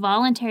he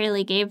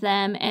voluntarily gave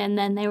them, and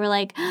then they were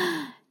like,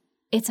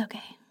 it's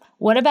okay.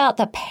 What about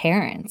the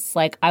parents?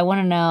 Like, I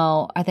want to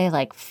know, are they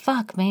like,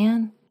 fuck,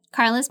 man?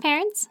 Carla's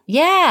parents?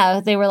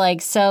 Yeah, they were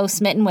like so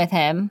smitten with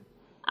him.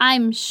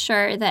 I'm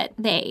sure that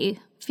they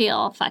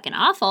feel fucking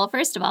awful,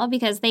 first of all,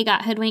 because they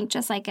got hoodwinked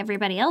just like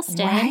everybody else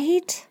did.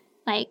 Right?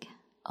 Like,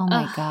 Oh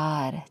my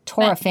God.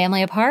 Tore a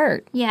family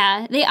apart.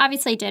 yeah, they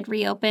obviously did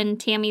reopen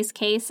Tammy's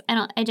case.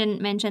 I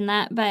didn't mention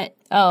that, but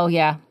Oh,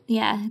 yeah.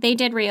 yeah, they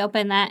did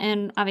reopen that, and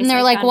And obviously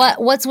they're like,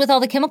 found- what's with all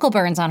the chemical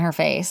burns on her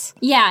face?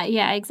 Yeah,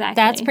 yeah, exactly.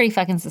 That's pretty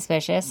fucking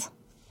suspicious.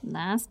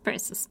 That's pretty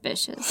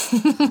suspicious.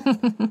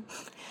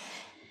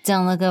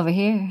 Don't look over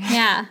here.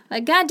 Yeah,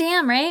 like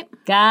goddamn, right?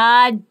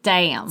 God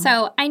damn.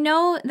 So I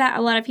know that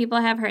a lot of people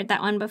have heard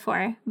that one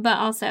before, but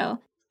also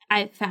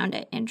I found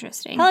it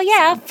interesting. Hell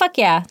yeah. Fuck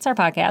yeah. It's our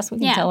podcast. We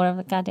can Yeah. tell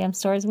whatever goddamn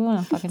stories we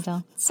want to fucking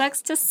tell.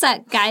 Sucks to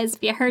suck, guys,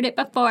 if you heard it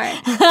before.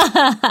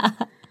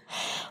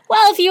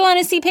 Well, if you want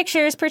to see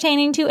pictures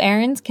pertaining to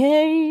Erin's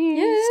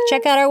case,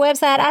 check out our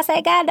website. I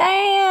say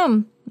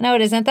goddamn. No,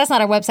 it isn't. That's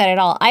not our website at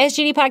all.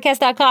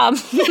 ISGDpodcast.com.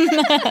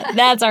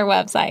 That's our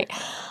website.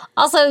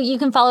 Also, you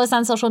can follow us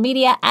on social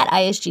media at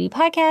ISGD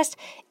Podcast.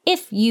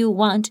 If you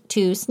want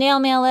to snail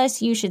mail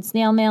us, you should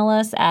snail mail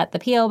us at the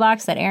P.O.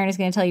 Box that Erin is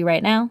going to tell you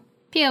right now.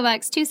 P.O.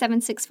 Box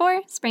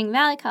 2764, Spring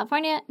Valley,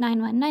 California,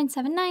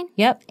 91979.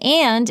 Yep.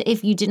 And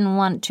if you didn't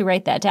want to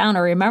write that down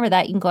or remember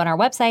that, you can go on our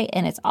website,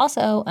 and it's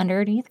also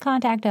underneath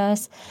Contact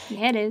Us.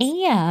 Yeah, it is.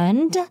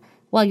 And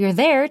while you're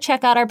there,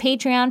 check out our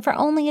Patreon. For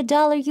only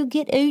 $1, you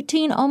get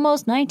 18,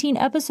 almost 19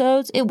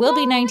 episodes. It will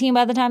be 19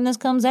 by the time this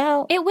comes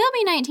out. It will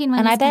be 19 when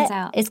And this I bet comes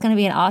out. it's going to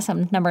be an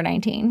awesome number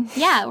 19.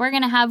 Yeah, we're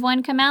going to have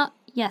one come out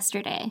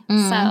yesterday.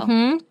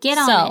 So get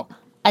on So,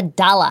 it.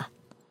 $1.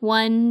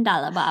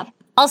 $1, Bob.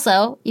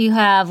 Also, you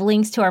have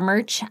links to our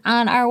merch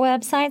on our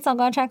website, so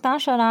go check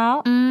that shit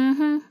out.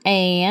 Mm-hmm.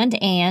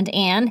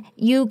 And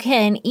you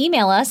can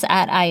email us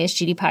at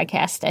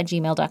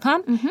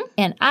isgdpodcast@gmail.com,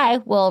 and I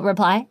will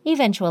reply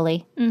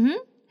eventually.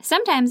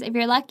 Sometimes, if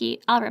you're lucky,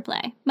 I'll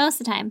reply. Most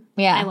of the time,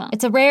 Yeah, I won't.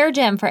 it's a rare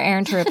gem for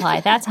Erin to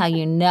reply. That's how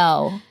you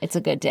know it's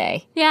a good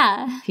day.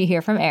 Yeah. If you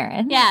hear from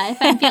Erin. Yeah, if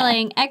I'm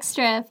feeling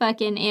extra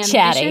fucking ambitious.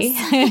 Chatty.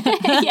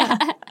 Yeah.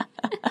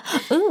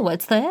 Ooh,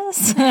 what's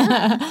this?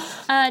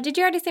 Did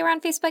you already say we're on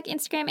Facebook,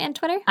 Instagram, and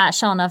Twitter?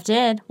 Sure enough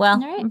did.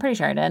 Well, right. I'm pretty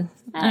sure I did.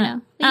 I don't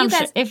know. But I'm you guys,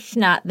 sure. If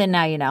not, then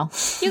now you know.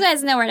 you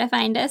guys know where to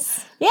find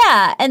us.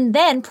 Yeah, and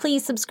then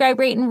please subscribe,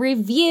 rate, and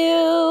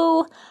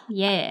review.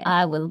 Yeah.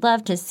 I would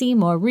love to see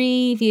more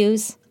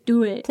reviews.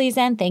 Do it. Please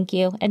and thank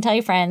you. And tell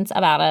your friends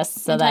about us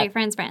so that tell your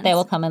friends. they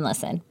will come and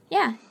listen.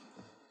 Yeah.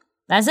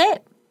 That's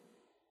it.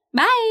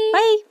 Bye.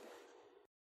 Bye.